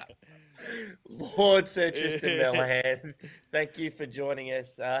 Lord Sir Tristan Mellahan, thank you for joining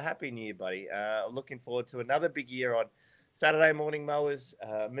us. Happy New Year, buddy. Looking forward to another big year on Saturday Morning Mowers,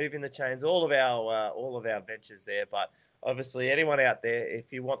 moving the chains, all of our ventures there. But obviously, anyone out there,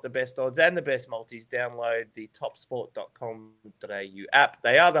 if you want the best odds and the best multis, download the topsport.com.au app.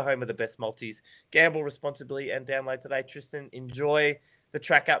 They are the home of the best multis. Gamble responsibly and download today. Tristan, enjoy the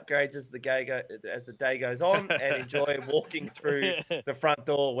track upgrades as the day goes on, and enjoy walking through the front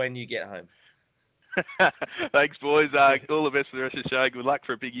door when you get home. Thanks, boys. All the best for the rest of the show. Good luck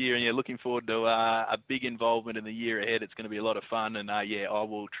for a big year, and looking forward to a big involvement in the year ahead. It's going to be a lot of fun, and I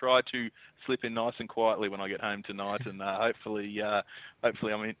will try to slip in nice and quietly when I get home tonight, and hopefully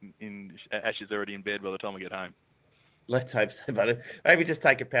I'm in Ash is already in bed by the time I get home. Let's hope so, but maybe just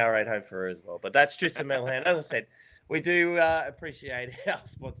take a Powerade home for her as well. But that's Tristan Melhan. As I said, we do appreciate our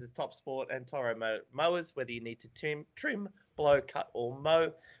sponsors, Top Sport and Toro Mowers. Whether you need to trim, blow, cut or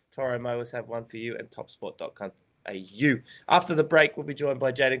mow, Toro Mowers have one for you, and topsport.com.au. After the break, we'll be joined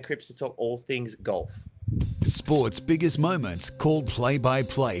by Jaden Cripps to talk all things golf. Sport's biggest moments called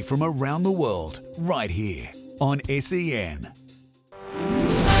play-by-play from around the world, right here on SEN.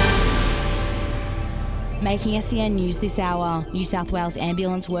 Making SEN news this hour, New South Wales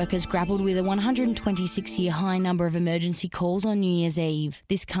ambulance workers grappled with a 126-year high number of emergency calls on New Year's Eve.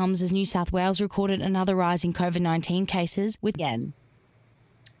 This comes as New South Wales recorded another rise in COVID-19 cases with again.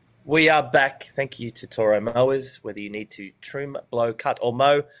 We are back. Thank you to Toro Mowers. Whether you need to trim, blow, cut or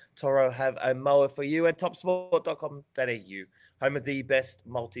mow, Toro have a mower for you, and topsport.com.au, home of the best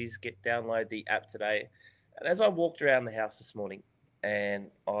multis. Download the app today. And as I walked around the house this morning, and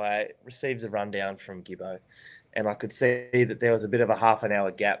I received a rundown from Gibbo, and I could see that there was a bit of a half an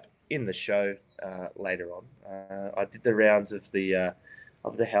hour gap in the show later on. I did the rounds of the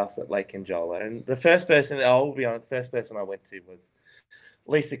house at Lake Conjola, and the first person I went to was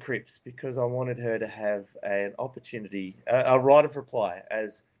Lisa Cripps, because I wanted her to have an opportunity, a right of reply.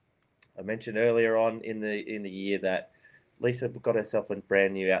 As I mentioned earlier on in the year, that Lisa got herself a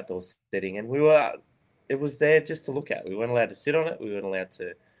brand new outdoor setting, and it was there just to look at. We weren't allowed to sit on it. We weren't allowed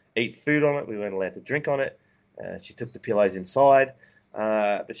to eat food on it. We weren't allowed to drink on it. She took the pillows inside,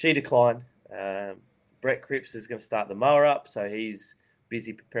 but she declined. Brett Cripps is going to start the mower up, so he's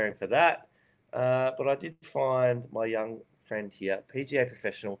busy preparing for that. But I did find my young friend here, PGA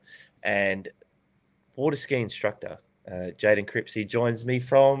professional and water ski instructor, Jaden Cripps. He joins me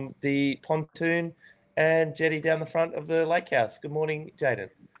from the pontoon and jetty down the front of the lake house. Good morning,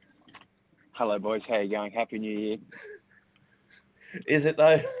 Jaden. Hello, boys. How are you going? Happy New Year. Is it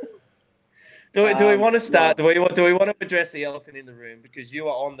though? Do we want to start? Do we want to address the elephant in the room? Because you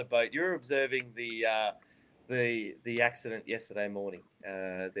were on the boat. You were observing the accident yesterday morning.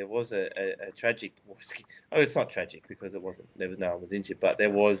 There was a tragic. It's not tragic because it wasn't. No one was injured, but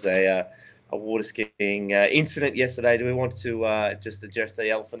there was a water skiing incident yesterday. Do we want to just address the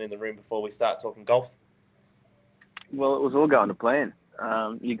elephant in the room before we start talking golf? Well, it was all going to plan.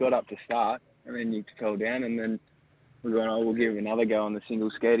 You got up to start, and then you fell down, and then we went, we'll give him another go on the single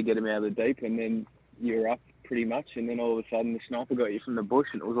ski to get him out of the deep, and then you were up pretty much, and then all of a sudden the sniper got you from the bush,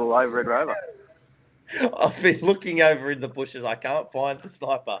 and it was all over Red Rover. I've been looking over in the bushes. I can't find the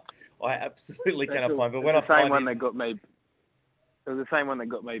sniper. I absolutely cannot find. But when I find it was the same one that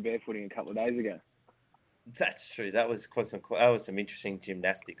got me barefooting a couple of days ago. That's true. That was some interesting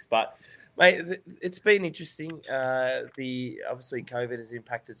gymnastics. But mate, it's been interesting. Obviously COVID has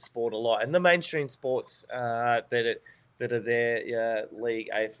impacted sport a lot, and the mainstream sports that are there, league,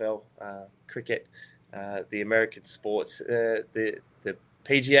 AFL, cricket, the American sports, the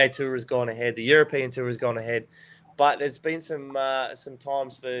PGA Tour has gone ahead, the European Tour has gone ahead, but there's been some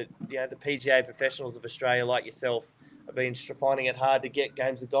times for the PGA professionals of Australia like yourself have been finding it hard to get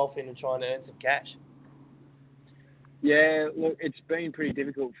games of golf in and trying to earn some cash. Yeah, look, it's been pretty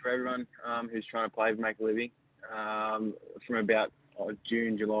difficult for everyone who's trying to play to make a living. From about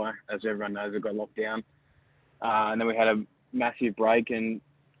June, July, as everyone knows, it got locked down. And then we had a massive break, and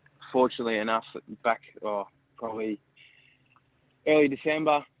fortunately enough, back probably early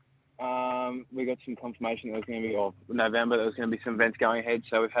December, we got some confirmation that there was going to be, November, there was going to be some events going ahead.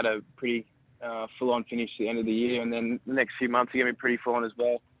 So we've had a pretty full-on finish to the end of the year, and then the next few months are going to be pretty full-on as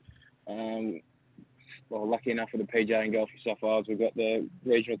well. Lucky enough for the PGA and Golf New South Wales, we've got the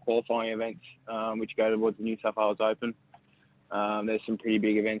regional qualifying events, which go towards the New South Wales Open. There's some pretty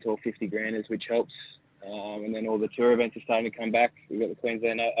big events, all 50 granders, which helps. And then all the tour events are starting to come back. We've got the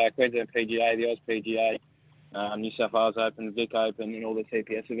Queensland PGA, the Oz PGA, New South Wales Open, Vic Open, and all the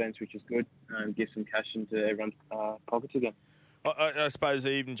CPS events, which is good. Give some cash into everyone's pockets again. I suppose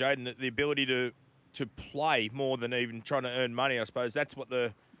even, Jaden, the ability to play more than even trying to earn money, I suppose that's what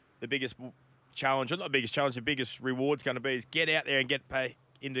the biggest challenge, or not the biggest challenge, the biggest reward's going to be, is get out there and get paid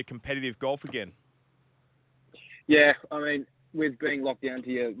into competitive golf again. Yeah, I mean, with being locked down to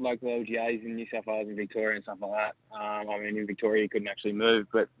your local LGAs in New South Wales and Victoria and stuff like that, I mean, in Victoria you couldn't actually move,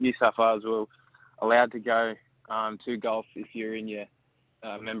 but New South Wales were allowed to go to golf if you're in your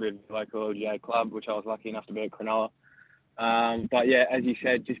member of the local LGA club, which I was lucky enough to be at Cronulla. But yeah, as you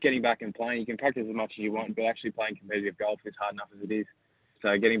said, just getting back and playing, you can practice as much as you want, but actually playing competitive golf is hard enough as it is.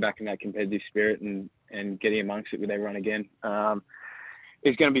 So getting back in that competitive spirit and getting amongst it with everyone again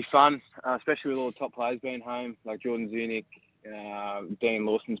is going to be fun, especially with all the top players being home, like Jordan Zunic, Dan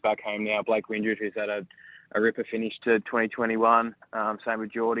Lawson's back home now, Blake Windred, who's had a ripper finish to 2021, same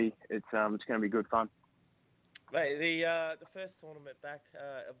with Geordie. It's going to be good fun. Mate, the first tournament back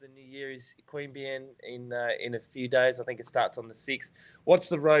of the new year is Queanbeyan in a few days. I think it starts on the 6th. What's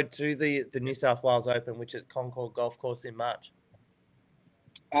the road to the New South Wales Open, which is Concord Golf Course in March?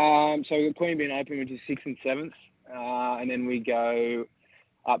 So we've got Queanbeyan Open, which is 6th and 7th, and then we go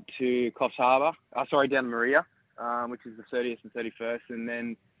up to Coffs Harbour, down to Maria, which is the 30th and 31st, and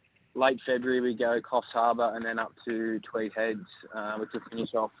then late February we go Coffs Harbour and then up to Tweed Heads, which will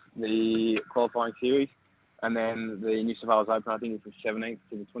finish off the qualifying series. And then the New South Wales Open, I think it's the 17th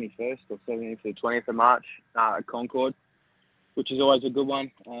to the 21st or 17th to the 20th of March at Concord, which is always a good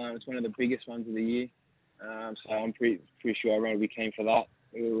one. It's one of the biggest ones of the year. So I'm pretty sure everyone will be keen for that.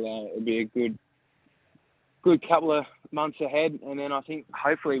 It'll be a good couple of months ahead. And then I think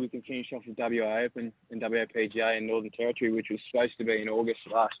hopefully we can finish off with WA Open and WAPGA in Northern Territory, which was supposed to be in August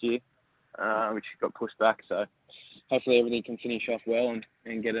last year, which got pushed back. So hopefully everything can finish off well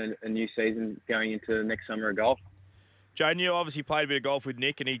and get a new season going into the next summer of golf. Joe, you obviously played a bit of golf with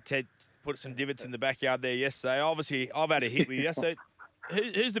Nick and he put some divots in the backyard there yesterday. Obviously, I've had a hit with you. So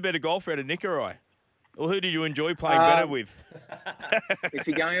who's the better golfer out of Nick or I? Or who did you enjoy playing better with? If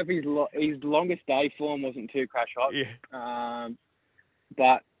you're going up his longest day form wasn't too crash hot. Yeah.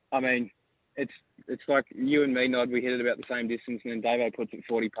 But, I mean, it's like you and me, Nod, we hit it about the same distance and then Davo puts it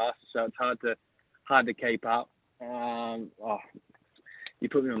 40 past, so it's hard to keep up. You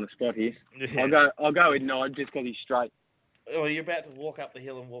put me on the spot here. Yeah. I'll go with Nod just because he's straight. Well, you're about to walk up the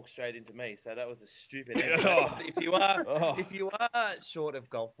hill and walk straight into me, so that was a stupid answer. If you are short of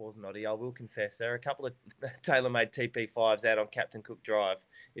golf balls, Noddy, I will confess there are a couple of TaylorMade TP5s out on Captain Cook Drive.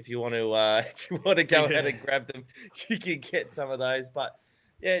 If you want to go ahead and grab them, you can get some of those. But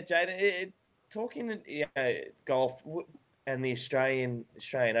yeah, Jaden, talking golf and the Australian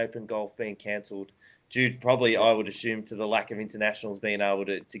Open golf being cancelled due probably, I would assume, to the lack of internationals being able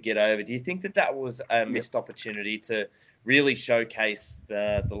to get over. Do you think that was a missed opportunity to really showcase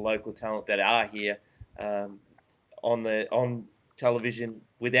the local talent that are here on television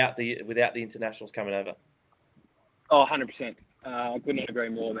without the internationals coming over? Oh, 100%. I couldn't agree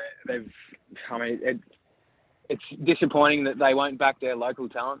more. It's disappointing that they won't back their local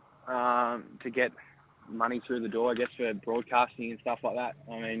talent to get money through the door, I guess, for broadcasting and stuff like that.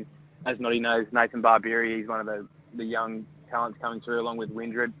 I mean, as Noddy knows, Nathan Barbieri, he's one of the young talents coming through, along with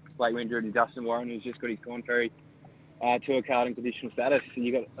Windred, Blake Windred and Justin Warren, who's just got his Corn Ferry tour card and conditional status. And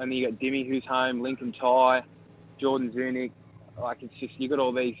you got Dimmy, who's home, Lincoln Ty, Jordan Zunic. Like, it's just, you got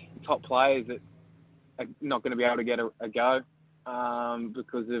all these top players that are not going to be able to get a go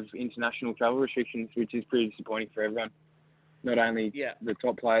because of international travel restrictions, which is pretty disappointing for everyone. Not only the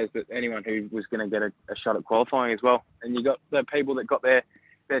top players, but anyone who was going to get a shot at qualifying as well. And you got the people that got their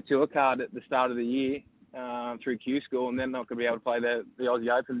tour card at the start of the year through Q School, and they're not going to be able to play the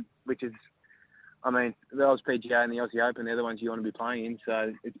Aussie Open, which is, I mean, the PGA and the Aussie Open, they're the ones you want to be playing in.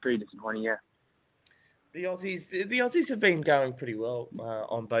 So it's pretty disappointing, yeah. The Aussies have been going pretty well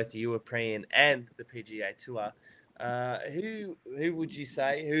on both the European and the PGA Tour. Who would you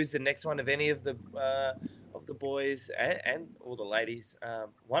say? Who's the next one of any of the boys and all the ladies?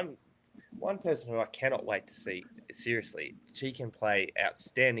 One person who I cannot wait to see. Seriously, she can play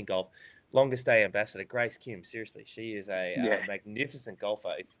outstanding golf. Longest day ambassador, Grace Kim. Seriously, she is a magnificent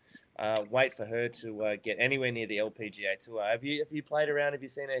golfer. Wait for her to get anywhere near the LPGA Tour. Have you played around? Have you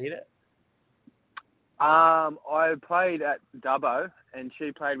seen her hit it? I played at Dubbo, and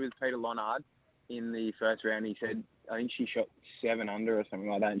she played with Peter Lonard in the first round. He said, I think she shot 7 under or something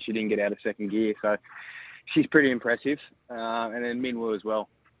like that, and she didn't get out of second gear. So she's pretty impressive. And then Min Woo as well.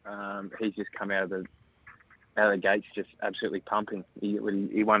 He's just come out of the gates just absolutely pumping. He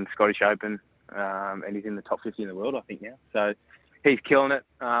won Scottish Open, and he's in the top 50 in the world, I think, now. So he's killing it.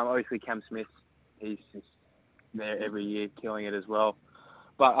 Obviously, Cam Smith, he's just there every year killing it as well.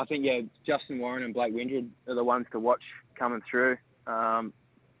 But I think, Justin Warren and Blake Windred are the ones to watch coming through.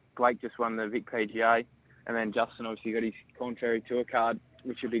 Blake just won the Vic PGA, and then Justin obviously got his Corn Ferry Tour card,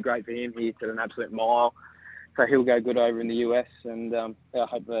 which would be great for him. He hits at an absolute mile, so he'll go good over in the US. And I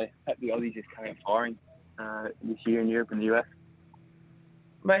hope the Aussies just come out firing. this year in Europe and the US.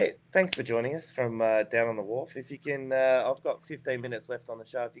 Mate, thanks for joining us from down on the wharf. If you can, I've got 15 minutes left on the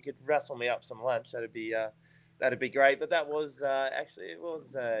show. If you could rustle me up some lunch, that'd be great. But that was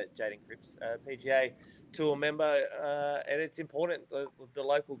Jaden Cripps, PGA Tour member, and it's important the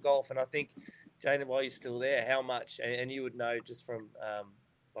local golf. And I think, Jaden, while you're still there, how much, and you would know just from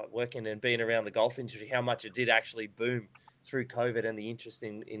like working and being around the golf industry, how much it did actually boom through COVID and the interest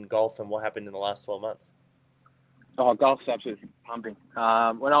in golf and what happened in the last 12 months. Oh, golf's absolutely pumping.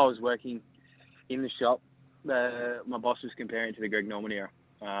 When I was working in the shop, my boss was comparing it to the Greg Norman era.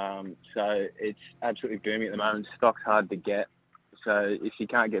 So it's absolutely booming at the moment. Stock's hard to get. So if you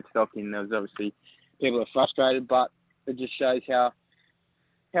can't get stock in, there's obviously people are frustrated, but it just shows how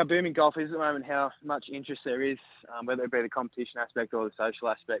booming golf is at the moment, how much interest there is, whether it be the competition aspect or the social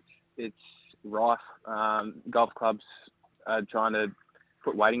aspect. It's rife. Golf clubs are trying to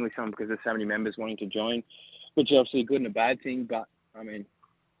put waiting lists on because there's so many members wanting to join, which is obviously a good and a bad thing. But, I mean,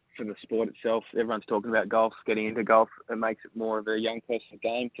 for the sport itself, everyone's talking about golf, getting into golf. It makes it more of a young person's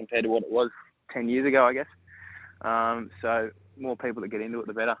game compared to what it was 10 years ago, I guess. So more people that get into it,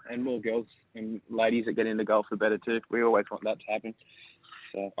 the better. And more girls and ladies that get into golf, the better too. We always want that to happen.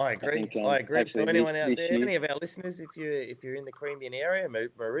 So I agree. I agree. So anyone out there, any of our listeners, if you're in the Queanbeyan area,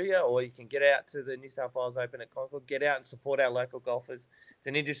 Maria, or you can get out to the New South Wales Open at Concord, get out and support our local golfers. It's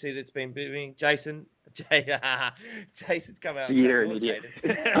an industry that's been booming. Jason's come out. You're an idiot.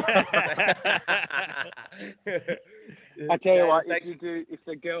 I tell you what, if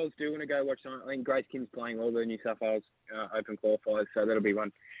the girls do want to go watch something, I think Grace Kim's playing all the New South Wales Open qualifiers, so that'll be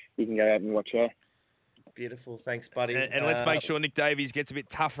one you can go out and watch her. Beautiful. Thanks, buddy. And let's make sure Nick Davies gets a bit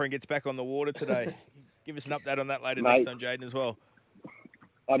tougher and gets back on the water today. Give us an update on that later next time, Jaden, as well.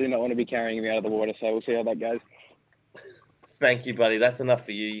 I do not want to be carrying him out of the water, so we'll see how that goes. Thank you, buddy. That's enough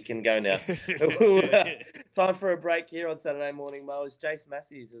for you. You can go now. Time for a break here on Saturday Morning Mowers. Jace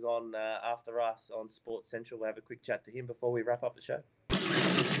Matthews is on after us on Sports Central. We'll have a quick chat to him before we wrap up the show.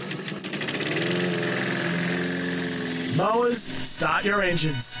 Mowers, start your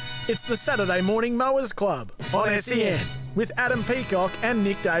engines. It's the Saturday Morning Mowers Club on SEN with Adam Peacock and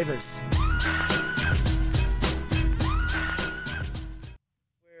Nick Davis.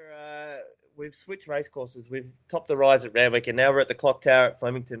 We've switched race courses. We've topped the rise at Randwick, and now we're at the Clock Tower at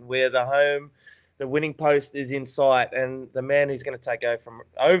Flemington, where the winning post is in sight, and the man who's going to take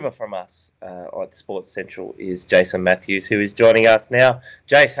over from us at Sports Central is Jason Matthews, who is joining us now.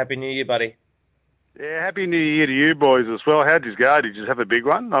 Jace, Happy New Year, buddy. Yeah, Happy New Year to you boys as well. How'd you go? Did you just have a big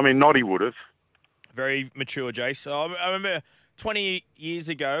one? I mean, Noddy would have. Very mature, Jace. I remember 20 years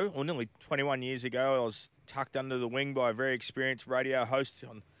ago, or nearly 21 years ago, I was tucked under the wing by a very experienced radio host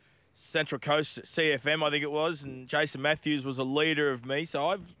on Central Coast CFM, I think it was, and Jason Matthews was a leader of me.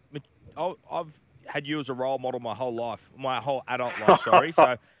 So I've had you as a role model my whole adult life. Sorry.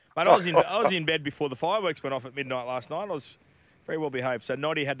 So, mate, I was in bed before the fireworks went off at midnight last night. I was very well behaved. So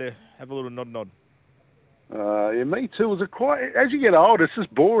Noddy had to have a little nod. Yeah, me too. As you get older, it's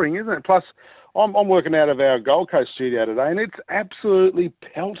just boring, isn't it? Plus, I'm working out of our Gold Coast studio today, and it's absolutely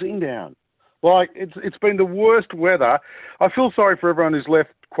pelting down. Like, it's been the worst weather. I feel sorry for everyone who's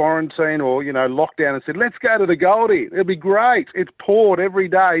left quarantine or, lockdown and said, let's go to the Goldie. It'll be great. It's poured every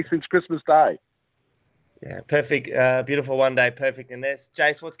day since Christmas Day. Yeah, perfect. Beautiful one day, perfect. And there's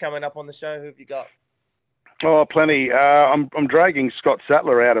Jace, what's coming up on the show? Who have you got? Oh, plenty. I'm dragging Scott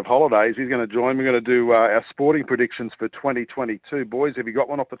Sattler out of holidays. He's going to join. We're going to do our sporting predictions for 2022. Boys, have you got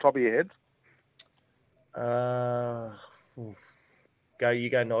one off the top of your heads? You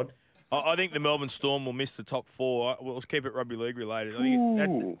go, Nod. I think the Melbourne Storm will miss the top four. We'll keep it rugby league related. I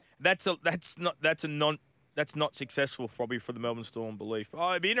think that's not successful probably for the Melbourne Storm belief. But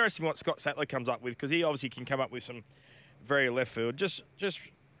it'd be interesting what Scott Sattler comes up with, because he obviously can come up with some very left field. Just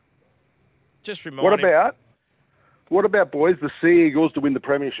remind What about, boys, the Sea Eagles to win the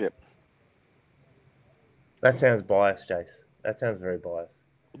premiership? That sounds biased, Jace. That sounds very biased.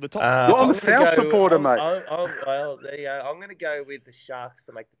 I'm a South supporter, mate. There you go. I'm going to go with the Sharks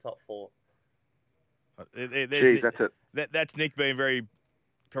to make the top four. That's it. That's Nick being very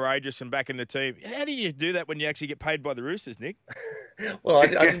courageous and backing the team. How do you do that when you actually get paid by the Roosters, Nick? Well, I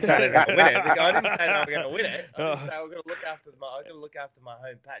didn't say they were going to win it. I didn't say they were going to win it. I didn't say I'm going to look after my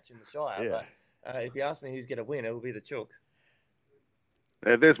home patch in the Shire. Yeah. But if you ask me who's going to win, it will be the Chooks.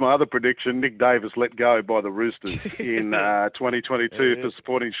 There's my other prediction. Nick Davis let go by the Roosters in 2022 for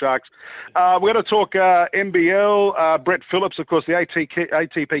supporting Sharks. We're going to talk NBL. Brett Phillips, of course, the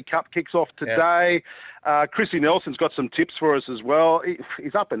ATP Cup kicks off today. Chrissy Nelson's got some tips for us as well.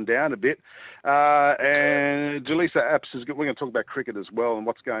 He's up and down a bit. And Jaleesa Apps, we're going to talk about cricket as well and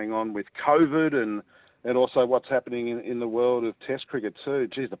what's going on with COVID and and also what's happening in the world of Test cricket too.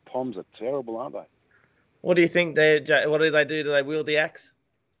 Geez, the Poms are terrible, aren't they? What do you think? What do they do? Do they wield the axe?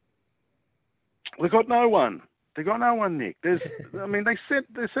 They've got no one. They got no one, Nick. They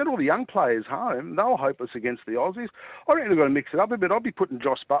sent all the young players home. They were hopeless against the Aussies. I reckon they've got to mix it up a bit. I'd be putting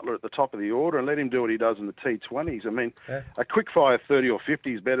Josh Butler at the top of the order and let him do what he does in the T20s. I mean, a quick fire 30 or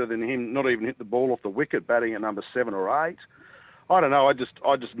 50 is better than him not even hit the ball off the wicket, batting at number 7 or 8. I don't know. I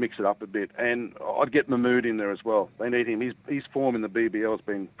just mix it up a bit, and I'd get Mahmood in there as well. They need him. His form in the BBL has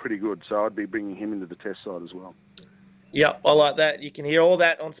been pretty good, so I'd be bringing him into the Test side as well. Yeah, I like that. You can hear all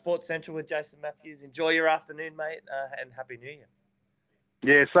that on Sports Central with Jason Matthews. Enjoy your afternoon, mate, and Happy New Year.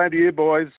 Yeah, same to you, boys.